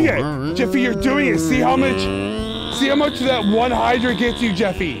doing it, Jeffy. You're doing it. See how much that 1 Hydra gets you,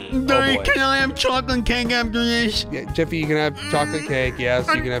 Jeffy. Dang, can I have chocolate cake after this? Yeah, Jeffy, you can have chocolate cake. Yes,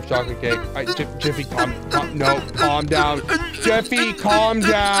 you can have chocolate cake. All right, Jeffy, calm down. Jeffy, calm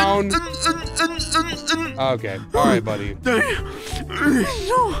down. Okay. All right, buddy. So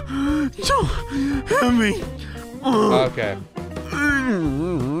heavy. Okay.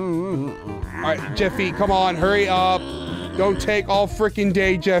 All right, Jeffy, come on, hurry up. Don't take all freaking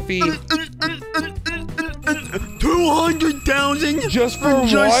day, Jeffy. 200,000 just for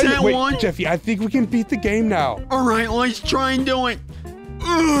one? Wait, Jeffy, I think we can beat the game now. All right, let's try and do it.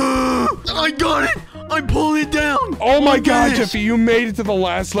 I got it. I pulled it down. Oh my God, Jeffy, you made it to the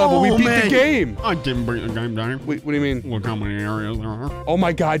last level. We beat the game. I didn't beat the game, Danny. Wait, what do you mean? Look how many areas there are. Oh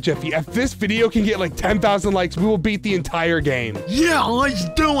my God, Jeffy, if this video can get like 10,000 likes, we will beat the entire game. Yeah, let's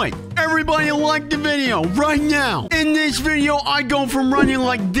do it. Everybody like the video right now. In this video, I go from running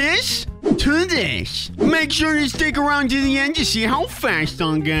like this to this. Make sure to stick around to the end to see how fast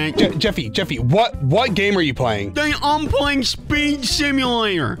I'll get. Jeffy, what game are you playing? I'm playing Speed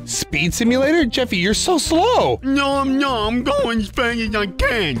Simulator. Speed Simulator? Jeffy, you're so slow. No, I'm not. I'm going as fast as I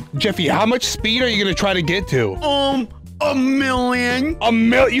can. Jeffy, how much speed are you gonna try to get to? 1 million.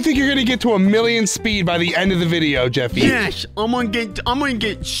 You think you're gonna get to 1 million speed by the end of the video, Jeffy? Yes, I'm gonna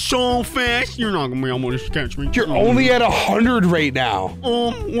get so fast. You're not gonna be able to catch me. You're only at 100 right now.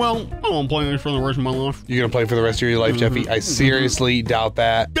 Well, I won't play this for the rest of my life. You're gonna play for the rest of your life, Jeffy? I seriously doubt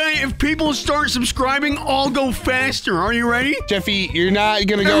that. Dang, if people start subscribing, I'll go faster. Are you ready? Jeffy, you're not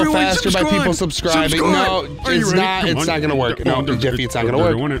gonna go faster by people subscribing. No, it's not. It's not gonna work. No, Jeffy, it's not gonna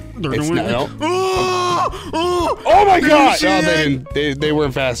work. It's not. Oh my God! No, they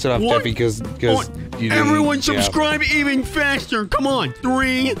weren't fast enough, Jeffy, because you didn't. Everyone subscribe even faster. Come on,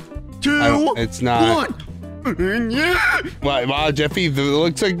 3, 2, it's not. 1. Yeah. Wow, Jeffy, it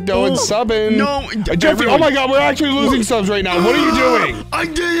looks like no one's subbing. No, Jeffy, oh my God, we're actually losing subs right now. What are you doing? I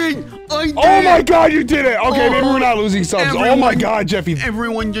did it. Oh my God, you did it. Okay, maybe we're not losing subs. Oh my God, Jeffy.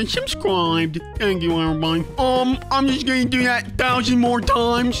 Everyone just subscribed. Thank you, everybody. I'm just gonna do that 1,000 more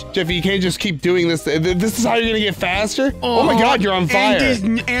times. Jeffy, you can't just keep doing this. This is how you're gonna get faster? Oh my God, you're on fire.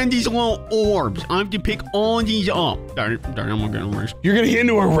 And these little orbs. I have to pick all these up. I'm gonna get a race. You're gonna get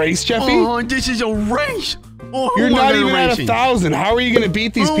into a race, Jeffy? This is a race. You're not even at 1,000. How are you going to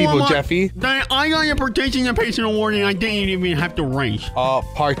beat these people, Jeffy? I got a participation award and I didn't even have to race.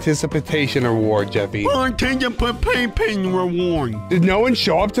 Participation award, Jeffy. Participation reward. Did no one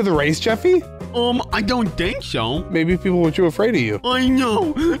show up to the race, Jeffy? I don't think so. Maybe people were too afraid of you. I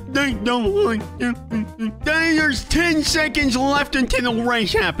know. They don't like it. There's 10 seconds left until the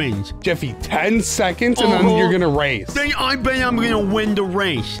race happens. Jeffy, 10 seconds and then you're gonna race. I bet I'm gonna win the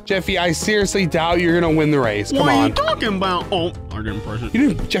race. Jeffy, I seriously doubt you're gonna win the race. Come What are on. you talking about? Oh, I didn't press it. You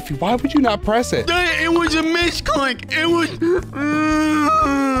didn't, Jeffy, why would you not press it? It was a misclick. It was...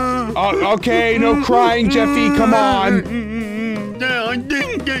 Okay, no crying, Jeffy. Come on. I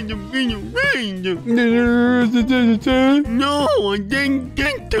didn't get to be the race. No, I didn't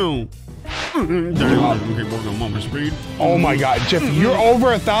get to. Oh my God, Jeffy, you're over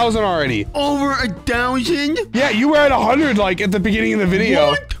 1,000 already. Over 1,000? Yeah, you were at 100 like at the beginning of the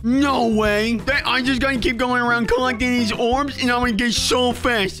video. What? No way. I just gotta keep going around collecting these orbs and I'm gonna get so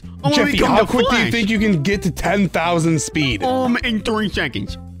fast. Jeffy, how quick do you think you can get to 10,000 speed? In 3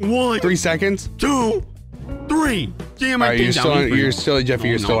 seconds. 1, 3 seconds? 2, 3. See, I'm at 10,000. You're still, Jeffy,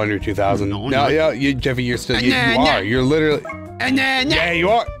 you're still under 2,000. No, Jeffy, you're still, you are. You're literally. Yeah, you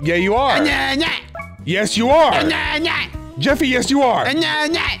are. Yeah, you are. Yes, you are. Jeffy, yes, you are. Jeffy,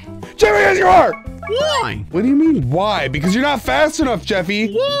 yes, you are. Why? What do you mean, why? Because you're not fast enough,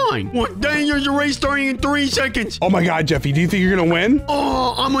 Jeffy. Why? What? Dang, there's a race starting in 3 seconds. Oh my God, Jeffy, do you think you're gonna win?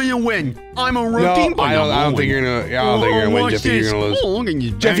 Oh, I'm gonna win. I'm a rookie. No, I don't think you're gonna. Yeah, I don't think you're gonna win, Jeffy. This. You're gonna lose. Oh, look at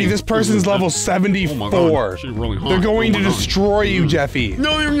these Jeffy, this person's level 74. Oh my God, she's really hot. They're going to destroy you, Jeffy.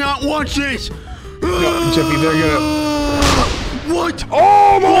 No, they're not. Watch this. No, Jeffy, they're gonna. What?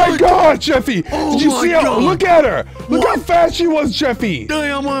 Oh my God, Jeffy! Oh Did you my see how? God. Look at her! Look What? how fast she was, Jeffy! Dang,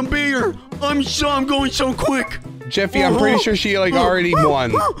 I'm gonna beat her. I'm going so quick. Jeffy, I'm pretty sure she like already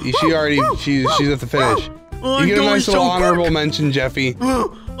won. She's at the finish. You get a nice little honorable mention, Jeffy.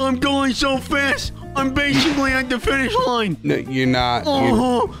 I'm going so fast. I'm basically at the finish line. No, you're not.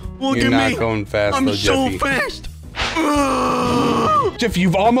 Look You're at not me. going fast, I'm though, so Jeffy. fast. Jeffy,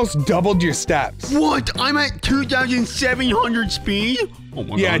 you've almost doubled your steps. What? I'm at 2,700 speed? Oh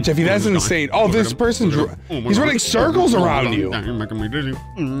my Yeah, God. Jeffy, that's insane. Oh, this person's he's running circles around you. You're making me dizzy.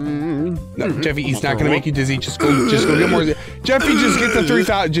 No, Jeffy, he's not gonna make you dizzy. Just go get more. Jeffy, just get the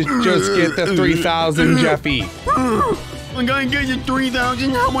 3,000. Just get the 3,000, Jeffy. I'm gonna get you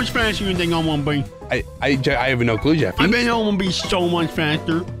 3,000. How much faster you think I'm gonna be? I have no clue, Jeffy. I bet I'm gonna be so much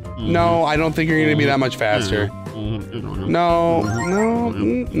faster. No, I don't think you're gonna be that much faster. No,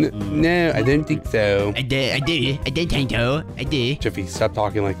 I don't think so. I did think so. I did. Jeffy, stop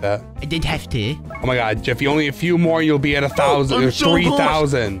talking like that. I did have to. Oh my God, Jeffy, only a few more, you'll be at 1,000 or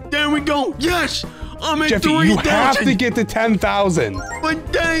 3,000. There we go. Yes, I'm at Jeffy, 3,000. you have to get to 10,000.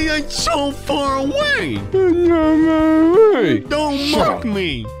 But dang, it's so far away. Don't mock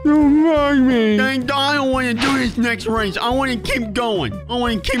me. Don't mock me. Dang, I don't want to do this next race. I want to keep going. I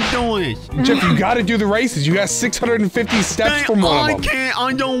want to keep doing this. Jeff, you gotta do the races. You got 650 steps Dang, from one of them. I can't.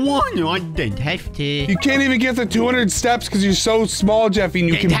 I don't want to. I didn't have to. You can't even get the 200 steps because you're so small, Jeffy, and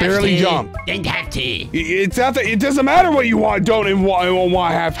you can barely jump. Didn't have to. It's not that. It doesn't matter what you want, don't and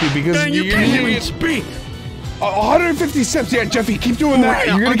want have to because Dang, you can't even speak. 150 steps. Yeah, Jeffy, keep doing that.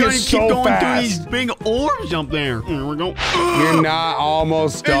 You're gonna get so keep going fast. through these big orbs up there. Here we go. You're not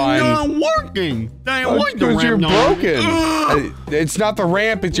almost done. It's not working. Dang, why the Because ramp you're not broken. It's not the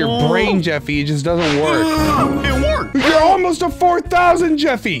ramp, it's your brain, Jeffy. It just doesn't work. It worked. You're almost at 4,000,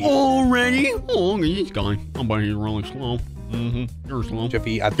 Jeffy. Already? Oh, he's gone. I'm but he's really slow. You're slow.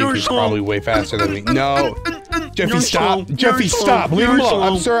 Jeffy, I think you're probably way faster than me. No. Jeffy, You're stop. slow. Jeffy, You're stop. slow. Leave him You're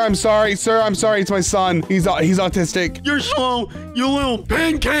alone. slow. I'm sorry. Sir, I'm sorry. It's my son. He's autistic. You're slow, you little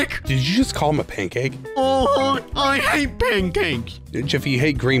pancake. Did you just call him a pancake? Oh, I hate pancakes. Jeffy, you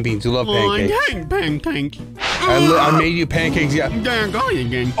hate green beans. You love Oh, pancakes. I hate pancakes. I made you pancakes. Yeah. There I go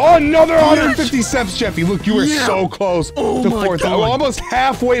again. Oh, another 150 steps, Jeffy. Look, you were so close Oh to my 4,000. God. Almost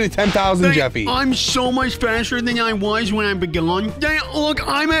halfway to 10,000, Jeffy. I'm so much faster than I was when I began. Dang, look,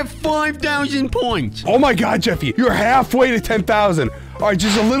 I'm at 5,000 points. Oh my God, Jeffy. You're halfway to 10,000. All right,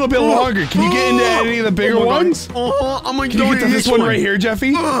 just a little bit longer. Can you get into any of the bigger ones? I'm gonna Can you get to this one right here,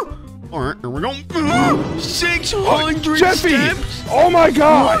 Jeffy? All right, here we go. 600 Jeffy! steps. Oh my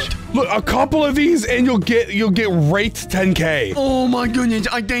gosh! Look, a couple of these and you'll get right to 10K. Oh my goodness,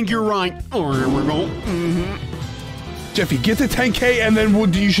 I think you're right. All right, here we go. Jeffy, get to 10K and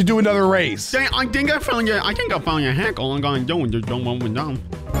then you should do another race. Dang, I think I found a hack. All I'm gonna do is just jump up and down.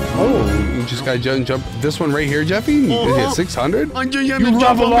 Oh, you just gotta jump. This one right here, Jeffy? You get 600? I just have You to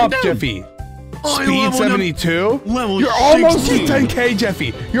jump level up up, and down. Jeffy. I Speed leveled up. 72? Level You're almost 16. at 10K,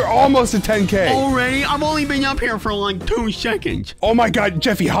 Jeffy. You're almost at 10K. Already? I've only been up here for like 2 seconds. Oh my God,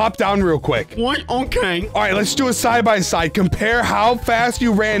 Jeffy, hop down real quick. What? Okay. All right, let's do a side by side. Compare how fast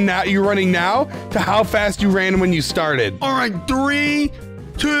you're running now to how fast you ran when you started. All right, 3,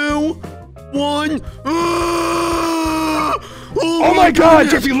 2, 1. Oh my God,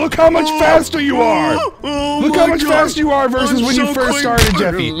 Jeffy, look how much faster you are. Look how much faster you are versus when you first started,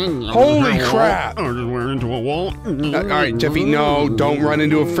 Jeffy. Holy crap. I just ran into a wall. All right, Jeffy, no, don't run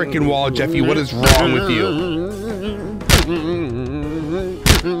into a freaking wall, Jeffy. What is wrong with you?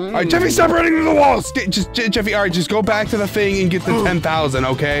 All right, Jeffy, stop running into the walls. Jeffy, all right, just go back to the thing and get the 10,000,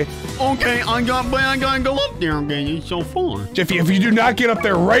 okay? Okay, I gotta go up there again. It's so far. Jeffy, if you do not get up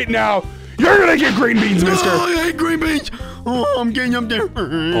there right now, you're gonna get green beans, mister. Oh, I hate green beans. Oh, I'm getting up there.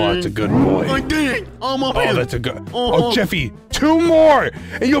 Oh, that's a good boy. I did it. I'm up here. Oh, that's a good. Oh, Jeffy, 2 more,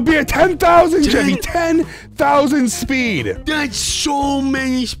 and you'll be at 10,000, Jeffy. 10,000 speed. That's so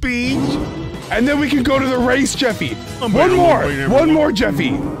many speeds. And then we can go to the race, Jeffy. One more,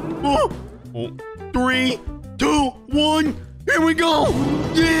 Jeffy. 3, 2, 1. Here we go.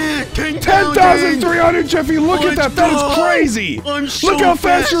 Yeah, 10,300, Jeffy. Look at that. That is crazy. I'm so Look how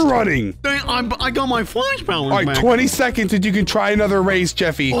fast you're running. I got my flash powers All right, back. 20 seconds and you can try another race,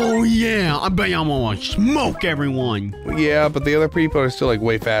 Jeffy. Oh, yeah. I bet I'm gonna smoke everyone. Yeah, but the other people are still like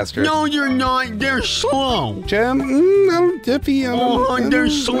way faster. No, you're not. They're slow. Jeffy, They're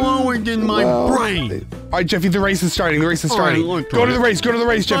slower than my brain. All right, Jeffy, the race is starting. The race is starting. Right, go to the race,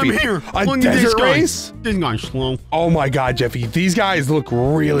 Jeffy. I'm here. A Look at desert this guy. race? This guy's slow. Oh my God, Jeffy, these guys look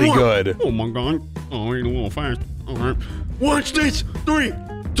really good. Oh my God. Oh, he's a little fast. All right. Watch this. 3,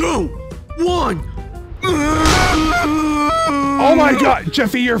 2, 1. Oh my God,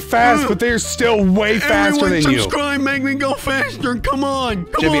 Jeffy, you're fast, but they're still way faster than you. Subscribe, make me go faster. Come on.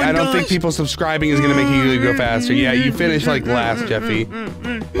 Come Jeffy, on, I don't guys. think people subscribing is gonna make you go faster. Yeah, you finished like last, Jeffy.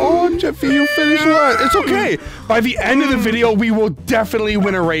 Oh, Jeffy, you finished last. It's okay. By the end of the video, we will definitely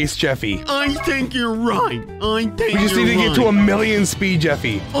win a race, Jeffy. I think you're right. We just need to get to 1,000,000 speed,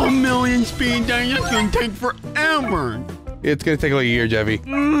 Jeffy. 1,000,000 speed, that's gonna take forever. It's gonna take like a year, Jeffy.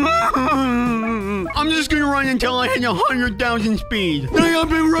 I'm just gonna run until I hit 100,000 speed. I've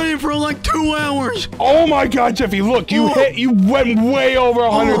been running for like 2 hours. Oh my God, Jeffy! Look, you went way over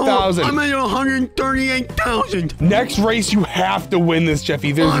 100,000. I'm at 138,000. Next race, you have to win this,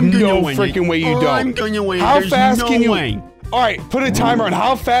 Jeffy. There's no freaking way you don't. I'm gonna win. How There's fast no can you? way. All right, put a timer on.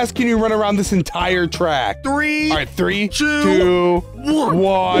 How fast can you run around this entire track? 3. All right, 3, 2, 2,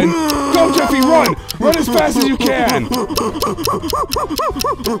 1. Go, Jeffy, run! Run as fast as you can.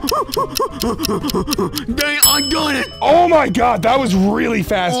 Dang, I got it. Oh my God, that was really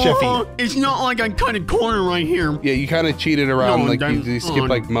fast, Jeffy. It's not like I cut a corner right here. Yeah, you kind of cheated around, No, like then- you skipped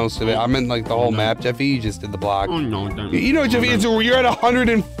like most of it. I meant like the whole map, Jeffy. You just did the block. Oh no, You know, Jeffy, you're at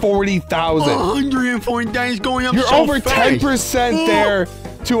 140,000. 140 days going up You're so over fast. 10% there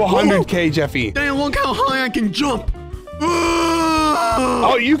to 100K, Jeffy. Dang, look how high I can jump.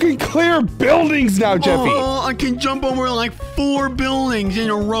 Oh, you can clear buildings now, Jeffy. I can jump over like 4 buildings in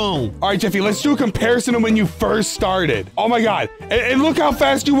a row. All right, Jeffy, let's do a comparison of when you first started. Oh my God. And look how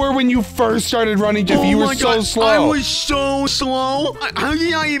fast you were when you first started running, Jeffy. You were so slow. I was so slow. How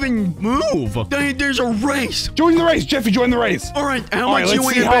did I even move? There's a race. Join the race, Jeffy, join the race. All right, how much let's you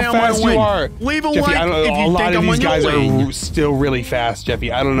see want how to bet I'm fast gonna you win? are. Leave a Jeffy, like I don't know. if you A lot think of I'm these gonna guys win. are still really fast,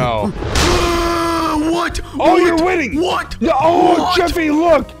 Jeffy. I don't know. What? Oh, you're winning. What? No, oh, What? Jeffy,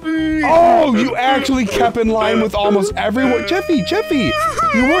 look. Oh, you actually kept in line with almost everyone. Jeffy, you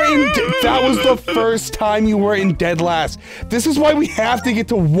were in. That was the first time you were in dead last. This is why we have to get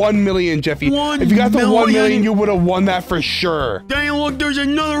to 1 million, Jeffy. If you got to 1 million, you would have won that for sure. Dang, look, there's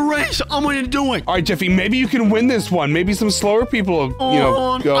another race. I'm gonna do it. All right, Jeffy, maybe you can win this one. Maybe some slower people,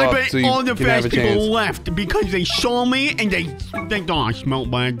 go I up bet so you all the can have a fast people chance. left because they saw me and they thought I smelled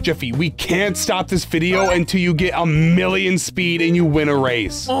bad. Jeffy, we can't stop this video until you get 1,000,000 speed and you win a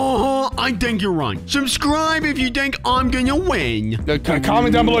race. I think you're right. Subscribe if you think I'm gonna win.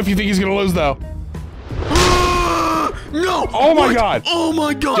 Comment down below if you think he's gonna lose, though. No! Oh my God! Oh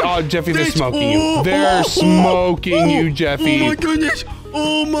my God! Oh, Jeffy, they're smoking you. They're smoking you, Jeffy. Oh my goodness!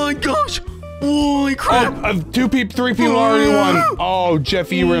 Oh my gosh! Holy crap! 3 people already won. Oh,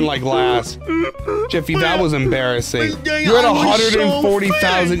 Jeffy, you were in like last. Jeffy, that was embarrassing. You're at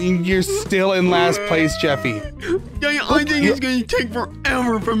 140,000 and you're still in last place, Jeffy. Dang, I think it's gonna take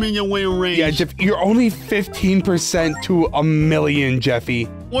forever for me to win a race. Yeah, Jeffy, you're only 15% to 1,000,000, Jeffy.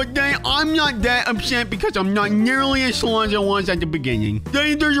 Well, dang, I'm not that upset because I'm not nearly as slow as I was at the beginning.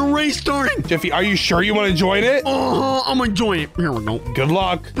 Dang, there's a race starting. Jeffy, are you sure you want to join it? I'm gonna join it. Here we go. Good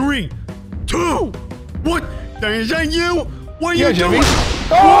luck. 3, 2, 1. Is that you? What are you Jeffy. doing?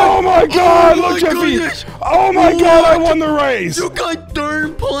 Oh my God! Oh Look, my Jeffy! goodness. Oh my God! I won the race. You got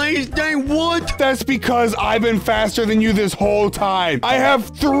third place, dang what? That's because I've been faster than you this whole time. I have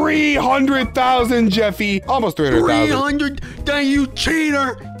 300,000, Jeffy. Almost 300,000. 300? Dang, you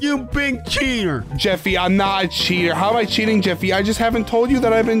cheater! You big cheater! Jeffy, I'm not a cheater. How am I cheating, Jeffy? I just haven't told you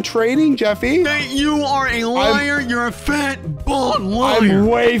that I've been trading, Jeffy. Dang, you are a liar. You're a fat, bald liar. I'm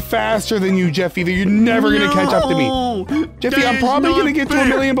way faster than you, Jeffy. You're never going to catch up to me. Jeffy, I'm probably going to get to 1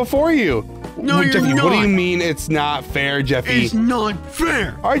 million before you. No, you're Jeffy, not. what do you mean it's not fair, Jeffy? It's not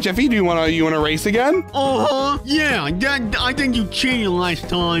fair. All right, Jeffy, do you want to race again? Yeah, I think you cheated last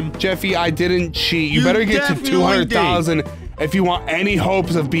time. Jeffy, I didn't cheat. You better get to definitely 200,000 if you want any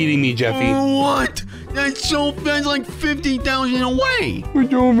hopes of beating me, Jeffy. What? That's like 50,000 away.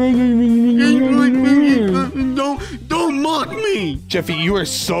 Don't mock me. Jeffy, you are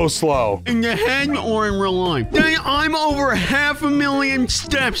so slow. In the head or in real life? Dang, I'm over 500,000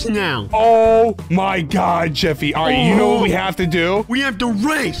 steps now. Oh my God, Jeffy. All right, you know what we have to do? We have to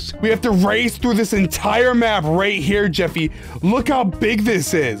race. We have to race through this entire map right here, Jeffy. Look how big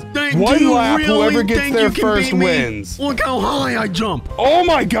this is. Dang, One lap, really whoever gets think there you can first beat me? wins. Look how high I jump. Oh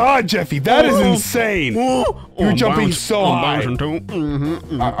my God, Jeffy, that is insane. You're jumping so high.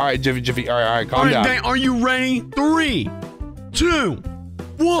 All right, Jeffy. All right, calm down. Dang, are you ready? 3, 2,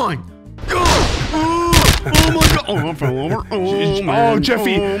 1, go! Oh my God! Oh, I fell over. Oh, man. Oh,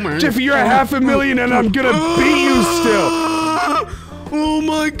 Jeffy, man. Jeffy, you're at 500,000 and I'm gonna beat you still. Oh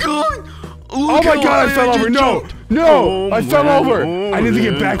my God! Look Oh my God, I fell over. No, Oh, I fell man. over. Oh, I need to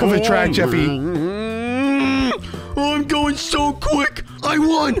get man. back on the track, Oh, Jeffy. man. Oh, I'm going so quick. I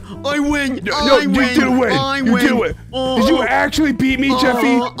won. I win. No, you didn't win. You didn't win. Did you actually beat me,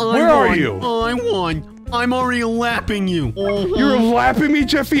 Jeffy? Where are you? I won. I'm already lapping you. You're lapping me,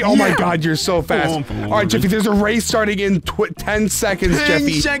 Jeffy? Oh my Yeah. God, you're so fast. All right, Jeffy, there's a race starting in 10 seconds, 10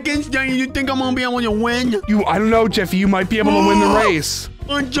 Jeffy. seconds? Dang, you think I'm gonna be able to win? I don't know, Jeffy. You might be able to win the race.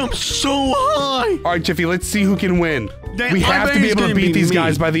 I jumped so high. All right, Jeffy, let's see who can win. Dang, We I have bet to be it's able to gonna beat be these me.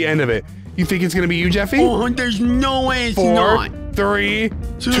 guys by the end of it. You think it's going to be you, Jeffy? Oh, there's no way it's 4, not. 3,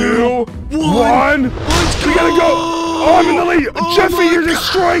 2, 2, 1. Let's We gotta go. Oh, I'm in the lead. Oh Jeffy, my you're God.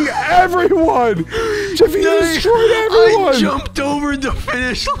 destroying everyone. Jeffy, you Dang, destroyed everyone. I jumped over the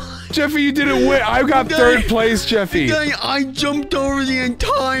finish line. Jeffy, you didn't win. I got Dang. third place, Jeffy. Dang, I jumped over the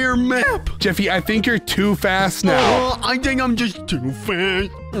entire map. Jeffy, I think you're too fast now. I think I'm just too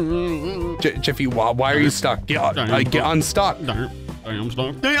fast. Jeffy, why are you stuck? Get unstuck. I'm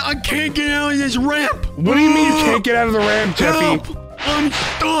stuck. Dang, I can't get out of this ramp. What do you mean you can't get out of the ramp, Jeffy? Help! I'm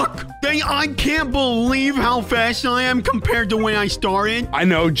stuck. Dang, I can't believe how fast I am compared to when I started. I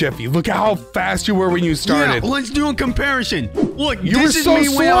know, Jeffy. Look at how fast you were when you started. Yeah, let's do a comparison. Look, You this were is so me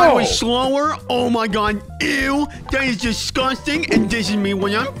when I slow. was slower. Oh my God, ew, that is disgusting. And this is me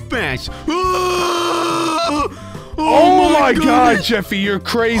when I'm fast. Ah! Oh my God, goodness. Jeffy, you're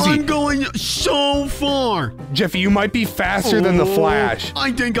crazy. I'm going so far. Jeffy, you might be faster than the Flash.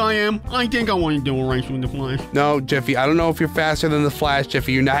 I think I am. I think I want to do a race with the Flash. No, Jeffy, I don't know if you're faster than the Flash,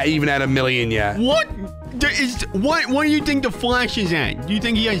 Jeffy. You're not even at 1 million yet. What? What do you think the Flash is at? Do you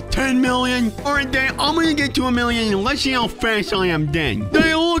think he has 10 million? All right, then I'm gonna get to 1 million and let's see how fast I am then.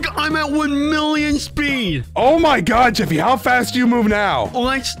 Hey, look, I'm at 1 million speed. Oh my God, Jeffy, how fast do you move now?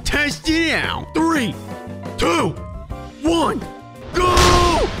 Let's test it out. 3, 2, 1, go!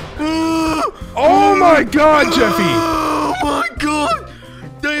 Oh my God, Jeffy! Oh my God!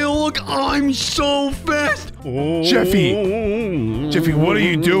 Hey, look, I'm so fast. Jeffy, what are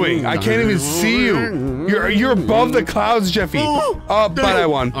you doing? I can't even see you. You're above the clouds, Jeffy. But I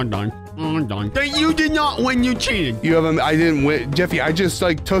won. I'm done. I'm done. Hey, you did not win. You cheated. I didn't win, Jeffy. I just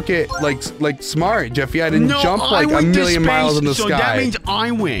took it like smart, Jeffy. I didn't jump like a million miles in the so sky. that means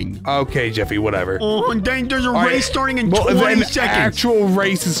I win. Okay, Jeffy, whatever. Oh, dang, there's a race starting in 20 an seconds. actual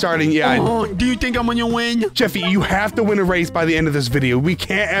race is starting. Yeah. Oh, do you think I'm gonna win? Jeffy, you have to win a race by the end of this video. We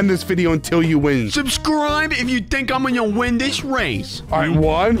can't end this video until you win. Subscribe if you think I'm gonna win this race. All right,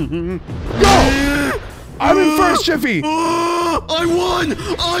 1. Go! I'm in first, Jeffy. I won!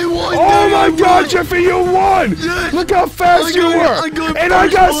 I won! Oh my God, Jeffy, you won! Yes. Look how fast you were! And I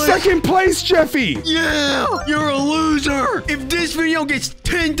got second place, Jeffy! Yeah! You're a loser! If this video gets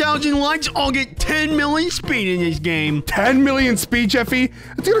 10,000 likes, I'll get 10 million speed in this game. 10 million speed, Jeffy?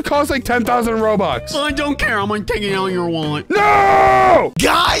 It's gonna cost like 10,000 Robux. I don't care. I'm gonna take it out of your wallet. No!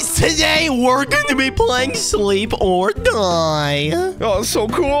 Guys, today we're going to be playing Sleep or Die. Oh, it's so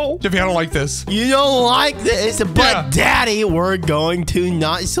cool. Jeffy, I don't like this. You don't like like this, but Daddy, we're going to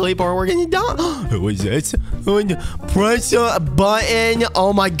not sleep or we're going to die. Who is this? Press a button.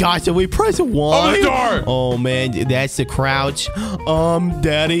 Oh my gosh, did we press one? Open the door. Oh man, that's the crouch.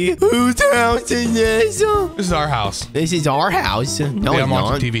 Daddy, whose house is this? This is our house. This is our house. No, Yeah, it's I'm not.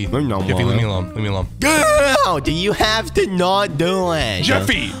 watching TV. No, Jeffy, leave me alone. Leave me alone. How do you have to not do it?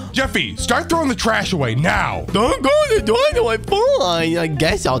 Jeffy, start throwing the trash away now. Don't go to do it. Fine. I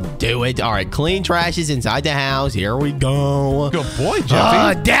guess I'll do it. All right, clean trash is inside the house. Here we go. Good boy,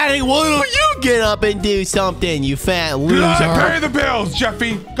 Jeffy. Daddy, why don't you get up and do something, you fat loser? Pay the bills,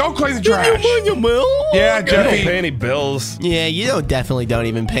 Jeffy. Go clean the trash. Yeah, I don't Jeffy. pay any bills. Yeah, you definitely don't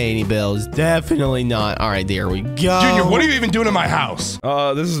even pay any bills. Definitely not. All right, there we go. Junior, what are you even doing in my house?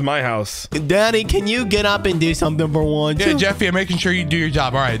 This is my house. Daddy, can you get up and do something for once? Yeah, Jeffy, I'm making sure you do your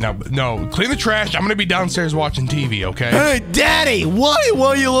job. All right, now, no, clean the trash. I'm gonna be downstairs watching TV, okay? Hey, Daddy, why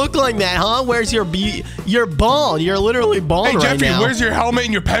you look like that, huh? Where's your you're bald. You're literally bald Hey, right Jeffy, now. where's your helmet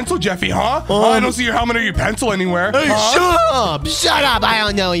and your pencil, Jeffy, huh? I don't see your helmet or your pencil anywhere. Hey, huh? Shut up. I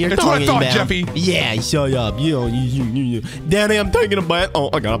don't know what you're That's what I talking thought, about. Jeffy. Yeah, shut up. You. Daddy, I'm taking a bath. Oh,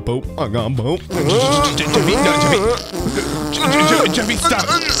 I got a poop. Jeffy, stop.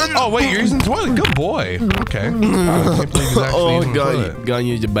 Oh, wait, you're using the toilet. Good boy. Okay. I can't believe he's actually using the toilet. Gotta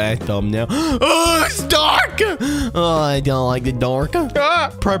use the bathtub now. Oh, it's dark. Oh, I don't like the dark.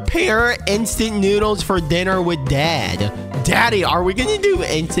 Prepare instant noodles for dinner with Dad. Daddy, are we gonna do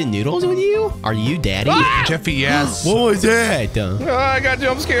instant noodles with you? Are you Daddy? Jeffy, yes. What was that? I got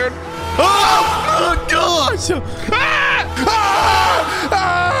jump scared. Oh gosh!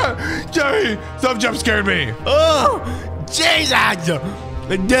 Jeffy, stop jump scaring me. Oh, Jesus!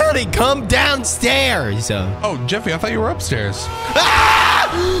 Daddy, come downstairs. Oh, Jeffy, I thought you were upstairs.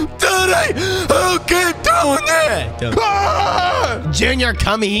 Daddy, who keep doing that? Junior,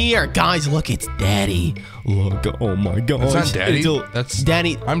 come here. Guys, look, it's Daddy. Look, oh my gosh. That's not Daddy. That's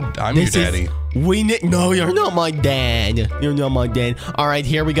Daddy. I'm your daddy. No, you're not my dad. You're not my dad. All right,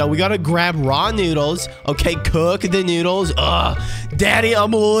 here we go. We gotta grab raw noodles. Okay, cook the noodles. Daddy,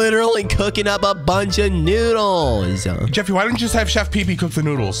 I'm literally cooking up a bunch of noodles. Jeffy, why don't you just have Chef Pee Pee cook the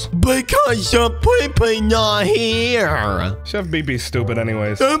noodles? Because Chef Pee Pee not here. Chef BB's stupid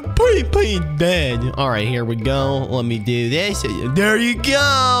anyways. Pee Pee dead. All right, here we go. Let me do this. There you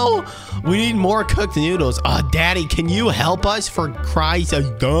go. We need more cooked noodles. Daddy, can you help us for Christ's sake?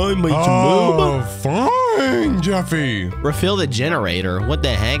 Oh, fine, Jeffy. Refill the generator. What the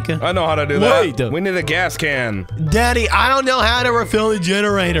heck? I know how to do that. We need a gas can. Daddy, I don't know how to refill the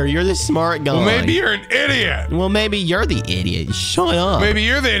generator. You're the smart guy. Well, maybe you're an idiot. Well, maybe you're the idiot. Shut up. Maybe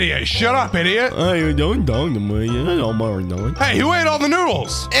you're the idiot. Shut up, idiot. Hey, don't talk to me. I don't mind. Hey, who ate all the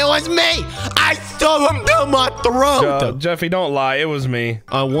noodles? It was me. I stuffed them down my throat. Jeffy, don't lie. It was me.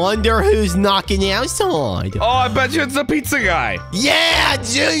 I wonder who's knocking outside. Oh, I bet you it's the pizza guy. Yeah,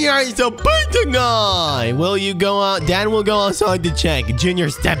 Junior is the pizza guy. Will you go out? Dad will go outside to check. Junior,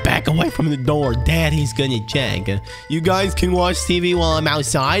 step back away from the door. Daddy's gonna check. You guys can watch TV while I'm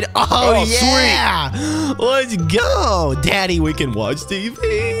outside. Oh yeah. Sweet. Let's go. Daddy, we can watch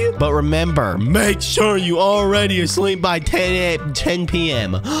TV. But remember, make sure you already asleep by 10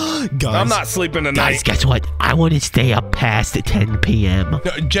 p.m. Guys, I'm not sleeping tonight. Guys, guess what? I want to stay up past 10 p.m.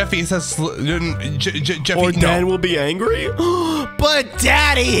 No, Jeffy says Jeffy, or Dad will be angry. But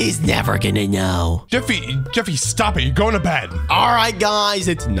Daddy, he's never gonna know. Jeffy, stop it. You're going to bed. All right, guys,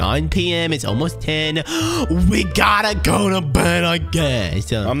 it's 9 p.m. It's almost 10. We gotta go to bed, I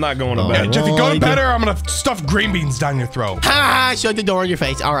guess. I'm not going to bed. Yeah, Jeffy, go to bed or I'm gonna stuff green beans down your throat. Ha! Shut the door in your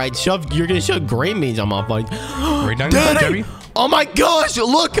face. All right, you're gonna shove green beans on my face. Right down your throat, Jeffy. Oh my gosh!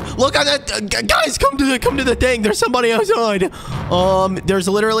 Look on that, guys! Come to the thing. There's somebody outside. There's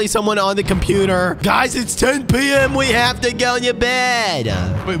literally someone on the computer. Guys, it's 10 p.m. We have to go to bed.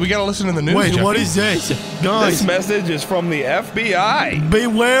 Wait, we gotta listen to the news. Wait, Jeffy. what is this, guys? This message is from the FBI.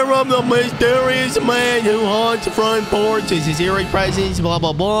 Beware of the mysterious man who haunts front porches. His eerie presence. Blah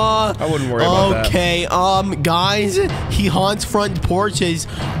blah blah. I wouldn't worry about that. Okay, guys, he haunts front porches.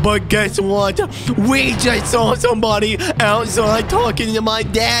 But guess what? We just saw somebody outside talking to my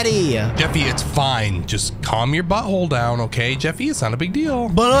daddy. Jeffy, it's fine. Just calm your butthole down, okay, Jeffy? It's not a big deal.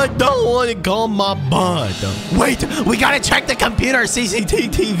 But I don't want to calm my butt. Wait, we gotta check the computer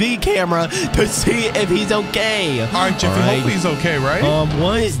CCTV camera to see if he's okay. All right, Jeffy, hopefully he's okay, right?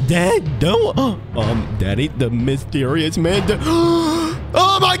 What is Dad doing? Daddy, the mysterious man.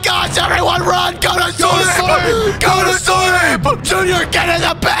 Oh my gosh, everyone run! Go to sleep! Go to sleep! Junior, get in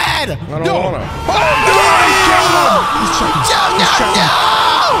the bed! I don't want to.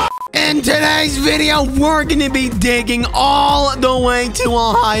 No! In today's video, we're going to be digging all the way to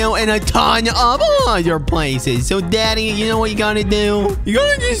Ohio and a ton of other places. So, Daddy, you know what you got to do? You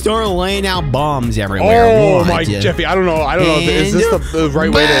got to just start laying out bombs everywhere. Oh, my, Jeffy, I don't know. Is this the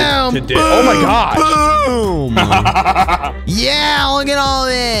right way to dig? Oh, my gosh. Boom. Yeah, look at all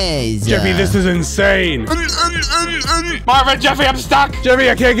this. Jeffy, this is insane. Marvin, Jeffy, I'm stuck.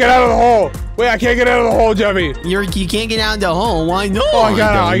 Jeffy, I can't get out of the hole. Wait, I can't get out of the hole, Jeffy. You can't get out of the hole. Why not? Oh, I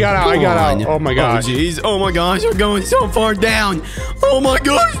got out. Oh, my gosh. Oh, jeez. Oh, my gosh. We're going so far down. Oh, my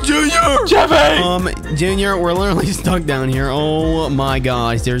gosh, Junior. Jeffy. Junior, we're literally stuck down here. Oh, my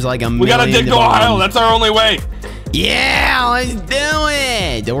gosh. There's like a million. We got to dig to Ohio. That's our only way. Yeah, let's do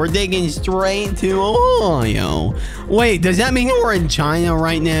it. We're digging straight to Ohio. Wait, does that mean we're in China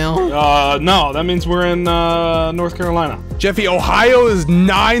right now? No, that means we're in North Carolina. Jeffy, Ohio is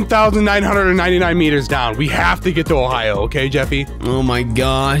 9,999 meters down. We have to get to Ohio, okay, Jeffy? Oh my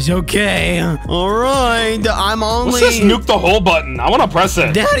gosh, okay. All right, I'm only... Let's just nuke the hole button. I want to press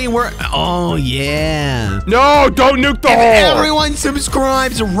it. Daddy, we're... Oh, yeah. No, don't nuke the hole. If everyone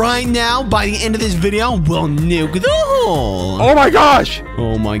subscribes right now, by the end of this video, we'll nuke the hole. Oh my gosh.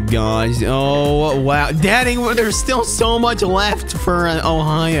 Oh my gosh. Oh, wow. Daddy, there's still so much left for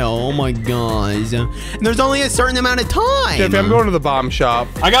Ohio. Oh my gosh. There's only a certain amount of time. Jeffy, I'm going to the bomb shop.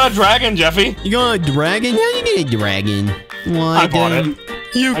 I got a dragon, Jeffy. You got a dragon? How you get a dragon? What? I bought it.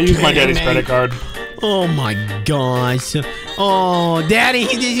 I used my daddy's credit card. Oh my gosh. Oh, Daddy,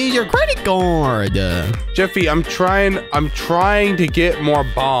 he just used your credit card. Jeffy, I'm trying to get more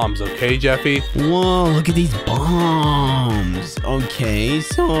bombs, okay, Jeffy? Whoa, look at these bombs. Okay,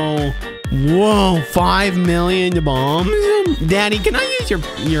 so... Whoa, 5 million bombs? Daddy, can I use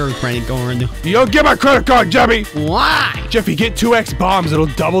your credit card? You don't get my credit card, Jeffy! Why? Jeffy, get 2x bombs. It'll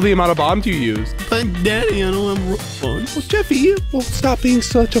double the amount of bombs you use. But Daddy, I don't have funds. Well, Jeffy, you will stop being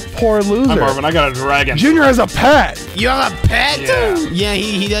such a poor loser. Hi, Marvin. I got a dragon. Junior has a pet. You have a pet? Yeah. Yeah,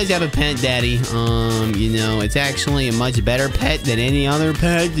 he does have a pet, Daddy. You know, it's actually a much better pet than any other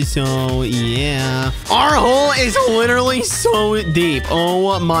pet, so yeah. Our hole is literally so deep.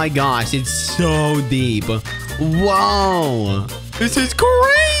 Oh my gosh, it's so deep. Whoa. This is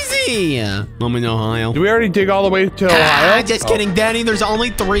crazy. I'm in Ohio. Do we already dig all the way to Ohio? Just kidding, Daddy. There's only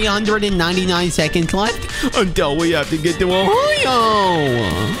 399 seconds left until we have to get to Ohio.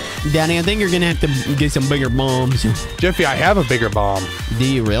 Daddy, I think you're going to have to get some bigger bombs. Jeffy, I have a bigger bomb.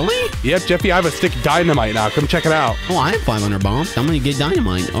 Do you really? Yep, Jeffy, I have a stick of dynamite now. Come check it out. Oh, I have 500 bombs. I'm going to get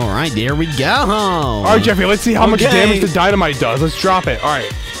dynamite. All right, there we go. All right, Jeffy, let's see how much damage the dynamite does. Let's drop it. All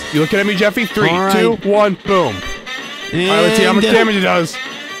right. You looking at me, Jeffy? 3, 2, 1, boom. And all right, let's see how much damage it does.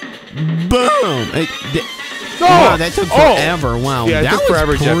 Boom. Wow, that took forever. Wow, yeah, it took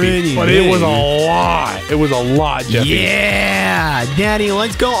forever, Jeffy. But it was a lot. It was a lot, Jeffy. Yeah, Daddy,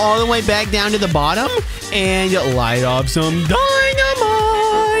 let's go all the way back down to the bottom and light up some dynamite.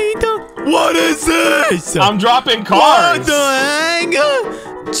 What is this? I'm dropping cars. What the heck?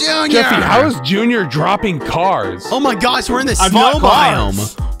 Junior. Jeffy, how is Junior dropping cars? Oh my gosh, we're in the snow biome.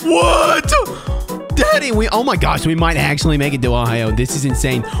 What? Daddy, oh my gosh, we might actually make it to Ohio. This is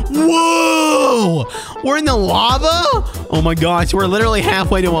insane. Whoa! We're in the lava? Oh my gosh, we're literally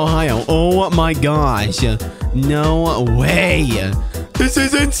halfway to Ohio. Oh my gosh. No way. This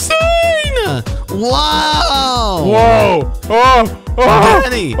is insane! Whoa! Whoa! Oh!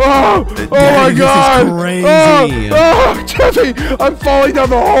 Daddy! Oh! Oh my God! This is crazy. Oh, Jeffy! I'm falling down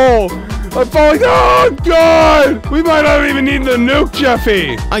the hole! I'm falling down! Oh, God! We might not even need the nuke,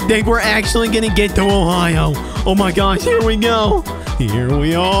 Jeffy! I think we're actually gonna get to Ohio. Oh my gosh, here we go. Here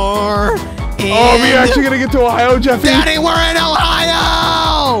we are. Oh, are we actually gonna get to Ohio, Jeffy? Daddy, we're in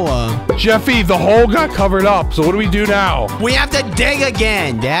Ohio! Jeffy, the hole got covered up, so what do we do now? We have to dig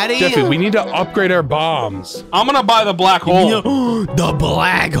again, Daddy. Jeffy, we need to upgrade our bombs. I'm gonna buy the black hole. The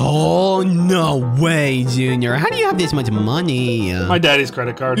black hole? No way, Junior. How do you have this much money? My daddy's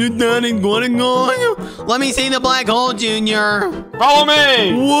credit card. Your daddy wanna go? Let me see the black hole, Junior. Follow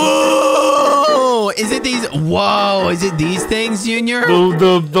me. Whoa! Is it these? Whoa! Is it these things, Junior?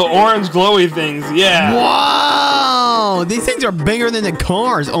 The orange glowy things. Yeah. Whoa! These things are bigger than the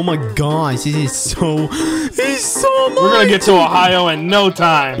cars. Oh my gosh! This is so much. We're gonna get to Ohio in no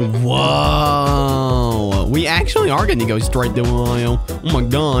time. Whoa! We actually are gonna go straight to Ohio. Oh my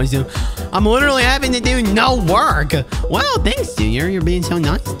gosh! I'm literally having to do no work. Wow! Thanks, Junior. You're being so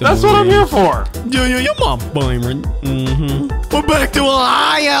nice. That's what I'm here for. Junior, you're my favorite. We're back to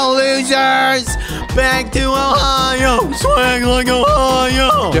Ohio, losers. Back to Ohio. Swag like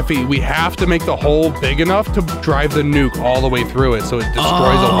Ohio. Jeffy, we have to make the hole big enough to drive the nuke all the way through it so it destroys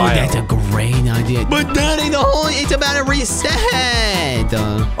Ohio. That's a great idea. But Daddy, the hole, it's about to reset.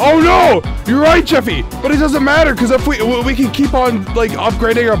 Oh no! You're right, Jeffy. But it doesn't matter because if we can keep on like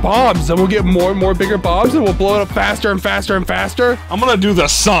upgrading our bombs, and we'll get more and more bigger bombs, and we'll blow it up faster and faster and faster. I'm gonna do the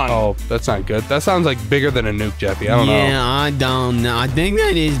sun. Oh, that's not good. That sounds like bigger than a nuke, Jeffy. I don't know. Yeah, I don't know. I think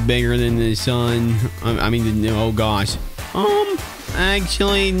that is bigger than the sun. I mean, oh gosh.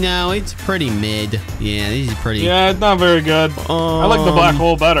 Actually, no, it's pretty mid. Yeah, this is pretty. Yeah, it's not very good. I like the black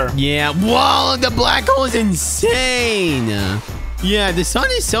hole better. Yeah, whoa, the black hole is insane. Yeah, the sun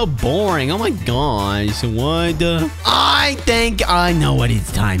is so boring. Oh my gosh, what? I think I know what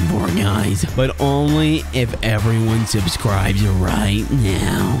it's time for, guys. But only if everyone subscribes right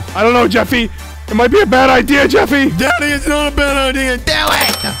now. I don't know, Jeffy. It might be a bad idea, Jeffy. Daddy, it's not a bad idea. Do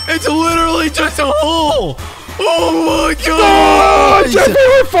it! It's literally just a hole. Oh my god! Oh, Jeffy,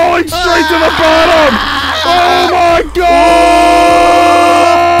 we're falling straight to the bottom. Oh my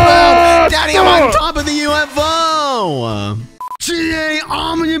god! Daddy, I'm on top of the UFO. Today,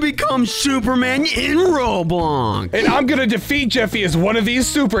 I'm gonna become Superman in Roblox. And I'm gonna defeat Jeffy as one of these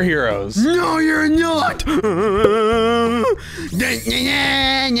superheroes. No, you're not.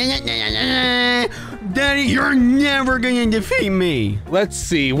 Daddy, you're never gonna defeat me. Let's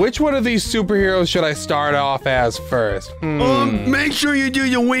see, which one of these superheroes should I start off as first? Make sure you do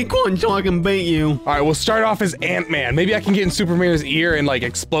the weak one so I can beat you. All right, we'll start off as Ant-Man. Maybe I can get in Superman's ear and like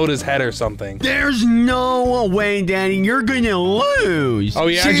explode his head or something. There's no way, Daddy. You're gonna lose. Oh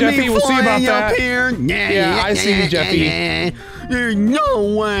yeah, Jeffy, we'll see about that. Up here. Yeah, I see you, Jeffy. There's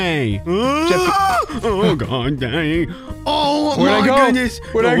no way. Jeffy. Oh God, Daddy. Oh Where'd my I go? goodness.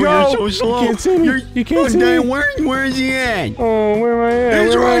 Where'd I go? You're so slow. You can't see me. You can't see Daddy, me. where is he at? Oh, where am I at?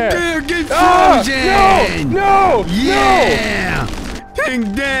 He's Where am I right at? there. Get frozen. No! Yeah. Take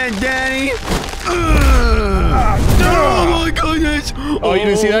that, Daddy. Oh my goodness. Oh, you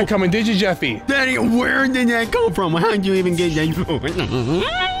didn't see that coming, did you, Jeffy? Daddy, where did that come from? How'd you even get that?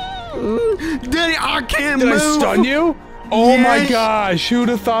 Daddy, I can't Did move. I stun you? Oh my Yes. gosh, who'd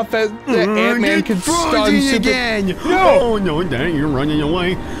have thought that Ant-Man Get could stun frozen Super... again. No! Oh no, Daddy, you're running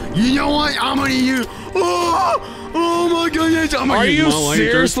away. You know what? I'm gonna use. Oh my goodness! I'm gonna Are use you my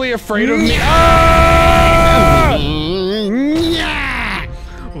laser. seriously afraid of me? Yeah. Ah! Yeah.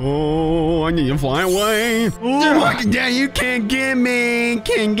 Oh, I need to fly away. Oh my God, Daddy, you can't get me.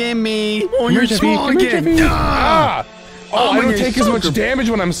 Can't get me. Oh, you're small again. Ah! Oh, I don't take as much sucker. damage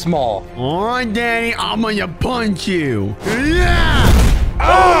when I'm small. All right, Daddy, I'm gonna punch you. Yeah.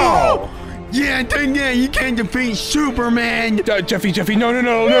 Oh! Yeah, take that. You can't defeat Superman. Jeffy,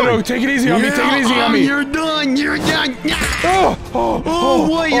 no, take it easy on me, take it easy on me. You're done. You're done. Oh,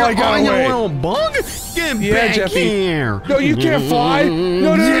 What? You're I got on away. your little bug? Get back Jeffy. here. No, you can't fly.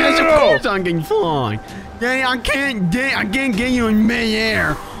 No. Yes, of course I can fly. Daddy, I can't get you in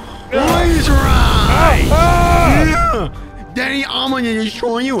midair. Please ride. Yeah. Daddy, I'm gonna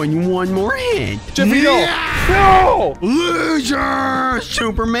destroy you in one more hit. Jeffy, no. Loser!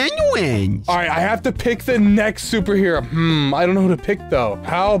 Superman wins. All right, I have to pick the next superhero. I don't know who to pick though.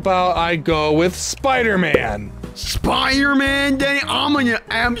 How about I go with Spider-Man? Spider-Man, Daddy, I'm gonna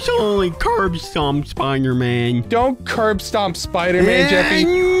absolutely curb stomp Spider-Man. Don't curb stomp Spider-Man, Jeffy.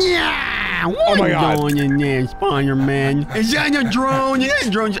 Yeah. What my God. going in there, Spider-Man? Is that a drone? That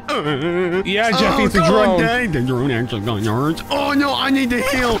drone's. Yeah, Jeffy, it's a God, drone. Daddy, the drone actually got hurt. Oh no, I need to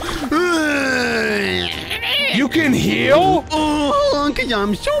heal. You can heal? Oh, because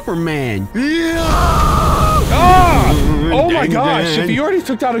I'm Superman. Yeah. Oh my gosh, Jeffy, you already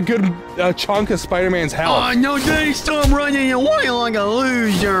took out a good chunk of Spider-Man's health. Oh no, Daddy, stop running away like a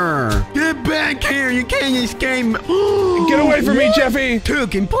loser. Get back here, you can't escape. Get away from me, Jeffy. Two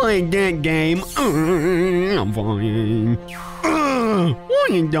can play that game. I'm fine. What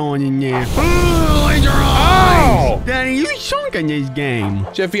are you doing in there? Laser eyes. Daddy, you suck in this game.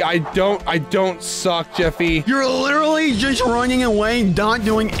 Jeffy, I don't suck, Jeffy. You're literally just running away, not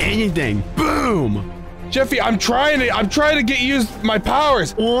doing anything. Boom. Jeffy, I'm trying to get used my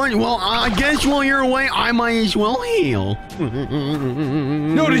powers. Well, I guess while you're away, I might as well heal.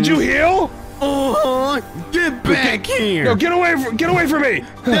 No, did you heal? Get back here. No, get away from me.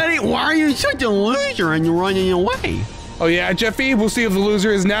 Daddy, why are you such a loser and you're running away? Oh yeah, Jeffy, we'll see if the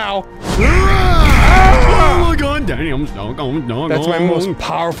loser is now. Oh my God, Daddy, I'm stuck. That's my most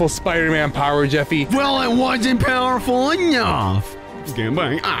powerful Spider-Man power, Jeffy. Well, it wasn't powerful enough. Get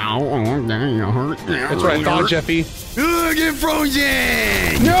back. Ow, Daddy, you hurt. That's what I thought, Jeffy. Get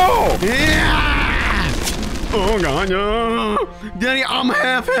frozen. No! Yeah. Oh God, no. Daddy, I'm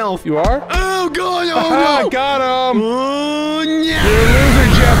half health. You are? Oh God, oh Haha, no. got him. Oh, You're a loser,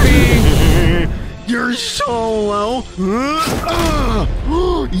 Jeffy. You're so low.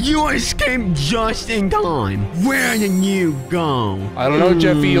 You escaped just in time. Where did you go? I don't know,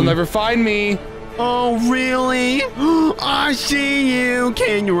 Jeffy. You'll never find me. Oh, really? I see you.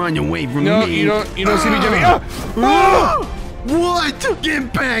 Can you run away from No, me? you don't see me, Jeffy. What?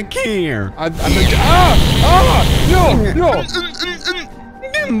 Get back here. No.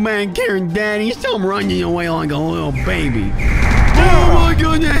 Get back here, Daddy. Stop running away like a little baby. Oh, my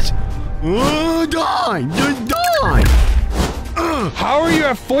goodness. Oh, die. Just die. How are you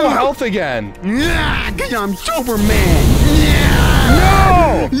at full health again? Yeah, because I'm Superman. Yeah.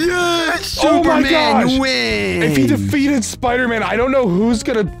 No! Yes, Oh my Superman gosh! wins. If he defeated Spider-Man, I don't know who's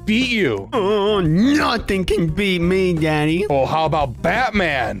gonna beat you. Oh, nothing can beat me, Daddy. Oh, how about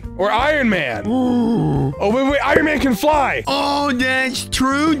Batman or Iron Man? Ooh. Oh, wait, Iron Man can fly. Oh, that's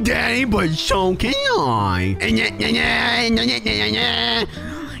true, Daddy, but so can I.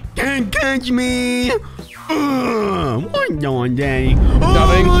 Can't catch me. What you doing, Daddy?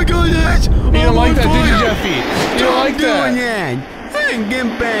 Nothing. Oh my goodness! You don't like that, did you, Jeffy? You don't like that. Hey,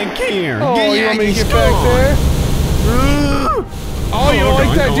 get back here. Oh, you want me to get back there? Oh, you don't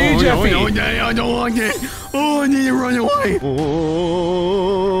like that, do you, Jeffy? No, Daddy, I don't like it. Oh, I need to run away.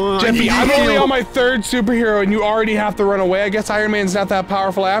 Oh, Jeffy, I'm only on my third superhero, and you already have to run away. I guess Iron Man's not that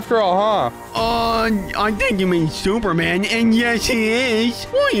powerful after all, huh? I think you mean Superman, and yes, he is.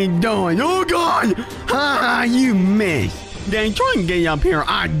 What are you doing? Oh, God! Ha, you missed. Then try and get up here.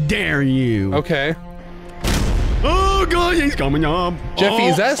 I dare you. Okay. Oh, God, he's coming up. Jeffy,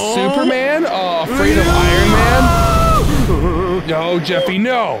 is that Superman? Afraid of Iron Man? No, Jeffy,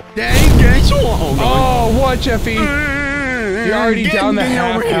 no. Dang, guess what? Oh, what, Jeffy? You're already down to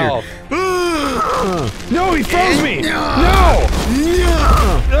half health. No, he froze me. No.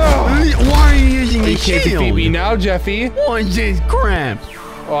 Why are you using You a can't defeat shield? me now, Jeffy. What's this crap?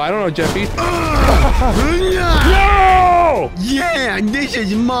 Oh, I don't know, Jeffy. No! No! Yeah, this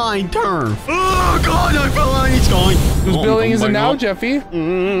is my turf. Oh, God, I fell out of the sky. Whose building is it now, Jeffy?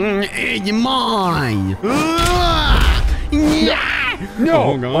 It's mine.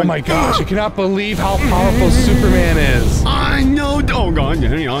 No! Oh my gosh, I cannot believe how powerful Superman is. I know. Oh, God,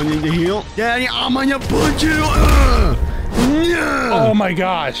 Daddy, I need to heal. Daddy, I'm gonna put you. Oh my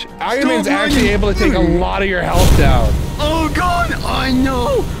gosh. Iron Man's actually able to take a lot of your health down. Oh, God, I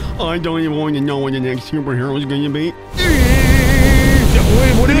know. I don't even want to know what the next superhero is going to be.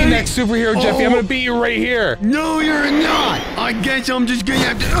 Wait, what do you mean next superhero, Jeffy? I'm gonna beat you right here. No, you're not. I guess I'm just going to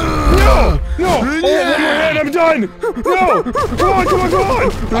have to... No! No! Oh, one more hit, I'm done! No! Come on, come on, come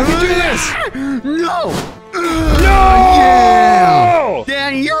on! I can do this! No! No! Yeah!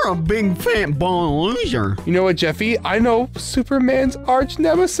 Daddy, you're a big fat ball loser. You know what, Jeffy? I know Superman's arch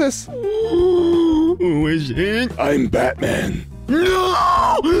nemesis. Who is it? I'm Batman. No!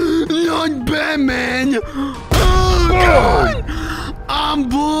 Not Batman! Oh, God! I'm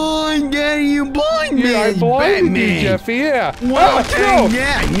blind, Daddy. You blind me. Yeah, I blinded you, Jeffy. Yeah. Well, no!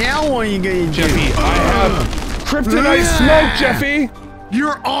 yeah. Now what are you gonna do? Jeffy, I have kryptonite smoke, Jeffy.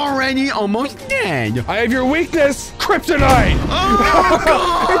 You're already almost dead. I have your weakness, kryptonite. Oh,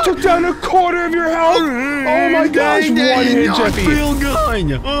 God. It took down a quarter of your health. Oh my gosh, one hit, Jeffy. I feel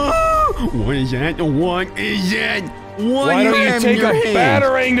good. What is that? What is that? Why don't you take a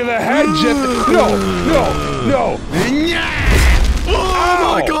battering to the head, Jeffy? No, no, no.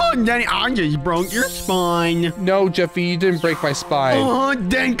 Oh my God, Daddy, I just broke your spine. No, Jeffy, you didn't break my spine. Oh,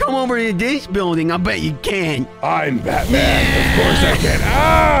 then come over to this building. I bet you can. I'm Batman. Of course I can.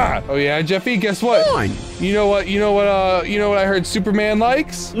 Ah! Oh yeah, Jeffy, guess what? What? You know what I heard Superman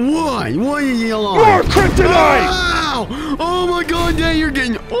likes? What? What is he like? More kryptonite! Ow! Oh my God, Daddy, you're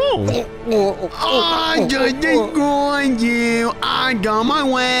getting... Oh! I just destroyed you. I got my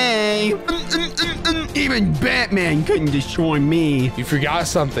way. Even Batman couldn't destroy me. You forgot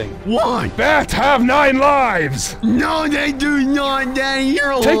something. What? Bats have 9 lives! No, they do not, Daddy.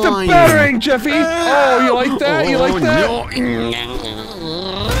 You're lying. Take the battering, Jeffy! Oh, you like that? You like that?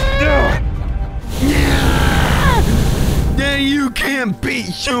 Daddy, you can't beat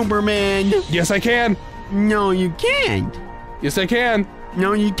Superman. Yes, I can. No, you can't. Yes, I can.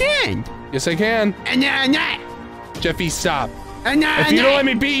 No, you can't. Yes, I can. Jeffy, stop. If you don't let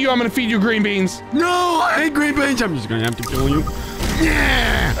me beat you, I'm gonna feed you green beans. No, I hate green beans. I'm just gonna have to kill you.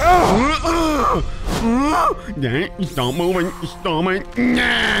 Yeah. Daddy, stop moving. Stop it.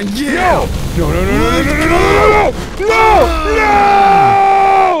 Yeah. No! No, no, no, no, no, no, no, no, no,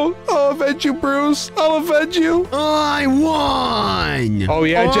 no! I'll avenge you you, Bruce. I'll avenge you. I won! Oh,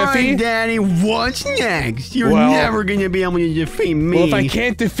 yeah, All Jeffy? right, Daddy, what's next? You're never gonna be able to defeat me. Well, if I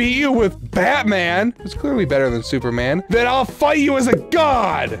can't defeat you with Batman, who's clearly better than Superman, then I'll fight you as a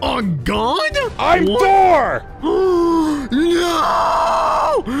god. A god? I'm Thor!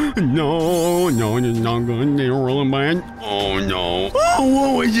 No! No, you're not good. You're really bad. Oh, no. Oh,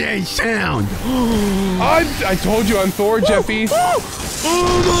 what was that sound? I told you I'm Thor, Jeffy.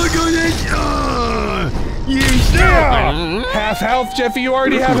 Oh, my goodness. You Yeah! Half health, Jeffy. You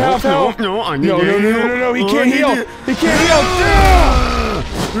already have half health. No, I need No. He can't heal. He can't heal.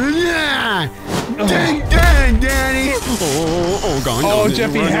 Yeah! Daddy! Oh, God. Oh,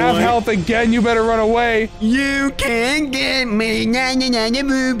 Jeffy, half health again. You better run away. You can't get me.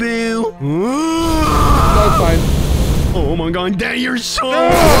 Boo-boo. No, it's fine. Oh, my God. Daddy, you're so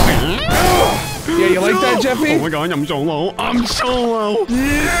Yeah, you like that, Jeffy? Oh my God, I'm so low. I'm so low.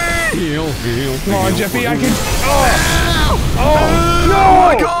 Heal. Come on, Jeffy, I can. Oh, no! Oh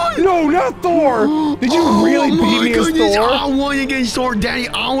my God! No, not Thor! Did you really beat me as Thor? I won against Thor, Daddy.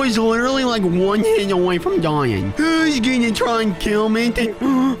 I was literally like one hit away from dying. Who's gonna try and kill me?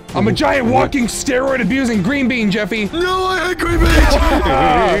 I'm a giant walking steroid abusing green bean, Jeffy. No, I hate green beans.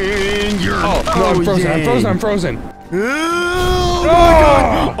 And you're I'm frozen. Oh my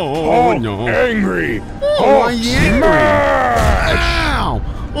God! Oh no! Angry! Oh, I'm angry! Smash! Ow!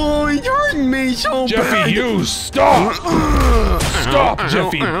 Oh, it hurt me so Jeffy, bad! you stop! Stop,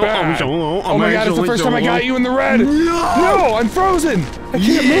 Jeffy! Bad. Oh my God! It's the first time I got you in the red. No, I'm frozen. I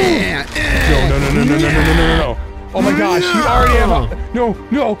can't move. No. Oh my gosh! You already have. No!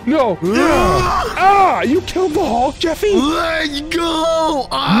 You killed the Hulk, Jeffy. Let's go!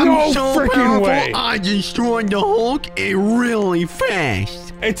 I'm No so freaking powerful. way. I destroyed the Hulk really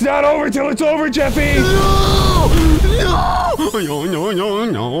fast. It's not over till it's over, Jeffy. No!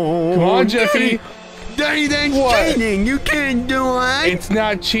 Come on, Jeffy. Daddy, that's What? cheating. You can't do it. It's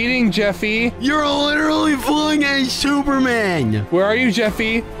not cheating, Jeffy. You're literally flying as Superman. Where are you,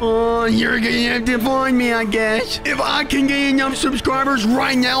 Jeffy? Oh, you're gonna have to find me, I guess. If I can get enough subscribers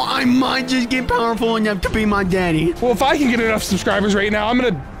right now, I might just get powerful enough to be my daddy. Well, if I can get enough subscribers right now, I'm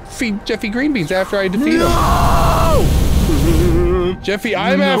gonna feed Jeffy green beans after I defeat him. No! Jeffy,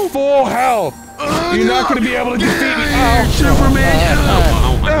 I'm at full health. You're not gonna be able to defeat me. Superman!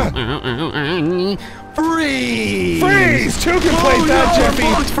 Freeze! Freeze! Two can play that, Jeffy.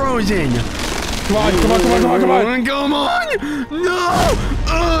 Both frozen. Come on. Come on! No!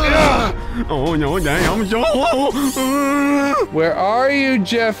 Oh no, Daddy, I'm so low. Where are you,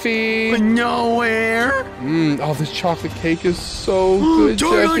 Jeffy? Nowhere. Oh, this chocolate cake is so good,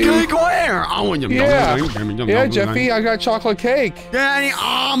 Chocolate Jeffy. cake where? I want some Yeah, Jeffy, I got chocolate cake. Daddy,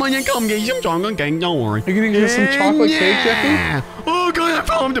 I'm gonna come get some chocolate cake. Don't worry. You're gonna get some chocolate cake, Jeffy? Oh God, I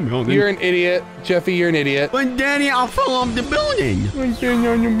fell off the building. You're an idiot, Jeffy. You're an idiot. But Daddy, I fell off the building. I'm sitting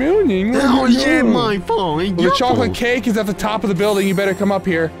on your building. How is it my fault? It's Well, your the chocolate fault. cake is at the top of the building. You better come up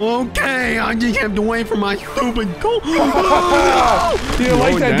here. Okay, I just have to wait for my stupid coat. You didn't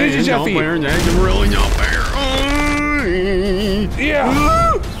like that, did you, Jeffy? That's really not fair. Yeah.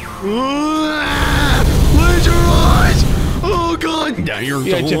 Laser eyes! Oh God! Daddy, you're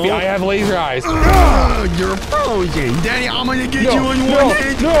Yeah, so Jeffy, low. I have laser eyes. You're frozen. Daddy, I'm gonna get you in one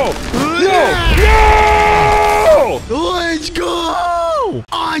hit. No! Let's go!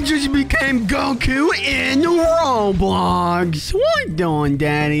 I just became Goku in Roblox. What doing,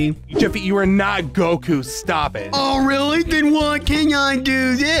 Daddy? Jeffy, you are not Goku. Stop it. Oh, really? Then what can I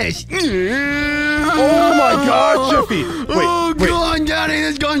do this? Oh my God, Jeffy. Oh Wait. God, Daddy,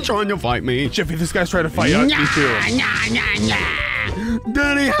 this guy's trying to fight me. Jeffy, this guy's trying to fight us. Me too.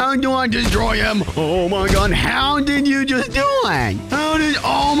 Daddy, how do I destroy him? Oh my God, how did you just do it?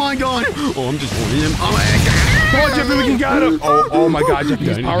 Oh my God. Oh, I'm destroying him. Oh my God. Come on, Jeffy, we can get him. Oh my God, Jeffy,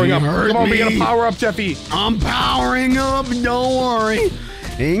 he's powering up. Come on, we gotta power up, Jeffy. I'm powering up, don't worry.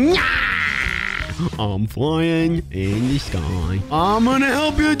 I'm flying in the sky. I'm gonna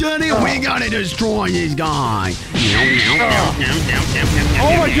help you, Daddy. We gotta destroy this guy.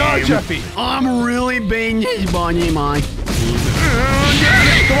 Oh my God, Jeffy. I'm really beating his body, Mike.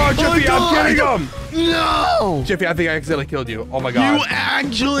 Come on, Jeffy, I'm getting him. No! Jeffy, I think I accidentally killed you. Oh my God. You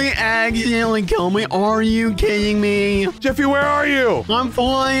actually accidentally killed me? Are you kidding me? Jeffy, where are you? I'm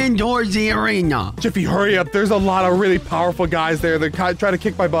flying towards the arena. Jeffy, hurry up. There's a lot of really powerful guys there that try to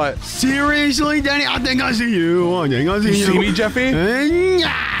kick my butt. Seriously, Daddy? I think I see you. You see me, Jeffy?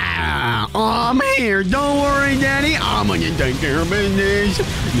 Yeah, I'm here. Don't worry, Daddy. I'm gonna take care of business.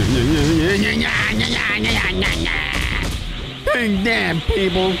 Take that,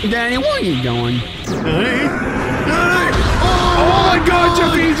 people. Daddy, what are you doing? Daddy? Daddy? Oh Oh my God,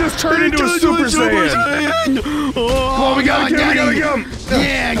 Jeffy, he just turned into a Super Saiyan. Oh, Come on, we gotta get him.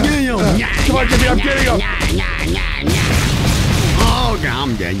 Yeah, get him. Come on, Jeffy, I'm getting him. Oh, God,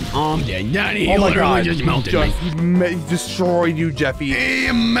 I'm dead. I'm dead. Daddy, he literally just melted me. He destroyed you, Jeffy.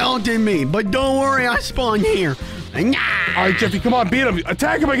 He melted me, but don't worry, I spawned here. All right, Jeffy, come on, beat him.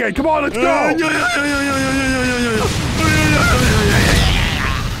 Attack him again. Come on, let's go.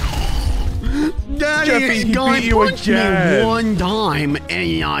 Daddy, Jeffy, he guy beat you punched again. me one time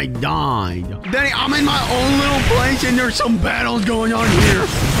and I died. Daddy, I'm in my own little place and there's some battles going on here.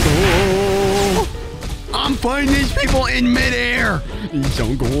 Oh, I'm fighting these people in midair. It's so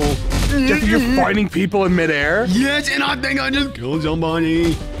cool. Jeffy, you're fighting people in midair? Yes, and I think I just killed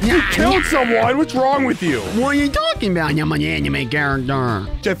somebody. You killed someone? What's wrong with you? What are you talking about? I'm an anime character.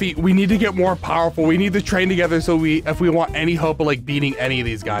 Jeffy, we need to get more powerful. We need to train together so if we want any hope of like beating any of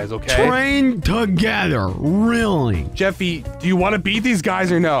these guys, okay? Train together, really? Jeffy, do you want to beat these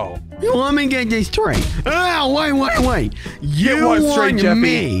guys or no? Let me get this straight. Oh, wait. Get what straight,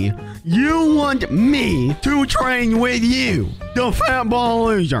 Jeffy? You want me to train with you, the fat ball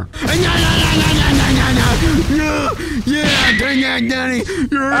loser. No. Yeah, take that, Daddy.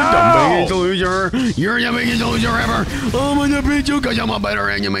 You're the biggest loser. You're the biggest loser ever. I'm gonna beat you because I'm a better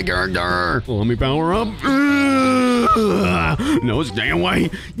anime character. Let me power up. No, stay away.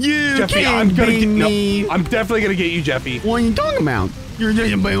 You Jeffy, can't beat me. No, I'm definitely gonna get you, Jeffy. What are you talking about? You're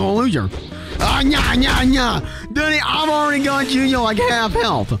just a big old loser. Nah. Daddy, I've already got you. You're like half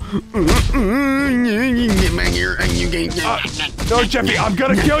health. Get back here and you can't. No, Jeffy, I'm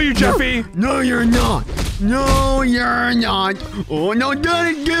gonna kill you, Jeffy. No, you're not. No, you're not. Oh, no,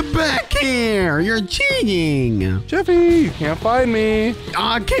 Daddy, get back here. You're cheating. Jeffy, you can't find me.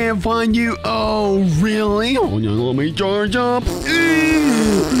 I can't find you. Oh, really? Oh, no, let me charge up.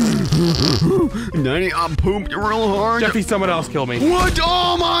 Daddy, I pooped real hard. Jeffy, someone else killed me. What?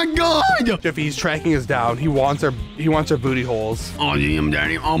 Oh, my God. Jeffy, he's tracking us down. He wants our booty holes. Oh, damn,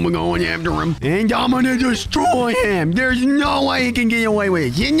 Daddy. I'm going after him. And I'm gonna destroy him. There's no way he can get away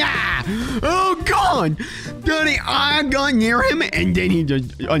with it. Nah. Oh, God. Daddy, I got near him, and then he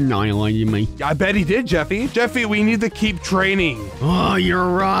just annihilated me. I bet he did, Jeffy. Jeffy, we need to keep training. Oh, you're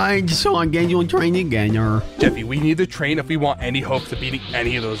right. So I guess you'll train together. Jeffy, we need to train if we want any hopes of beating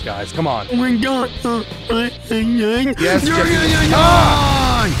any of those guys. Come on. Oh, my God. Yes, Jeffy.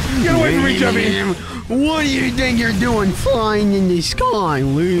 Get away from me, Jeffy. What do you think you're doing flying in the sky,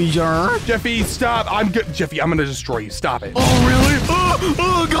 loser? Jeffy, stop. I'm good. Jeffy, I'm going to destroy you. Stop it. Oh, really?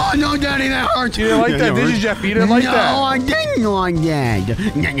 Oh, God, no, Daddy, that hurts. You didn't like that, did you, Jeffy? You didn't like that. No, I didn't like that.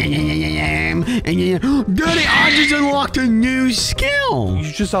 Daddy, I just unlocked a new skill.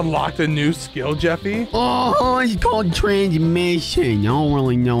 You just unlocked a new skill, Jeffy? Oh, it's called transmission. I don't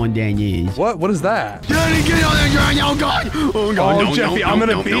really know what that is. What is that? Daddy, get on there, Daddy. Oh, God. Oh, God. Oh, Jeffy, I'm going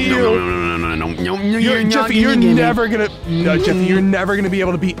to beat you. Jeffy, you're never gonna be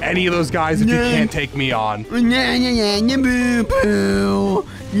able to beat any of those guys if you can't take me on.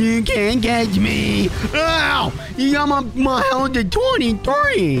 You can't catch me. Ow! You got my health at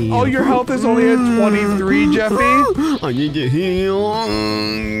 23. Oh, your health is only at 23, Jeffy? I need to heal.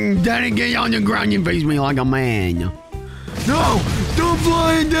 Daddy, get on the ground and face me like a man. No! Don't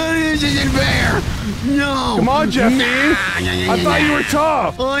fly, Daddy! This isn't fair! No! Come on, Jeffy! I thought you were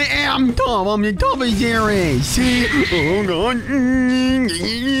tough! I am tough! I'm the toughest there is! See? Oh, God!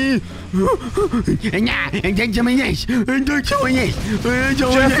 And take some of this! And take some of this!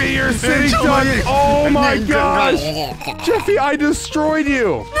 Jeffy, you're sitting done! Oh my gosh! Jeffy, I destroyed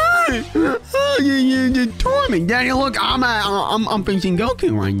you! You destroyed me, Daddy. Look, I'm facing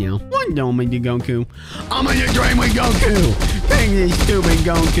Goku right now. What don't make the Goku? I'm gonna train with Goku. Take this stupid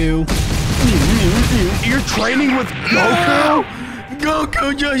Goku. You're training with Goku?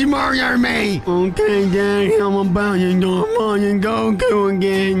 Goku just murdered me. Okay, Daddy, I'm about to go fighting Goku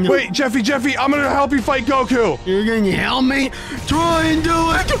again. Wait, Jeffy, I'm gonna help you fight Goku. You're gonna help me? Try and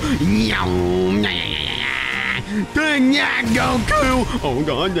do it. Dang that, Goku! Oh,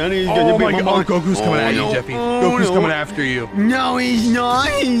 God, Daddy's gonna beat my mom. Goku's coming at you, Jeffy. Goku's coming after you. No, he's not.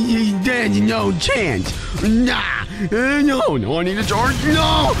 He's dead. No chance. Nah. No, I need to charge.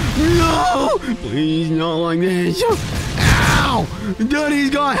 No! Please, not like this. Ow! Daddy's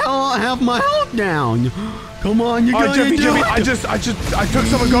got half my health down. Come on, you gotta Jeffy, do it. I took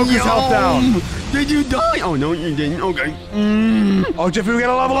some of Goku's health down. Did you die? Oh, no, you didn't. Okay. Oh, Jeffy, we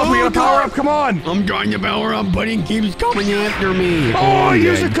gotta level up. We gotta power up. Come on. I'm trying to power up, but he keeps coming after me. Oh, he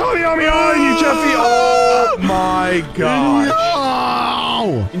used to come on you, Jeffy. Oh, my gosh. No!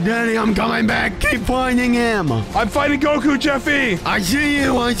 No! Daddy, I'm coming back. Keep finding him. I'm fighting Goku, Jeffy. I see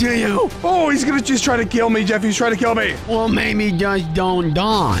you. I see you. Oh, he's gonna just try to kill me, Jeffy. He's trying to kill me. Well, maybe just don't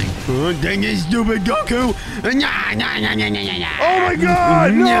die. Dang it, stupid Goku. Oh my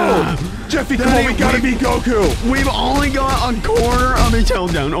God, no! Nah. Jeffy, come on, we gotta beat Goku. We've only got a quarter of his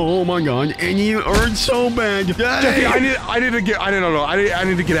health down. Oh my God, and you hurt so bad. Daddy. Jeffy, I need to get out of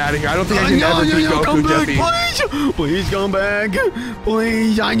here. I don't think I can ever beat Goku, come back, Jeffy. Please come back.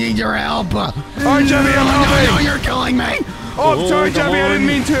 Please, I need your help. All right, Jeffy, I'm helping. No, you're killing me. Oh, I'm sorry, Jeffy, I didn't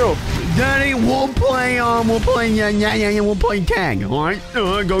mean to. Daddy, we'll play tag, all right?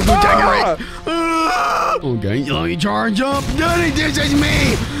 Go tag it. Okay, let me charge up. Daddy, this is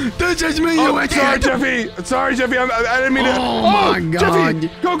me. This is me. Oh, sorry, Jeffy. Sorry, Jeffy. I didn't mean to. Oh my God. Jeffy,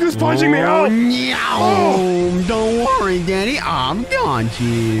 Goku's punching me. Help. Don't worry, Daddy. I've got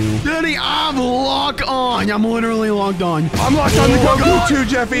you. Daddy, I'm locked on. I'm literally locked on. I'm locked on the Goku too,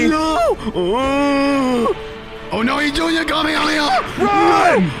 Jeffy. No. Oh no, he's doing a Kamehameha!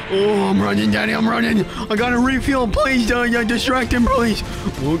 Run! No. Oh, I'm running, Daddy, I'm running. I gotta refuel, please, distract him, please.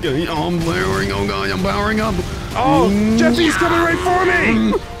 Okay, I'm powering, oh God, I'm powering up. Oh, Jeffy's coming right for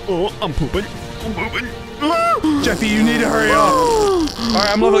me! Oh, I'm pooping. Jeffy, you need to hurry up. All right,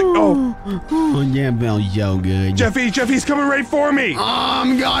 I'm leveling. Oh, that felt so good. Jeffy's coming right for me.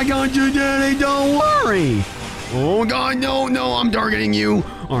 I got you, Daddy, don't worry. Oh God, no, I'm targeting you.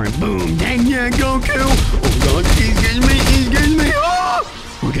 All right, boom, dang yeah, Goku. Oh God, he's getting me. Oh!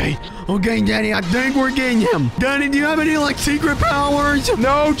 Okay, Daddy, I think we're getting him. Daddy, do you have any like secret powers?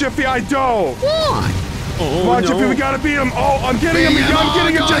 No, Jeffy, I don't. What? Come on, Jeffy, we gotta beat him. Oh, I'm getting him. I'm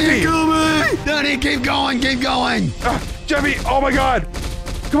getting him, Jeffy. Daddy, keep going. Jeffy, oh my God.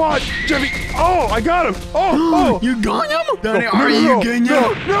 Come on, Jeffy. Oh, I got him. Oh. You got him? Daddy, are you getting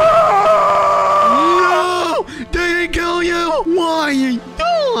him? No! Did he kill you? What are you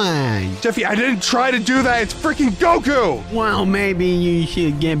doing? Jeffy, I didn't try to do that. It's freaking Goku. Well, maybe you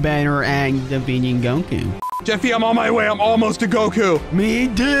should get better at defeating Goku. Jeffy, I'm on my way. I'm almost to Goku. Me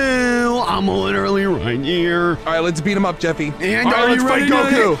too. I'm literally right here. All right, let's beat him up, Jeffy. And all right, let's fight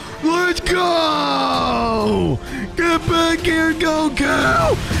Goku. Let's go! Get back here,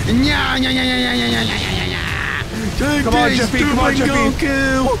 Goku! Come on, Jeffy.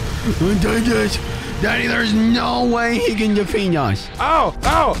 Goku! Take this. Daddy, there's no way he can defeat us. Ow!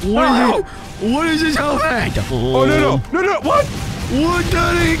 What is his health at? Oh, no. What? What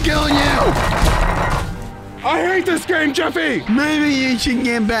did he kill you? I hate this game, Jeffy. Maybe you should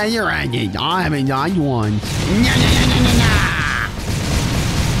get better at it. I haven't died once.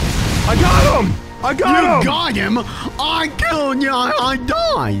 I got him. You got him? I killed you. I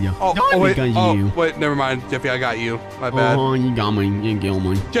died. Wait, never mind. Jeffy, I got you. My bad. Oh, you got me. You killed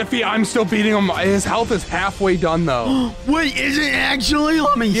me. Jeffy, I'm still beating him. His health is halfway done, though. Wait, is it actually?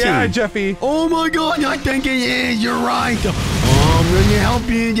 Let me see. Yeah, Jeffy. Oh my God, I think it is. You're right. I'm gonna help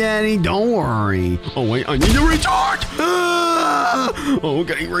you, Daddy. Don't worry. Oh wait, I need to recharge.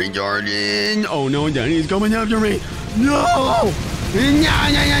 Okay, recharging. Oh no, Daddy's coming after me. No.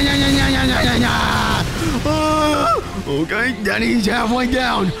 Okay, Daddy's halfway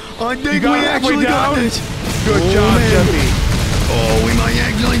down. I think we actually got this. Good job, Jeffy. Oh, we might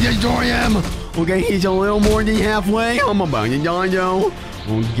actually destroy him. Okay, he's a little more than halfway. I'm about to die, though.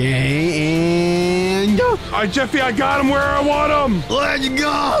 Okay, and... All right, Jeffy, I got him where I want him. Let's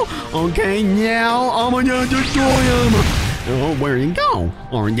go. Okay, now I'm gonna destroy him. Oh, where'd he go?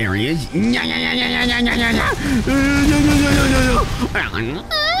 Oh, there he is.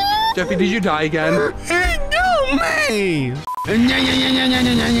 Jeffy, did you die again? Hey, no, me! Goku!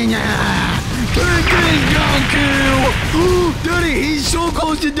 Daddy, he's so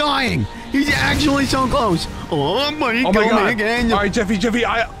close to dying. He's actually so close. Oh, buddy, oh kill my God. me again. All right, Jeffy,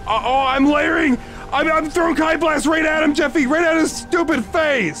 I'm layering. I'm throwing Kai Blast right at him, Jeffy, right at his stupid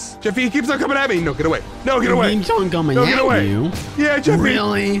face. Jeffy, he keeps on coming at me. No, get away. No, get away. He keeps on coming get at away. you? Yeah, Jeffy.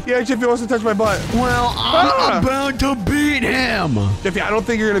 Really? Yeah, Jeffy wants to touch my butt. Well, I'm about to beat him. Jeffy, I don't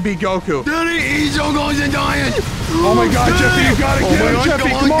think you're going to beat Goku. Daddy, he's so close to dying. Oh my God, Jeffy, you got to get him, Jeffy,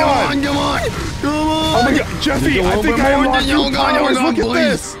 come on. Come on. Oh my God, Jeffy, I think I unlocked new powers. Look at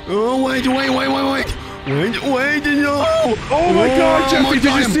this. Oh, wait. Wait, no! Oh my God, Jeffy,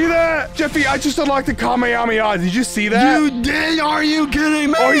 did you see that? Jeffy, I just unlocked the Kamehameha. Did you see that? You did? Are you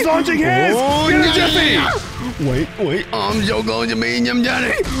kidding me? Oh, he's launching his! Get it, Jeffy! Wait, I'm so close to beating him,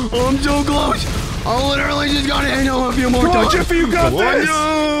 Daddy. I'm so close. I literally just gotta hit him a few more times. Come on, Jeffy, you got this!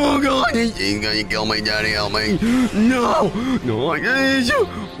 No, God, he's gonna kill me, Daddy, help me. No, like this.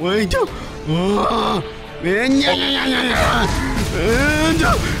 Wait.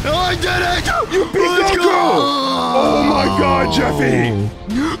 I did it! You beat Let's Goku! go! Oh my God, Jeffy!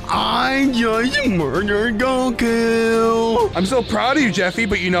 I just murdered Goku! I'm so proud of you, Jeffy,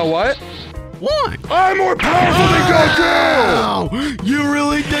 but you know what? What? I'm more powerful than Goku! Wow! You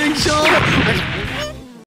really think so?